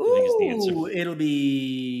 Ooh, it'll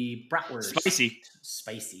be bratwurst.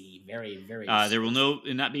 Spicy, very, very. There will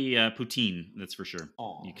not be poutine. That's for sure.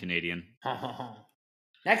 Aww. You Canadian.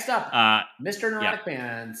 Next up, Mr. Neurotic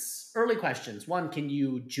Pants. Early questions. 1, can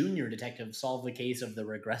you, junior detective, solve the case of the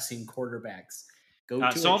regressing quarterbacks?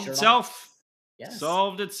 Solved itself. Yes.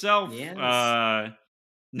 Solved itself. Yes.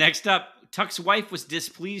 Next up, Tuck's wife was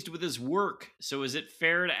displeased with his work. So is it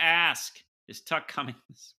fair to ask, is Tuck coming?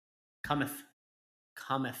 Cometh.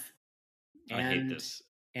 I hate this.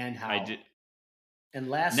 And how? I did. And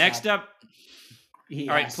last next up. All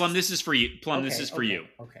right, Plum, this is for you. Plum, this is for you.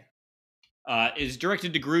 Okay. Is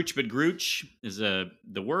directed to Grooch, but Grooch is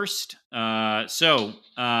the worst. Plum,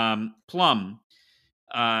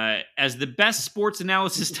 as the best sports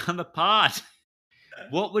analyst on the pod,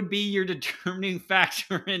 what would be your determining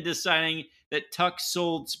factor in deciding that Tuck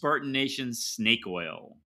sold Spartan Nation snake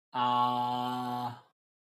oil?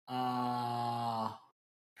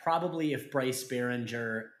 Probably if Bryce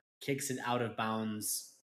Behringer kicks it out of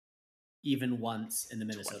bounds even once in the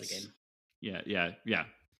Minnesota game. Yeah.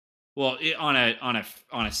 Well, on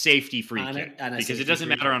a safety free kick, because it doesn't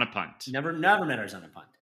matter on a punt. Never matters on a punt.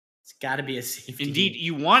 It's got to be a safety. Indeed,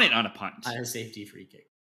 you want it on a punt. On a safety free kick.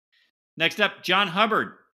 Next up, John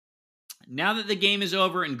Hubbard. Now that the game is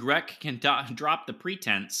over and Greg can drop the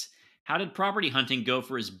pretense, how did property hunting go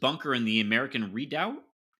for his bunker in the American Redoubt?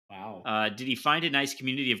 Wow. Did he find a nice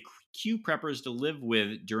community of Q preppers to live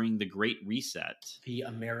with during the Great Reset? The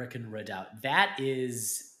American Redoubt. That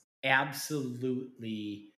is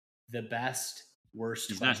absolutely the best, worst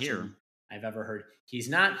He's question not here. I've ever heard. He's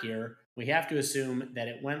not here. We have to assume that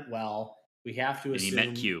it went well. We have to assume he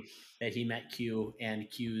met Q. That he met Q and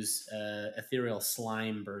Q's ethereal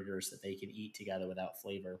slime burgers that they can eat together without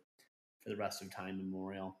flavor for the rest of time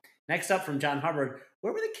immemorial. Next up from John Hubbard,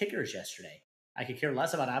 where were the kickers yesterday? I could care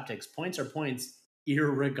less about optics. Points are points,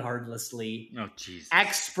 irregardlessly. Oh, Jesus.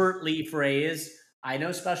 Expertly phrased. I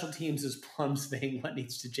know special teams is Plum's thing. What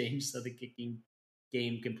needs to change so the kicking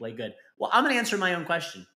game can play good? Well, I'm going to answer my own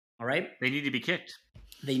question. All right? They need to be kicked.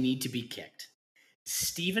 They need to be kicked.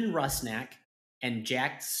 Steven Rusnak and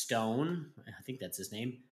Jack Stone, I think that's his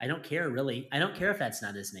name. I don't care, really. I don't care if that's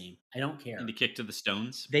not his name. I don't care. And to kick to the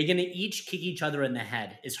Stones. They're going to each kick each other in the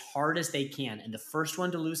head as hard as they can. And the first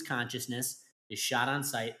one to lose consciousness is shot on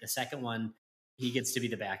sight. The second one, he gets to be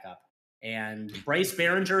the backup. And Bryce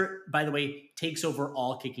Behringer, by the way, takes over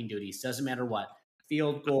all kicking duties. Doesn't matter what.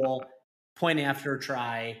 Field goal, point after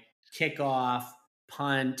try, kickoff,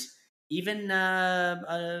 punt, even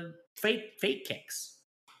fake kicks.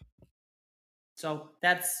 So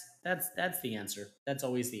that's the answer. That's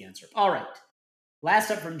always the answer. All right. Last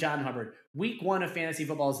up from John Hubbard. Week 1 of fantasy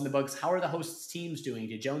football is in the books. How are the hosts' teams doing?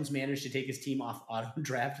 Did Jones manage to take his team off auto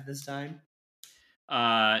draft this time?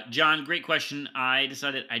 John, great question. I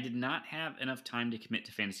decided I did not have enough time to commit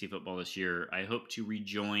to fantasy football this year. I hope to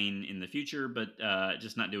rejoin in the future, but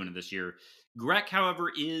just not doing it this year. Greg, however,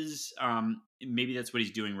 is maybe that's what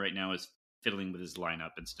he's doing right now, is fiddling with his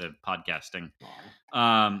lineup instead of podcasting.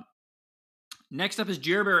 Next up is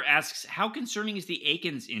Jerbear asks, how concerning is the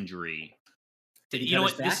Akins injury? You know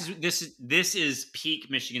what? This is peak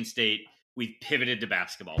Michigan State. We've pivoted to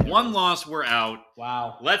basketball. One loss, we're out.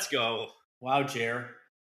 Wow. Let's go. Wow, Jer.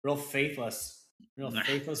 Real faithless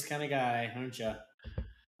kind of guy, aren't you?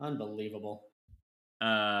 Unbelievable.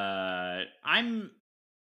 I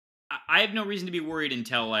have no reason to be worried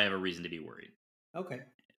until I have a reason to be worried. Okay.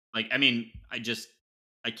 I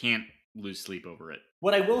can't lose sleep over it.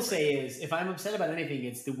 What I will say is, if I'm upset about anything,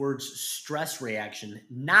 it's the words stress reaction,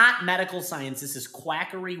 not medical science. This is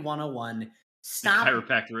quackery 101. Stop. The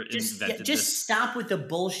chiropractor invented just stop with the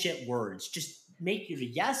bullshit words. Just make your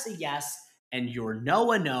yes a yes and your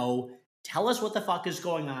no a no. Tell us what the fuck is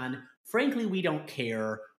going on. Frankly, we don't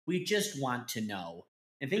care. We just want to know.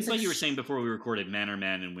 And things like you were saying before we recorded, men are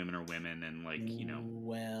men and women are women, and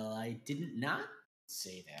Well, I did not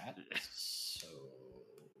say that. So,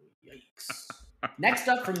 yikes. Next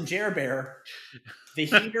up from Jerbear, the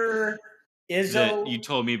heater Izzo. You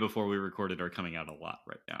told me before we recorded are coming out a lot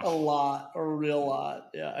right now. A real lot.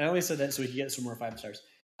 Yeah, I only said that so we could get some more 5 stars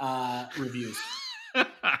reviews.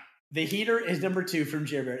 The heater is number 2 from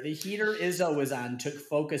Jerbear. The heater Izzo was on took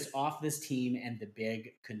focus off this team and the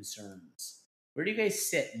big concerns. Where do you guys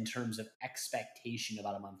sit in terms of expectation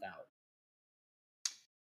about a month out?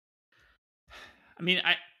 I mean,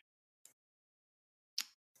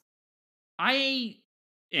 I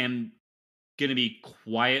am going to be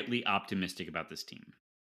quietly optimistic about this team.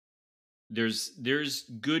 There's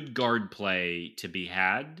good guard play to be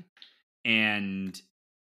had, and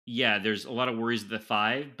yeah, there's a lot of worries at the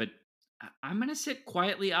 5, but I'm going to sit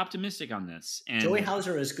quietly optimistic on this. And Joey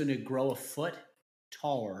Hauser is going to grow a foot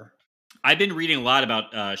taller. I've been reading a lot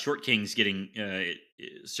about Short Kings getting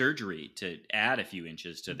surgery to add a few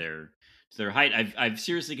inches to their height. I've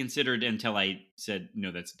seriously considered until I said,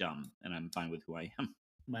 no, that's dumb, and I'm fine with who I am.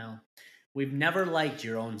 Well, we've never liked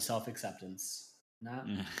your own self-acceptance. Not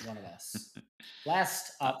one of us.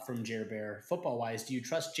 Last up from Jerbear, football-wise, do you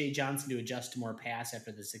trust Jay Johnson to adjust to more pass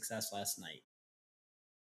after the success last night?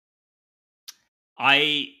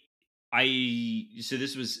 So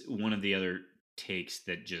this was one of the other takes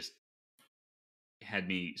that just had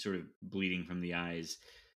me sort of bleeding from the eyes.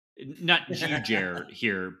 Not you, Jer,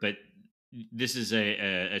 here, but this is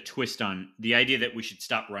a twist on the idea that we should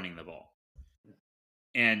stop running the ball.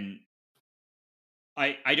 And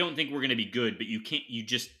I don't think we're going to be good, but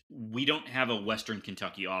we don't have a Western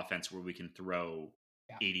Kentucky offense where we can throw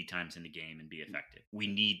 80 times in a game and be effective. We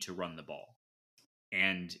need to run the ball.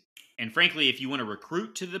 And frankly, if you want to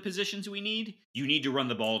recruit to the positions we need, you need to run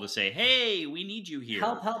the ball to say, hey, we need you here.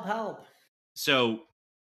 Help. So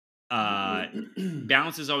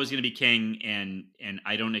balance is always going to be king, and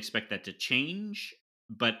I don't expect that to change,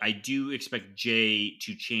 but I do expect Jay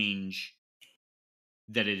to change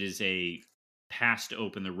that it is a pass to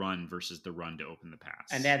open the run versus the run to open the pass.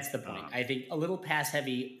 And that's the point. I think a little pass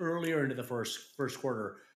heavy earlier into the first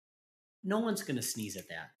quarter. No one's going to sneeze at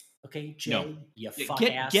that. Okay, Jay, no. You fuck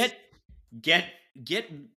ass. Get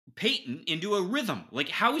Peyton into a rhythm. Like,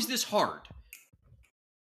 how is this hard?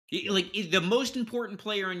 Like, the most important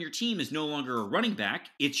player on your team is no longer a running back.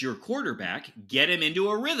 It's your quarterback. Get him into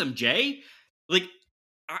a rhythm, Jay. Like,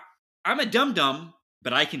 I'm a dum-dum,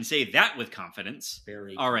 but I can say that with confidence.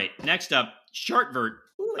 Very All right, next up, Chartvert.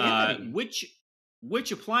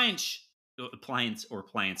 Which appliances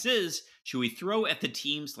should we throw at the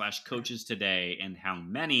team/coaches today, and how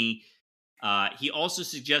many? He also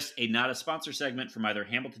suggests a not a sponsor segment from either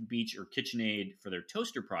Hamilton Beach or KitchenAid for their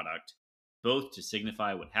toaster product, both to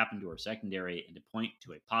signify what happened to our secondary and to point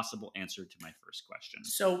to a possible answer to my first question.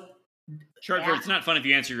 So, Chartvert, it's not fun if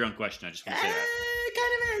you answer your own question. I just want to say that. It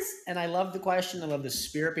kind of is. And I love the question. I love the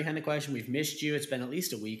spirit behind the question. We've missed you. It's been at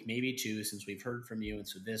least a week, maybe 2, since we've heard from you. And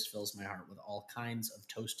so this fills my heart with all kinds of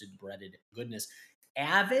toasted, breaded goodness.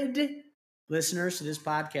 Avid listeners to this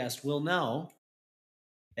podcast will know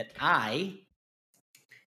that I,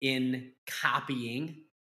 in copying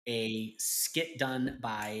a skit done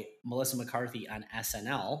by Melissa McCarthy on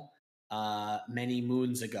SNL many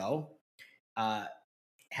moons ago,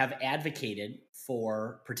 have advocated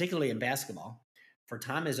for, particularly in basketball, for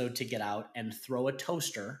Tom Izzo to get out and throw a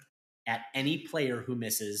toaster at any player who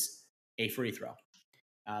misses a free throw.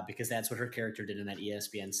 Because that's what her character did in that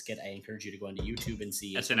ESPN skit. I encourage you to go onto YouTube and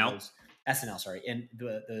see SNL, sorry. And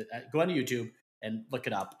go onto YouTube and look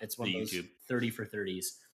it up. It's one of those 30 for 30s,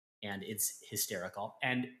 and it's hysterical.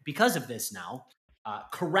 And because of this now,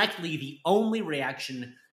 correctly, the only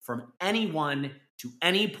reaction from anyone to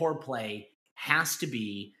any poor play has to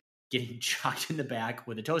be getting chucked in the back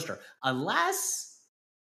with a toaster, unless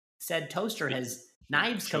said toaster has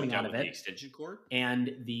knives coming out of it, extension cord,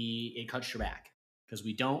 and it cuts your back, because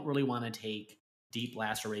we don't really want to take deep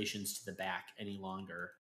lacerations to the back any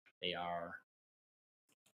longer. They are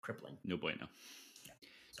crippling. No bueno. Yeah.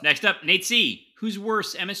 So. Next up, Nate C. Who's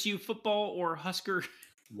worse, MSU football or Husker?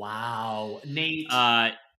 Wow, Nate.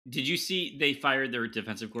 Did you see they fired their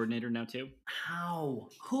defensive coordinator now too? How?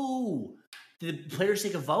 Who? Did the players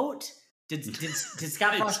take a vote? Did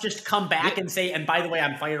Scott Frost just come back and say, and by the way,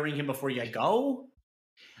 I'm firing him before you go?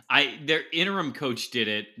 Their interim coach did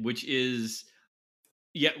it, which is,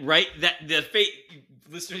 yeah, right. That the face,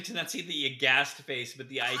 listeners cannot see the aghast face, but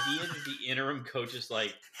the idea that the interim coach is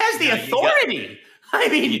like has the authority.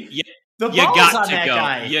 The balls got on to that go.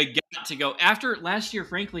 guy. You got to go. After last year,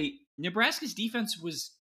 frankly, Nebraska's defense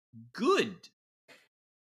was good.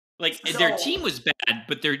 Like, their team was bad,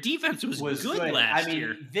 but their defense was good last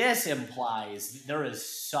year. This implies there is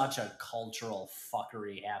such a cultural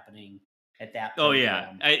fuckery happening at that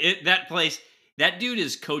program. Oh, yeah. That place, that dude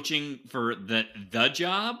is coaching for the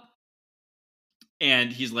job,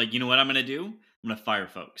 and he's like, you know what I'm going to do? I'm going to fire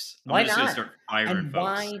folks. Why not? I'm just going to start firing and folks.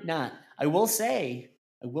 Why not? I will say,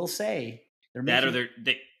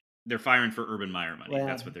 they're firing for Urban Meyer money. Well,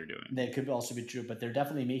 that's what they're doing. That could also be true, but they're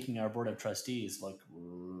definitely making our board of trustees look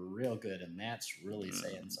real good, and that's really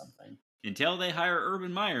saying something. Until they hire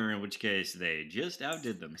Urban Meyer, in which case they just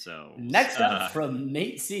outdid themselves. Next up from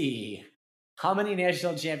Nate C. How many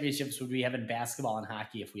national championships would we have in basketball and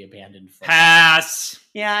hockey if we abandoned football? Pass!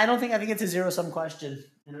 Yeah, I think it's a zero-sum question.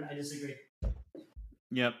 I disagree.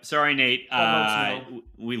 Yep. Sorry, Nate.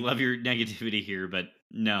 We love your negativity here, but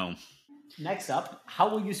no. Next up, how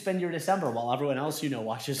will you spend your December while everyone else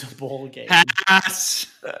watches a bowl game? Pass.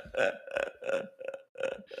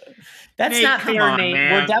 That's Nate, not fair, Nate.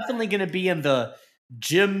 Man. We're definitely going to be in the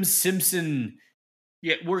Jim Simpson.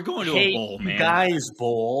 Yeah, we're going to a bowl, man. Guys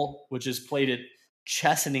Bowl, which is played at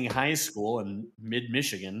Chesaning High School in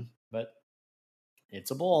mid-Michigan, but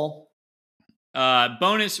it's a bowl.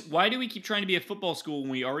 Bonus, why do we keep trying to be a football school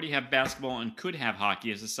when we already have basketball and could have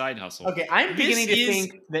hockey as a side hustle? Okay, I'm beginning to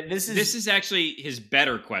think that this is actually his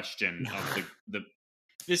better question of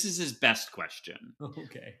this is his best question.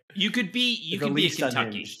 Okay. You could be a Kentucky.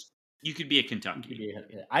 Unhinged. You could be a Kentucky.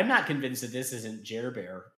 I'm not convinced that this isn't Jer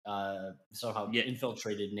Bear somehow Yeah.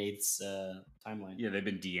 infiltrated Nate's timeline. Yeah, they've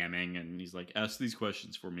been DMing, and he's like, ask these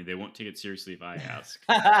questions for me. They won't take it seriously if I ask.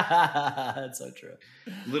 That's so true.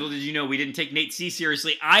 Little did you know, we didn't take Nate C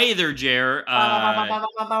seriously either, Jer. All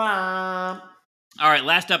right,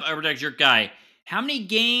 last up, Upper Deck Jerk Guy. How many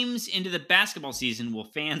games into the basketball season will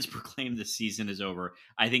fans proclaim the season is over?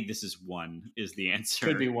 I think this is one, is the answer.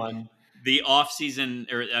 Could be one. The off-season,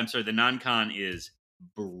 or I'm sorry, the non-con is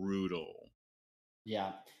brutal.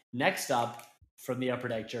 Yeah. Next up, from the Upper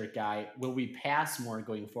Deck Jerk Guy, will we pass more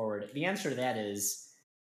going forward? The answer to that is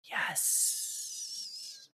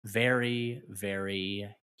yes. Very, very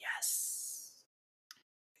yes.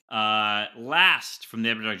 Last from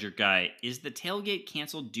the Upper Deck Jerk Guy, is the tailgate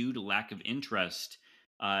canceled due to lack of interest?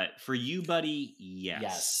 For you, buddy,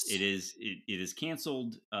 yes. It is. It is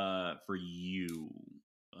canceled for you.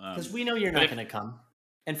 Because we know you're not going to come.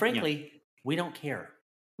 And frankly, we don't care.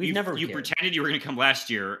 You pretended you were going to come last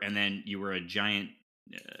year, and then you were a giant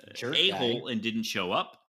a-hole and didn't show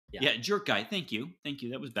up. Yeah, jerk guy. Thank you.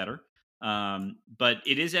 That was better. But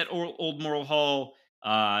it is at Old Moral Hall.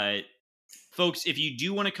 Folks, if you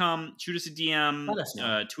do want to come, shoot us a DM. Let us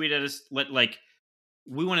know. Tweet at us.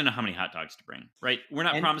 We want to know how many hot dogs to bring, right? We're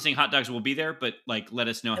not promising hot dogs will be there, but let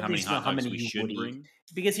us know how many hot dogs we should bring.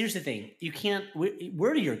 Because here's the thing. You can't,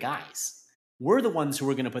 we're your guys. We're the ones who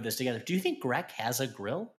are going to put this together. Do you think Greg has a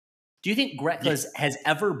grill? Do you think Greg has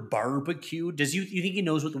ever barbecued? Do you think he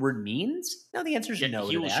knows what the word means? No, the answer is no.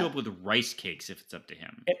 He will show up with rice cakes if it's up to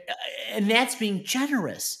him. And that's being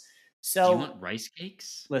generous. So, do you want rice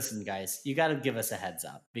cakes? Listen, guys, you got to give us a heads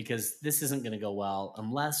up because this isn't going to go well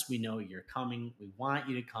unless we know you're coming. We want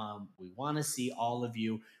you to come. We want to see all of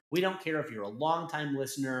you. We don't care if you're a long-time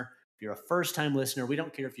listener, if you're a first-time listener. We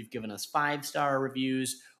don't care if you've given us 5-star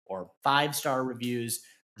reviews or 5-star reviews.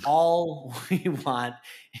 All we want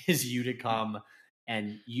is you to come,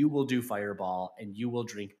 and you will do Fireball, and you will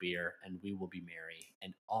drink beer, and we will be merry,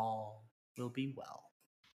 and all will be well.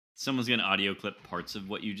 Someone's going to audio clip parts of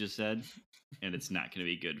what you just said, and it's not going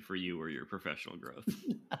to be good for you or your professional growth.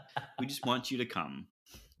 We just want you to come.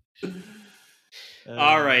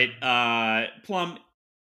 All right. Plum,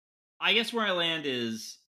 I guess where I land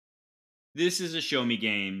is this is a show me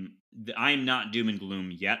game. I'm not doom and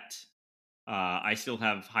gloom yet. I still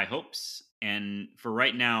have high hopes. And for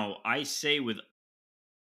right now, I say with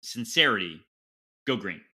sincerity, go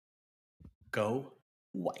green. Go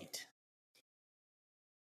white.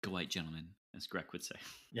 Go white, gentlemen, as Greg would say.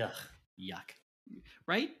 Yeah, yuck.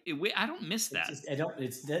 Right? I don't miss that.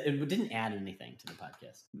 It didn't add anything to the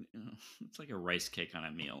podcast. It's like a rice cake on a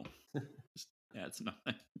meal. Just adds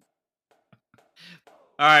nothing.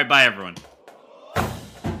 All right, bye, everyone.